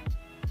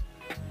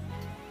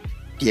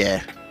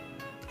 yeah,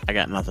 I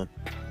got nothing.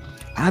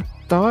 I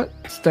thought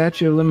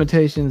statute of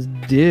limitations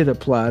did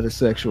apply to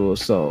sexual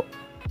assault.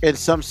 In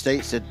some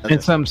states, it doesn't.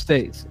 In some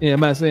states. Yeah, I'm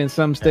about to say in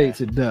some states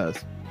it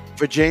does.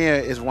 Virginia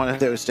is one of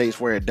those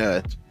states where it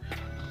does.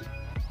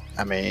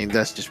 I mean,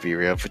 let's just be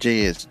real.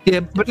 Virginia is.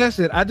 Yeah, but that's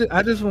it. I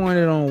just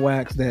wanted on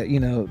wax that, you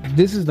know,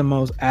 this is the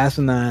most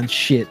asinine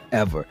shit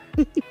ever.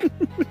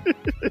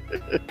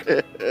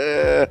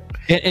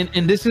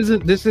 and this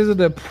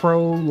isn't a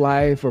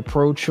pro-life or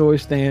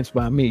pro-choice stance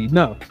by me.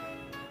 No.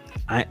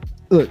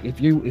 Look,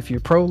 if you're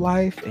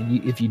pro-life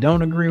and if you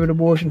don't agree with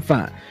abortion,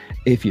 fine.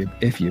 If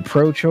you're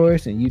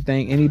pro-choice and you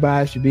think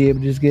anybody should be able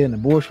to just get an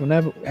abortion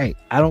whenever, hey,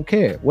 I don't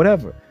care,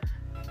 whatever.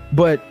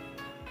 But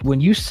when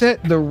you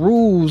set the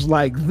rules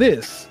like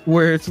this,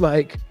 where it's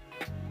like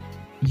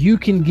you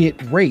can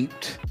get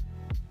raped,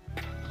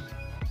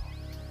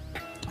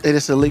 it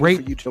is illegal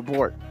for you to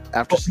abort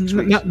after 6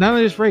 weeks. Not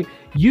only just rape,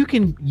 you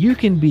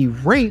can be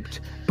raped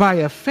by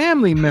a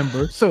family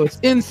member, so it's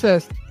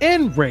incest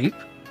and rape.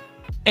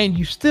 And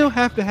you still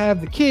have to have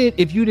the kid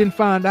if you didn't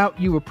find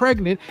out you were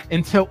pregnant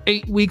until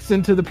 8 weeks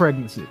into the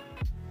pregnancy.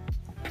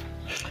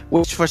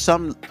 Which for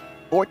some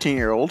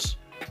 14-year-olds,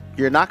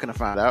 you're not going to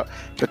find out,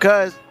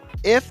 because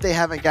if they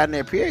haven't gotten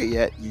their period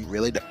yet, you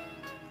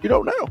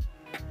don't know.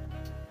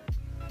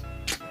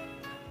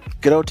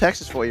 Good old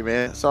Texas for you,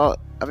 man. So,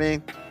 I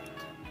mean,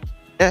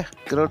 yeah,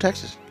 good old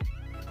Texas.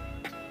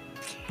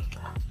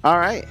 All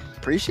right.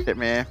 Appreciate it,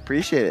 man.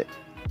 Appreciate it.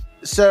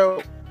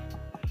 So,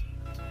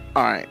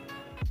 all right.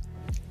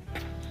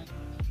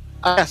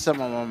 I got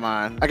something on my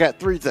mind. I got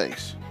three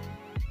things.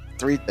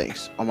 Three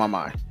things on my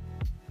mind.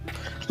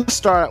 Let's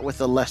start out with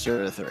the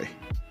lesser of the three.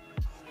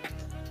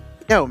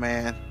 Yo,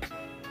 man.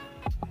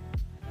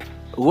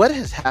 What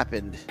has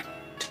happened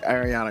to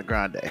Ariana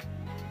Grande?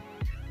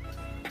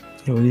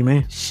 What do you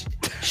mean?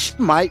 She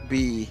might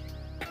be...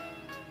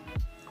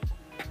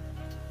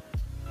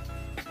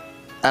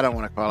 I don't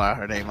want to call out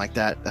her name like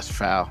that. That's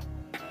foul.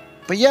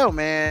 But yo,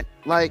 man,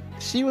 like,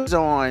 she was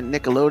on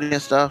Nickelodeon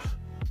and stuff.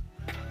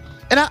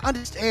 And I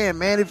understand,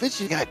 man,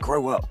 eventually you gotta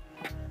grow up.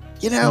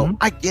 You know,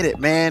 I get it,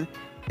 man.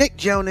 Nick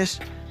Jonas,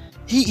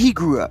 he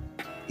grew up.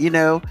 You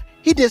know,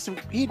 he did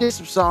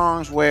some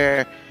songs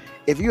where,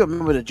 if you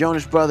remember the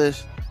Jonas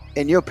Brothers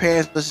and your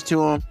parents listened to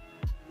them,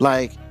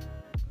 like,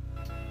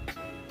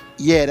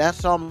 yeah,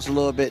 that's almost a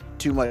little bit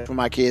too much for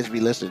my kids to be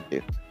listening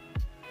to.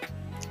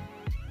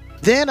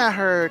 Then I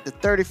heard the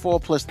 34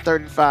 plus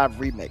 35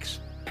 remix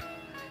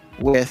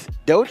with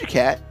Doja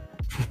Cat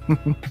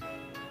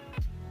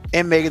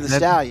and Megan Thee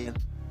Stallion.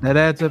 That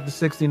adds up to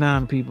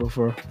 69 people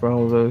for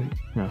all the.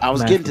 You know, I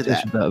was getting to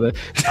that.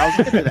 I was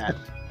getting to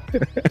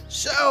that.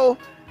 So,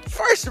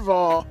 first of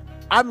all,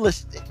 I'm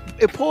listening.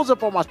 It pulls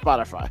up on my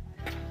Spotify,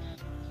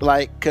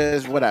 like,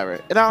 cause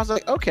whatever, and I was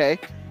like, okay,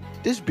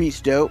 this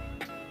beat's dope.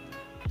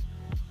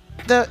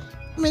 The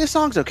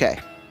song's okay.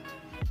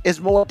 It's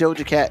more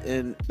Doja Cat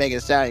and Megan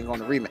Thee Stallion on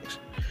the remix,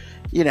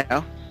 you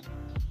know.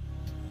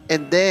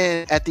 And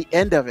then at the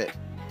end of it,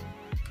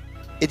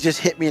 it just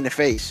hit me in the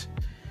face.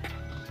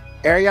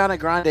 Ariana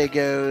Grande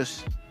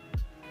goes,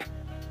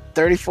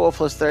 34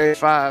 plus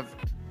 35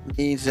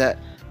 means that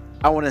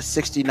I want a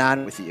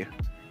 69 with you.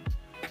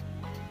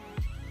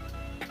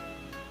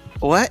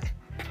 What?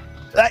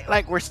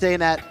 Like we're saying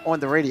that on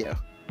the radio.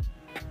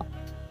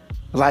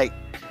 Like,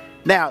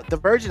 now, the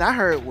version I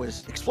heard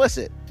was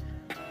explicit.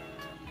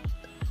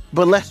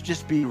 But let's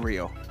just be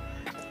real.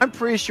 I'm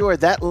pretty sure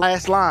that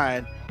last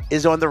line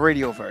is on the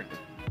radio version.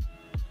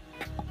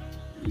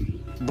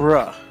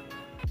 Bruh.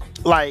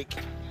 Like,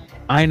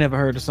 I ain't never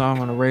heard the song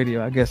on the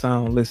radio. I guess I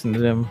don't listen to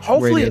them.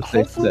 Hopefully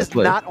it's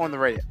not on the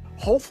radio.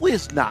 Hopefully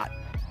it's not.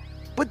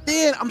 But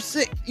then I'm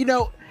sick. You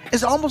know,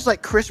 it's almost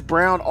like Chris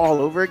Brown all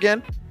over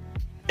again,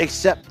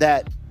 except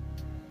that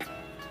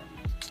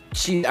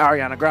she's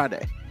Ariana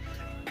Grande.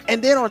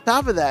 And then on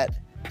top of that,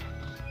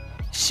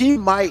 she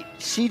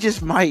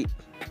just might,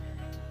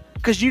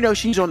 because you know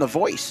she's on The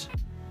Voice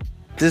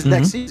this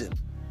next season.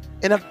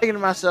 And I'm thinking to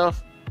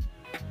myself,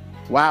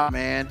 wow,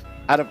 man,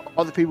 out of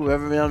all the people who've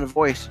ever been on The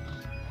Voice,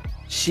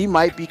 she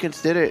might be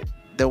considered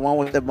the one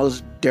with the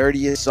most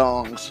dirtiest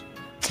songs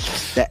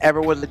that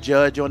ever was a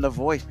judge on The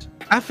Voice.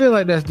 I feel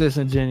like that's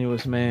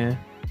disingenuous, man.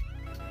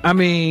 I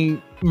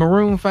mean,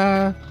 Maroon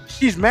 5.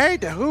 She's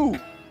married to who?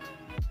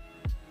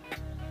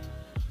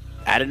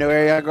 I didn't know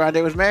Ariana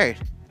Grande was married.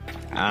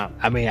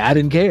 I mean, I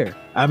didn't care.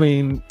 I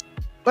mean,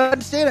 but I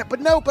understand it.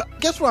 But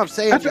guess what I'm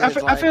saying? I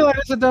feel like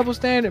it's a double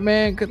standard,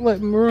 man. Cause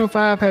look, Maroon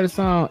 5 had a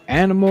song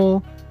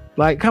 "Animal."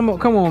 Like, come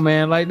on,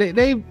 man. Like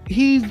they've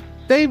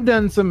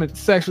done some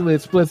sexually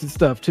explicit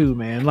stuff too,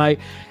 man. Like,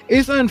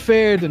 it's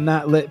unfair to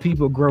not let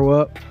people grow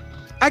up.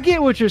 I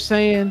get what you're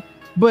saying,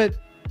 but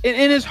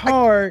and it's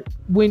hard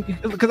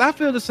because I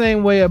feel the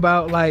same way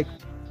about, like,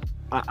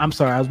 I'm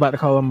sorry, I was about to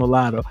call her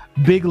Mulatto,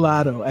 Big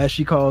Lotto, as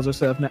she calls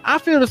herself now. I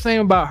feel the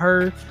same about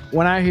her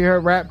when I hear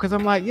her rap, because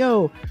I'm like,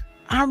 yo,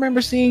 I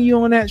remember seeing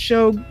you on that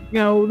show, you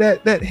know,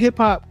 that hip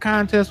hop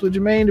contest with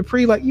Jermaine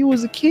Dupri. Like, you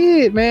was a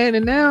kid, man,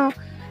 and now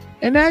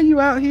you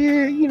out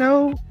here, you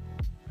know,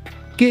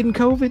 getting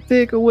COVID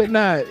thick or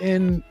whatnot,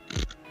 and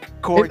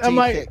quarantine I'm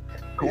like, thick.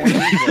 corny.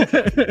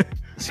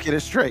 Let's get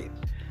it straight.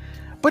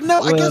 But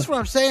no, I guess what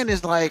I'm saying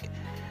is like,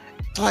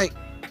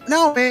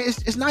 no, man,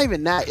 it's not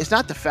even that. It's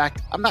not the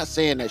fact. I'm not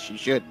saying that she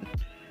shouldn't,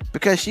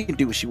 because she can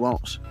do what she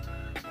wants.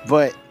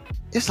 But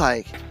it's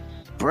like,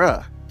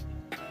 bruh,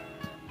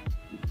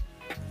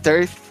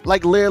 30,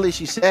 like literally,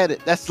 she said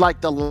it. That's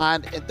like the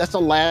line. That's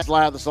the last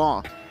line of the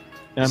song.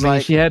 I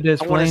mean, she had to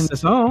explain the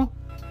song,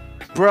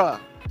 bruh.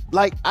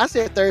 Like I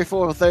said,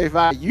 34 or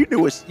 35. You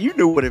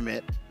knew what it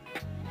meant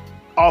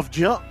off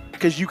jump,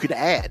 because you could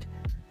add.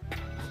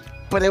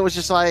 But it was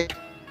just like,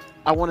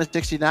 I want a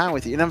 69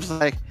 with you, and I'm just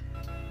like,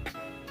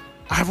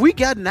 have we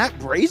gotten that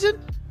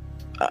brazen?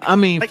 I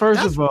mean, like,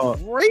 first of all,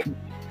 great.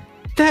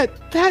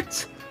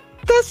 That's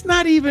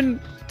not even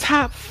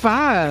top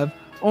 5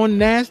 on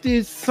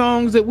nastiest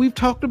songs that we've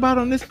talked about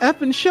on this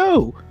effing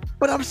show.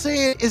 But I'm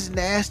saying it's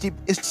nasty.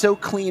 It's so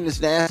clean. It's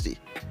nasty.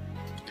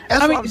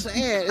 That's what I'm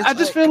saying. It's I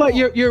just feel like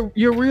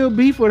your real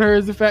beef with her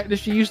is the fact that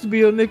she used to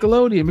be on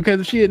Nickelodeon,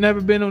 because if she had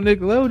never been on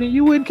Nickelodeon,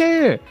 you wouldn't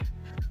care.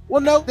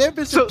 Well, no, there've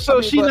been some,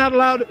 so she's not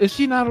allowed. Is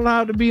she not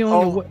allowed to be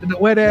on the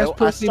wet ass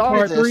pussy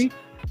part 3?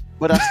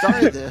 But I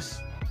started this.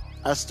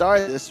 I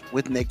started this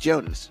with Nick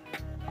Jonas,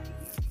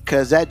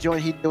 because that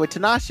joint he did with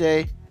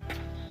Tinashe,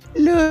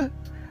 look,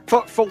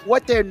 for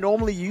what they're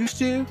normally used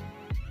to,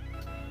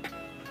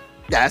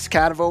 that's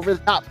kind of over the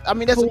top. I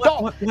mean, that's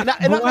adult.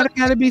 Why they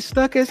gotta be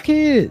stuck as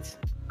kids?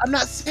 I'm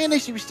not saying they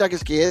should be stuck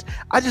as kids.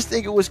 I just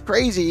think it was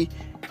crazy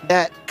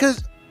that,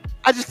 because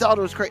I just thought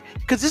it was crazy,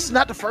 because this is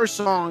not the first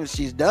song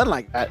she's done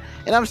like that,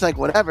 and I was like,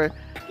 whatever.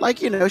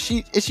 Like, you know,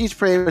 she's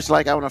pretty much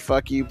like, I want to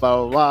fuck you,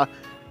 blah blah blah.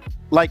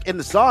 Like in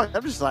the song,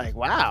 I'm just like,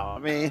 wow. I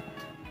mean,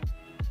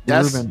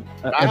 that's Ruben,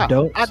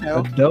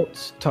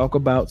 adults talk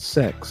about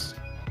sex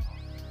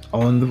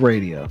on the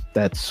radio.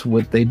 That's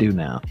what they do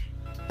now.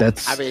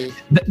 That's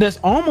that's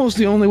almost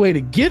the only way to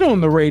get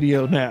on the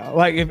radio now.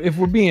 Like if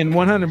we're being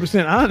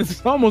 100% honest,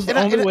 it's almost the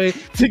only way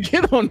to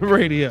get on the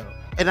radio.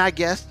 And I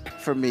guess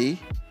for me,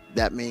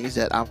 that means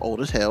that I'm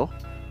old as hell,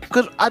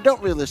 because I don't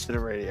really listen to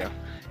the radio.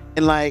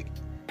 And like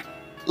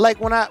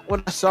when I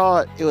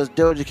saw it was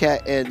Doja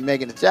Cat and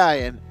Megan Thee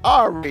Stallion,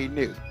 I already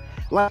knew.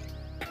 Like,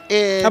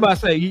 and how about I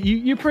say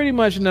you pretty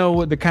much know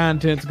what the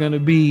content's gonna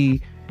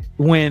be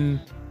when.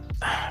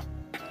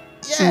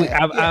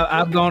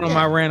 I've gone on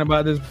my rant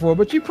about this before,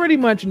 but you pretty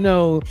much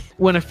know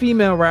when a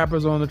female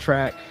rapper's on the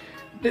track,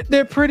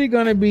 they're pretty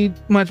gonna be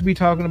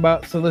talking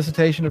about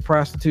solicitation of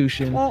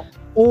prostitution. Well,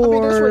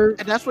 or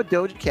that's what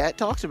Doja Cat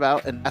talks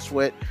about, and that's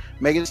what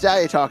Megan Thee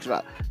Stallion talks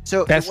about.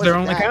 So that's their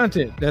only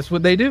content. That's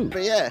what they do.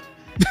 But yeah,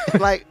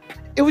 like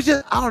it was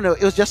just, I don't know,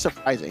 it was just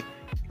surprising.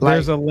 Like,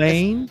 there's a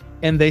lane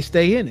and they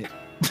stay in it.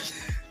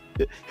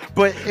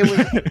 But it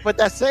was, but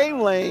that same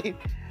lane,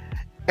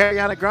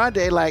 Ariana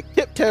Grande like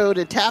tiptoed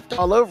and tapped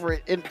all over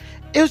it, and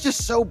it was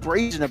just so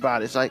brazen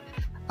about it. It's like,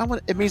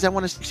 it means I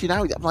want to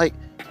 69 with you. I'm like,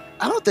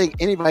 I don't think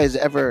anybody has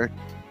ever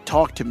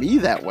talked to me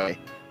that way.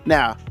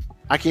 Now,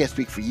 I can't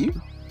speak for you.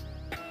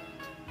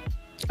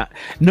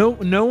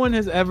 No one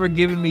has ever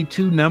given me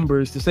 2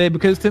 numbers to say,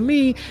 because to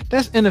me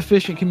that's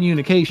inefficient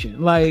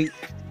communication. Like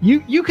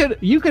you could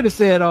have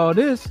said all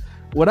this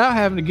without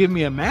having to give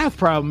me a math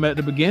problem at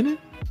the beginning.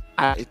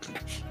 I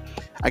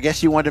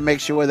guess you wanted to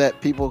make sure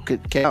that people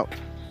could count.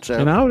 So,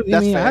 and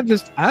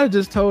I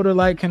just told her,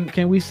 like,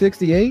 can we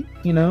 68?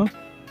 You know,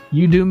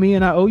 you do me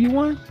and I owe you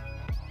one.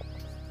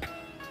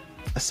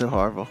 That's so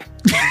horrible.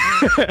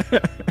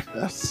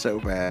 That's so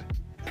bad.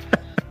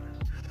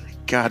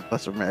 God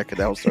bless America.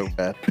 That was so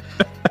bad.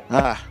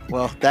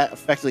 Well, that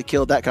effectively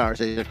killed that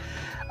conversation.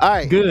 All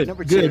right. Good.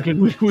 Number 2. Good.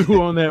 We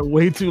were on that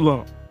way too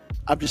long.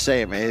 I'm just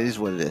saying, man. It is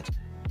what it is.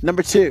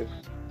 Number 2.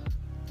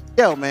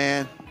 Yo,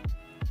 man.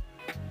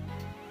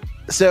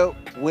 So,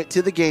 went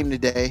to the game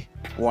today.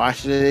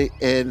 Watched it,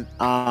 and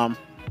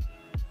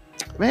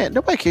man,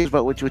 nobody cares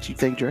about what you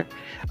think, Dre.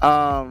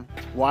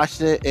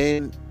 Watched it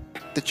in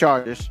the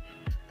Chargers,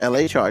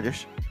 LA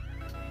Chargers.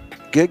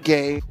 Good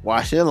game.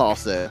 Watched it and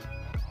lost it.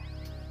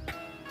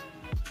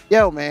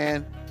 Yo,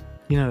 man.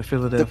 You know the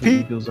Philadelphia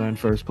Eagles are in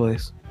first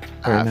place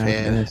right now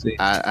in the NFC.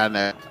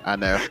 I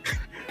know.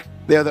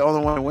 They're the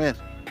only one to win.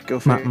 Go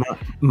for it.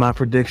 My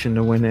prediction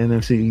to win the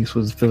NFC East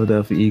was the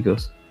Philadelphia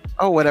Eagles.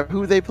 Oh, whatever.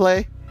 Who they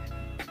play?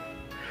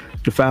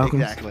 The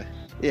Falcons. Exactly.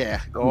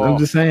 Yeah. I'm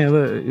just saying,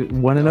 look,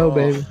 1-0,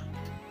 baby.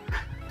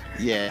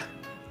 Yeah.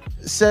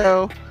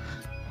 So,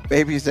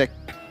 baby's a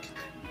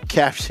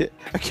caption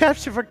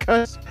for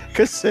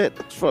cassette.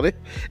 That's funny.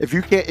 If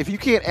you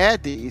can't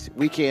add these,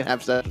 we can't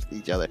have sex with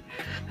each other.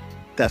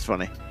 That's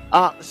funny.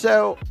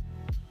 So,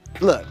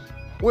 look,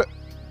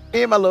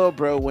 me and my little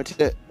bro went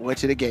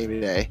to the game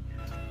today.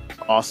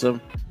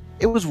 Awesome.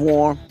 It was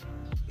warm.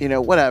 You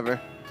know,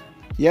 whatever.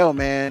 Yo,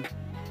 man.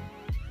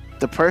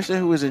 The person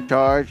who was in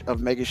charge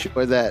of making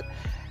sure that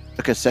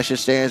the concession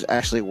stands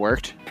actually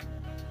worked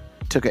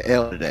took an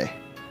L today.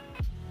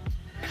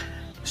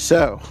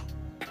 So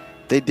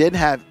they didn't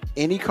have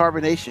any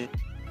carbonation,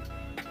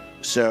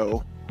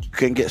 so you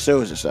couldn't get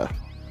sodas and stuff.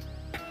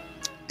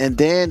 And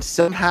then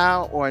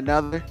somehow or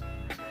another,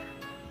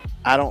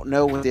 I don't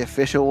know what the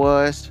official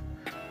was,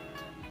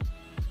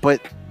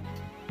 but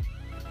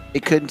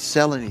it couldn't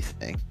sell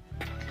anything.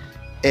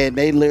 And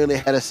they literally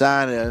had a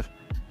sign of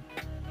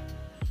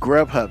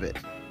Grubhub it,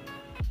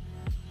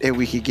 and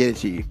we could get it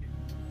to you.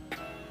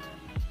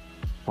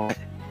 What?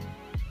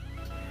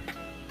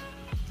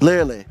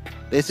 Literally,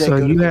 they said. So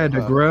go you to had the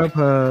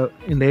Grubhub,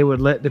 and they would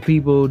let the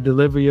people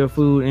deliver your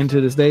food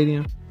into the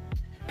stadium?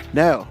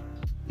 No,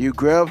 you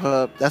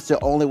Grubhub. That's the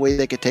only way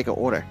they could take an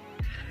order,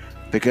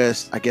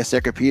 because I guess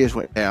their computers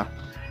went down.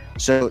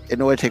 So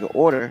in order to take an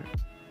order,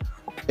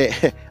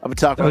 I'm gonna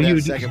talk about that in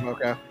a second,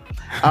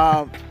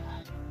 Moko.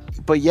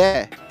 But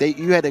yeah,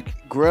 you had to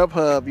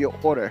Grubhub your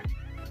order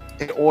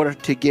in order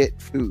to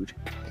get food.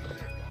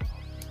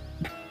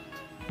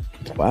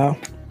 Wow.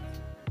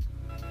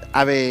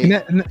 I mean,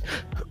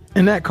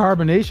 and that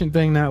carbonation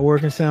thing not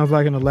working sounds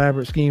like an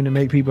elaborate scheme to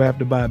make people have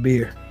to buy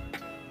beer.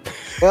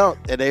 well,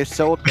 and they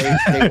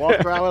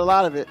walked around with a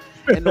lot of it,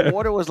 and the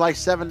water was like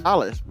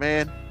 $7.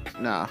 Man,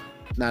 nah,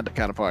 not the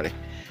kind of party.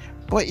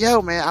 But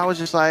yo, man, I was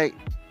just like,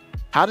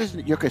 how does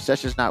your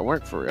concessions not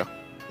work for real?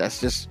 That's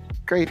just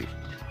crazy.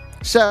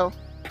 So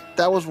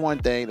that was one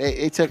thing.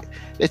 They took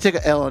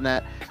an L on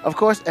that. Of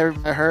course,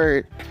 everybody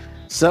heard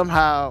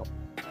somehow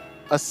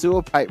a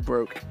sewer pipe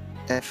broke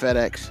at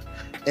FedEx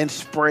and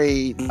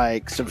sprayed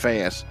like some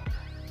fans.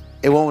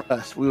 It wasn't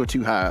us. We were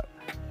too high up.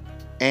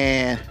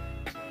 And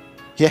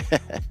yeah.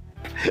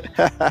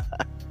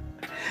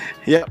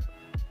 Yep.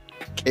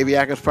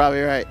 KB was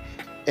probably right.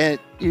 And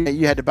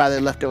you had to buy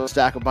that leftover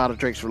stock of bottled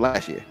drinks from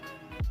last year.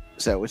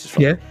 So which is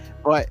fun. Yeah.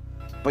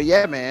 But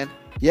yeah, man.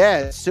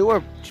 Yeah,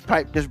 sewer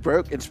pipe just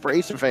broke and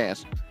sprayed some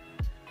fans.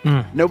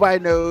 Nobody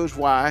knows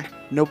why.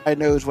 Nobody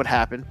knows what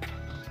happened.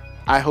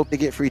 I hope they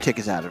get free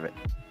tickets out of it.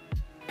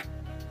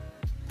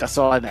 That's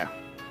all I know.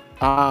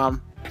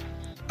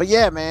 But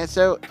yeah, man.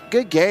 So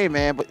good game,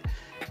 man. But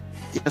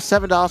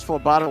 $7 for a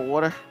bottle of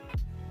water,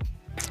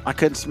 I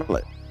couldn't smell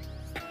it.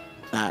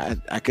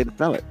 I couldn't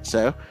smell it.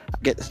 So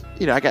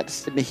I got to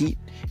sit in the heat,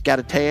 got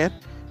a tan,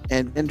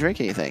 and didn't drink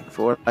anything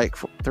for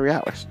 4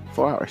 hours.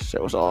 So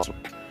it was awesome.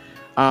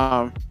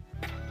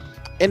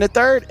 In the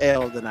third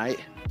L of the night,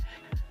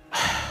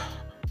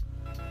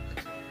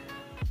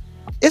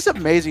 it's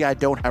amazing I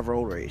don't have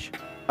road rage.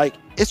 Like,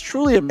 it's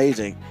truly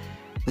amazing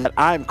that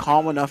I'm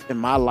calm enough in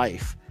my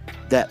life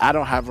that I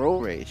don't have road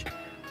rage.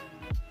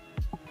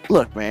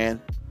 Look,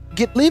 man,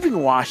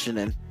 leaving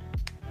Washington.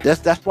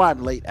 That's why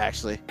I'm late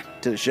actually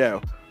to the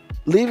show.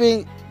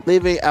 Leaving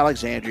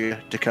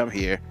Alexandria to come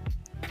here.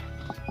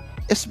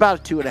 It's about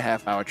a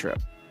 2.5 hour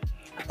trip.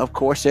 Of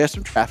course, there's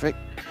some traffic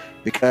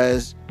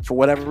because for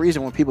whatever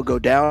reason, when people go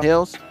down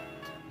hills,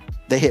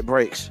 they hit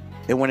brakes,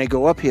 and when they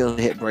go up hills,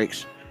 they hit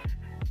brakes.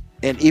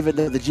 And even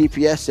though the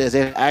GPS says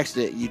there's an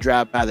accident, you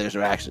drive by, there's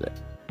no accident.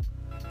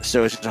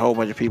 So it's just a whole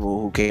bunch of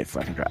people who can't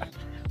fucking drive.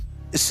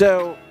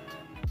 So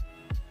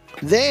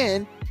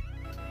then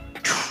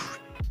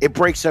it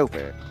breaks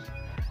open.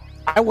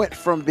 I went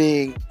from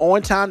being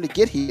on time to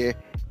get here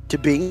to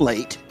being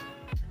late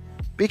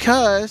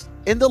because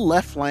in the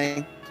left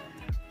lane,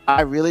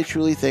 I really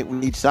truly think we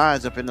need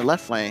signs up in the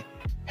left lane.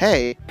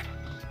 Hey,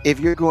 if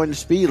you're going the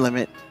speed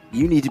limit,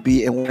 you need to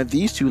be in one of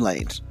these two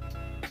lanes.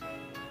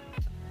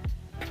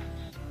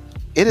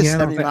 It is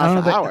 70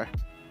 miles per hour.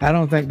 I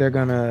don't think they're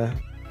gonna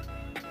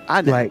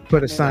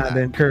put a sign to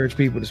encourage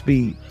people to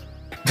speed.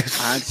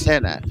 I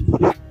understand that.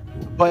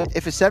 But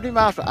if it's 70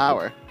 miles per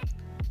hour,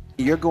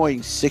 you're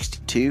going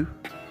 62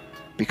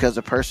 because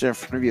the person in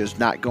front of you is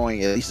not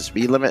going at least the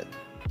speed limit.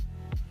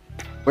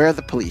 Where are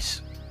the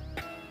police?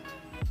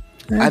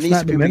 I need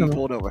some people being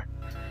pulled over.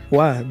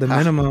 Why? The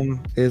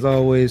minimum is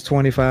always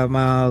 25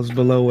 miles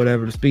below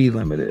whatever the speed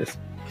limit is.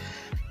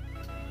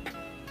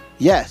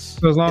 Yes.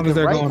 So as long as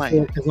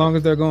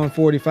they're going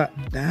 45,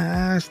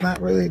 it's not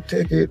really a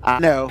ticket. I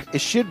know it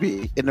should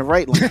be in the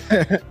right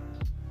lane.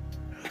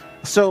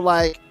 So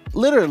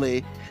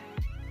literally,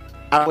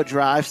 I would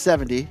drive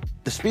 70,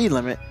 the speed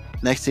limit.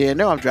 Next thing you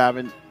know, I'm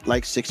driving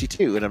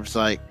 62, and I'm just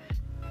like,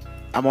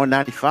 I'm on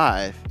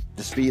 95.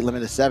 The speed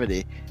limit is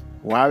 70.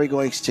 Why are we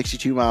going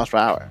 62 miles per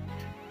hour?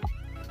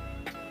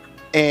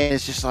 And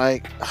it's just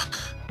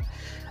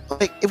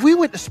if we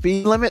went the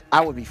speed limit,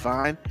 I would be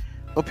fine.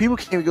 But people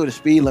can't even go the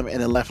speed limit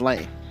in the left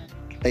lane.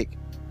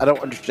 I don't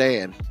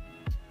understand.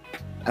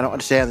 I don't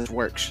understand how this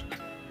works.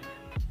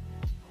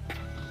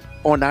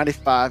 On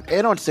 95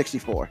 and on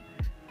 64.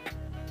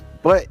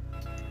 But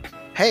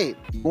hey,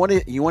 you want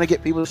to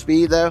get people to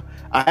speed though?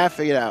 I have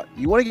figured out.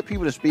 You want to get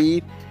people to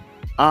speed?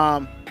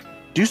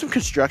 Do some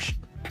construction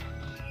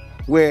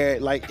where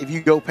if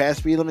you go past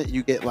speed limit,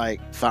 you get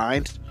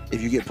fines.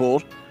 If you get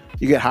pulled,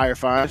 you get higher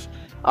fines.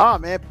 Oh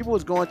man, people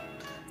was going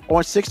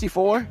on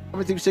 64,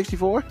 coming through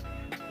 64,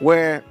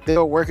 where they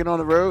were working on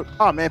the road.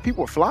 Oh man,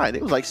 people were flying.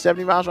 It was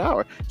 70 miles per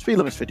hour. Speed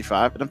limit's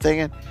 55, and I'm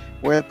thinking,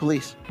 where are the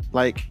police?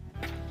 I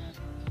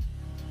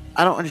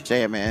don't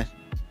understand, man.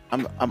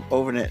 I'm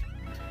over it.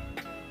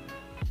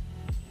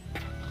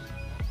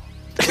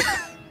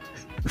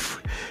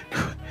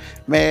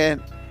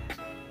 Man,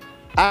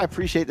 I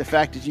appreciate the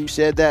fact that you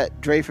said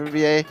that, Dre from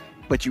VA,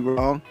 but you're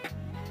wrong.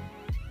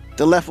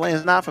 The left lane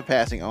is not for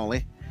passing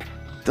only.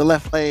 The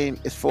left lane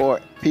is for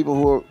people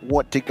who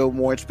want to go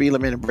more in speed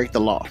limit and break the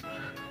law.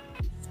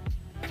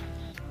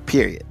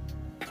 Period.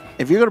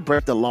 If you're going to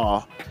break the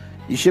law,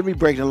 you should be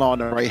breaking the law in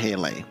the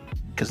right-hand lane,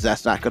 because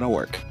that's not going to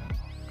work.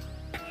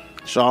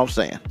 That's all I'm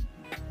saying.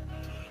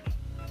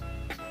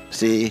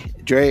 See,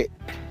 Dre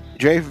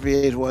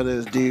is one of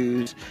those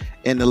dudes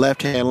in the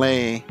left-hand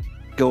lane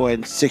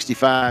going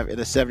 65 in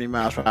a 70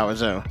 miles per hour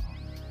zone.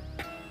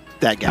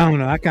 That guy. I don't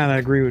know. I kind of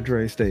agree with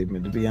Dre's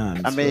statement, to be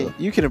honest. I mean,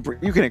 you can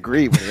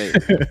agree with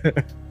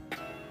it.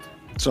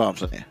 That's all I'm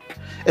saying.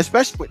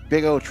 Especially with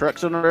big old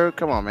trucks on the road.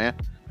 Come on, man.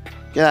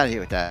 Get out of here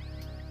with that.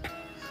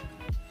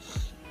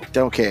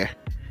 Don't care.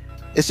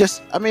 It's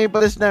just, I mean,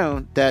 but it's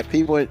known that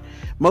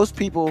most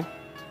people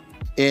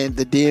in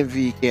the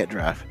DMV can't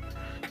drive.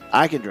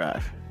 I can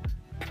drive.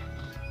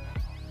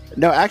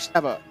 No,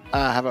 actually,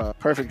 I have a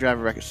perfect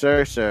driving record,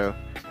 sir. So,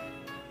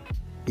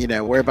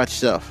 worry about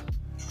yourself.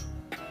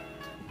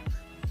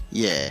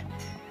 Yeah.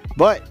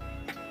 But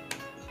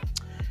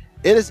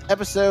it is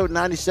episode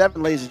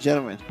 97, ladies and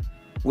gentlemen,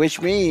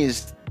 which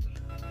means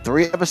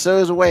 3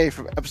 episodes away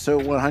from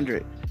episode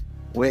 100,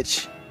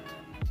 which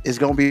is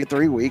going to be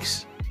 3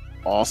 weeks.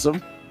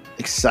 Awesome.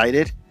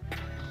 Excited.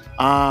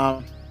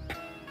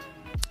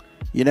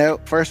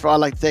 First of all, I'd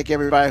like to thank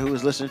everybody who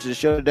was listening to the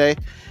show today.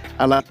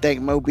 I'd like to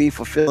thank Mo B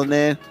for filling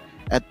in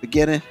at the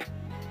beginning,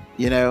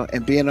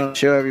 and being on the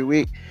show every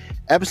week.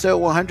 Episode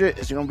 100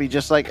 is going to be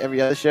just like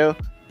every other show,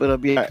 but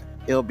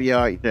it'll be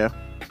our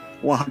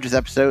 100th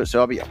episode, so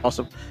it'll be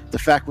awesome. The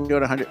fact we've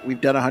done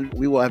 100,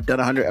 we will have done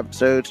 100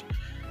 episodes.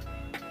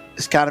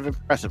 It's kind of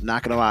impressive,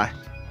 not gonna lie.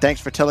 Thanks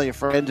for telling your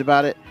friends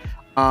about it.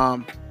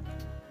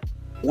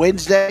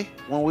 Thursday,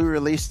 when we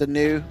release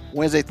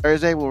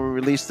Thursday, we'll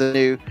release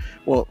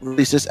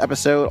this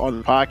episode on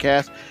the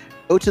podcast.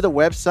 Go to the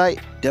website,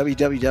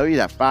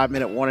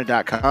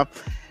 www.5minutewarning.com.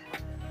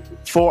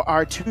 For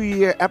our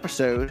 2-year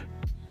episode,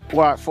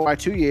 for our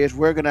 2 years,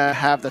 we're going to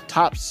have the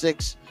top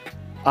 6.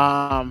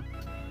 I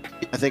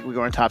think we're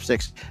going top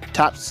 6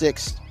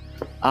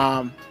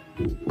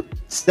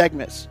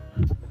 segments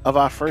of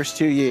our first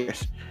 2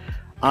 years.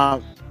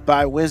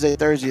 By Wednesday,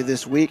 Thursday of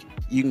this week,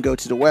 you can go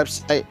to the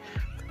website.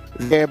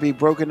 They'll be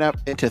broken up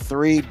into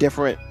 3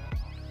 different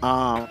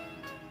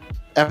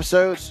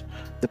episodes,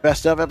 the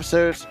best of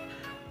episodes,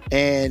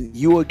 and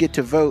you will get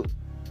to vote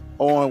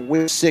on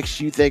which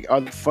 6 you think are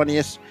the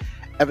funniest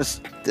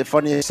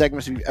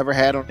segments we've ever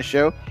had on the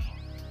show.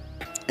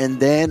 And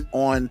then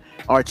on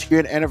our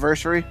 2-year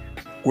anniversary,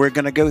 we're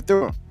going to go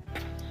through them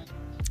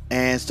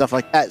and stuff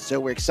like that. So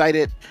we're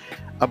excited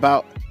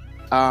about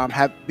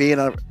being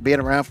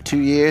around for 2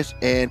 years,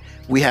 and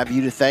we have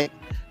you to thank.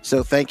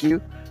 So thank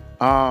you.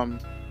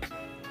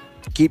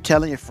 Keep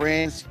telling your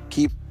friends,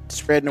 keep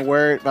spreading the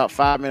word about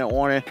 5 Minute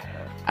Warning.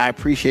 I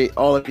appreciate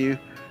all of you.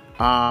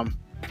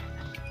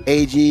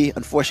 AG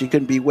unfortunately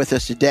couldn't be with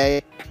us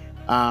today.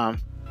 I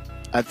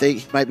think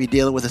he might be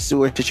dealing with a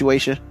sewer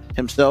situation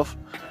himself,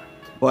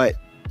 but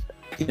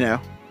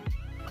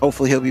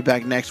hopefully he'll be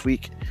back next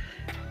week.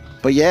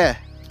 But yeah,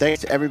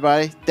 thanks to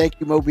everybody. Thank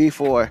you, Mo B,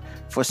 for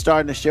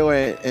starting the show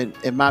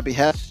in my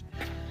behest.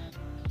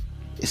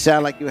 It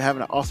sounded like you were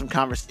having an awesome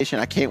conversation.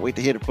 I can't wait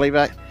to hear the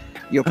playback.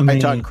 You're probably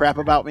talking crap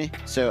about me,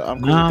 so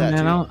I'm cool with that,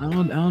 man, too.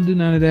 I don't do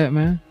none of that,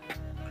 man.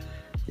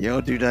 You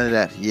don't do none of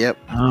that. Yep.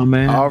 Oh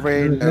man.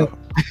 Already know.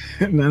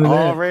 None of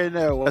Already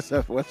know what's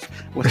up. What's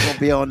gonna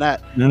be on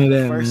that? None of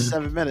that. First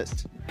man. 7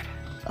 minutes.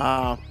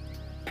 But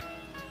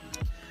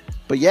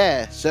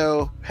yeah.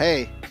 So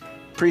hey,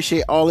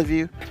 appreciate all of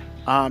you.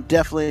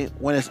 Definitely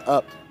when it's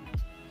up,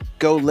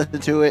 go listen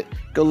to it.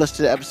 Go listen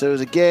to the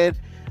episodes again.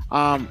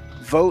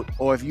 Vote,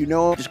 or if you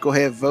know, just go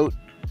ahead and vote.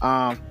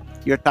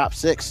 Your top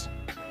 6,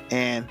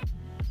 and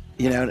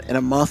in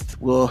a month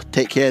we'll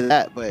take care of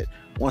that. But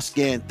once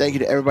again, thank you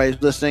to everybody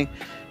who's listening.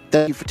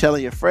 Thank you for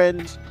telling your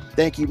friends.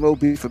 Thank you, Mo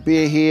B, for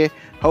being here.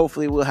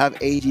 Hopefully we'll have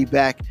AG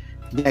back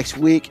next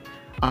week.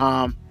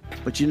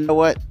 But you know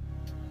what?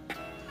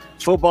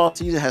 Football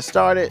season has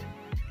started.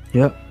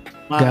 Yep.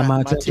 Got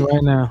my attention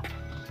right now.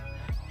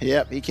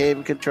 Yep, he came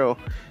in control.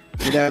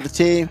 The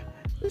team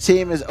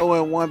is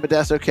 0-1, but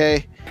that's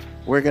okay.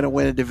 We're gonna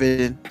win a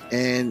division,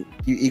 and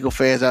you Eagle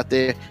fans out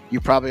there,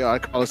 you probably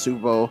ought to call a Super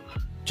Bowl,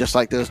 just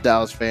like those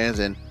Dallas fans,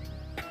 and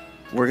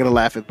we're gonna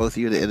laugh at both of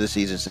you at the end of the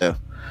season. So,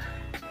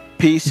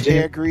 peace,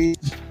 air grease.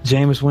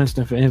 Jameis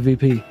Winston for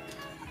MVP.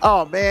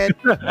 Oh man,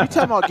 you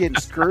talking about getting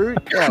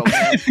screwed? Yo,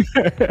 man.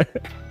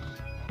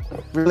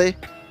 Really?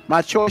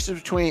 My choice is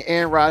between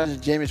Aaron Rodgers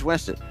and Jameis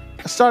Winston.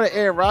 I started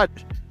Aaron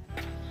Rodgers,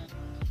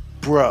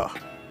 bruh.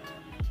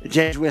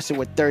 Jameis Winston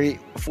with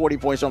 40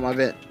 points on my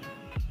bench.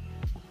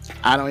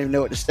 I don't even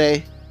know what to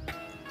say,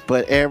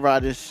 but Aaron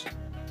Rodgers,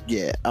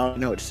 yeah, I don't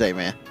know what to say,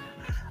 man.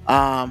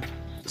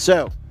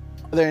 So,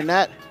 other than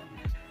that,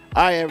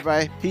 all right,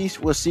 everybody, peace.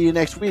 We'll see you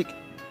next week.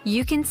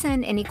 You can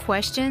send any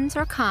questions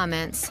or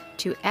comments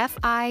to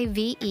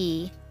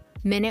FIVE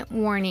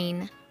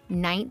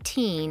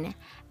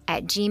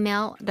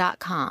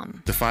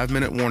minutewarning19@gmail.com. The 5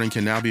 Minute Warning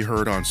can now be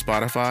heard on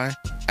Spotify,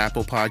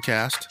 Apple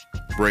Podcast,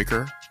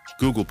 Breaker,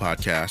 Google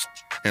Podcast,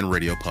 and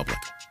Radio Public.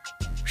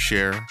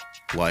 share,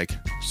 like,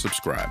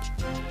 subscribe.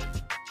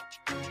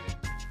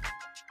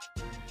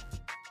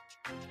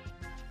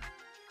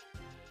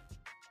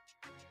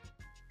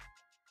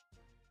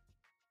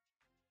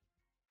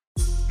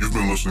 You've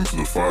been listening to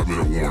the 5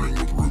 Minute Warning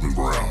with Ruben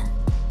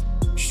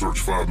Brown. Search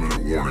 5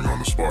 Minute Warning on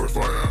the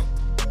Spotify app.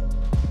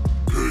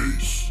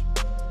 Peace.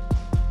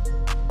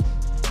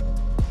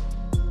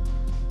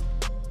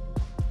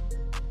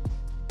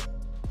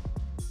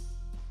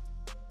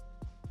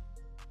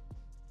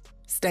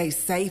 Stay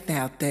safe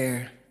out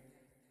there.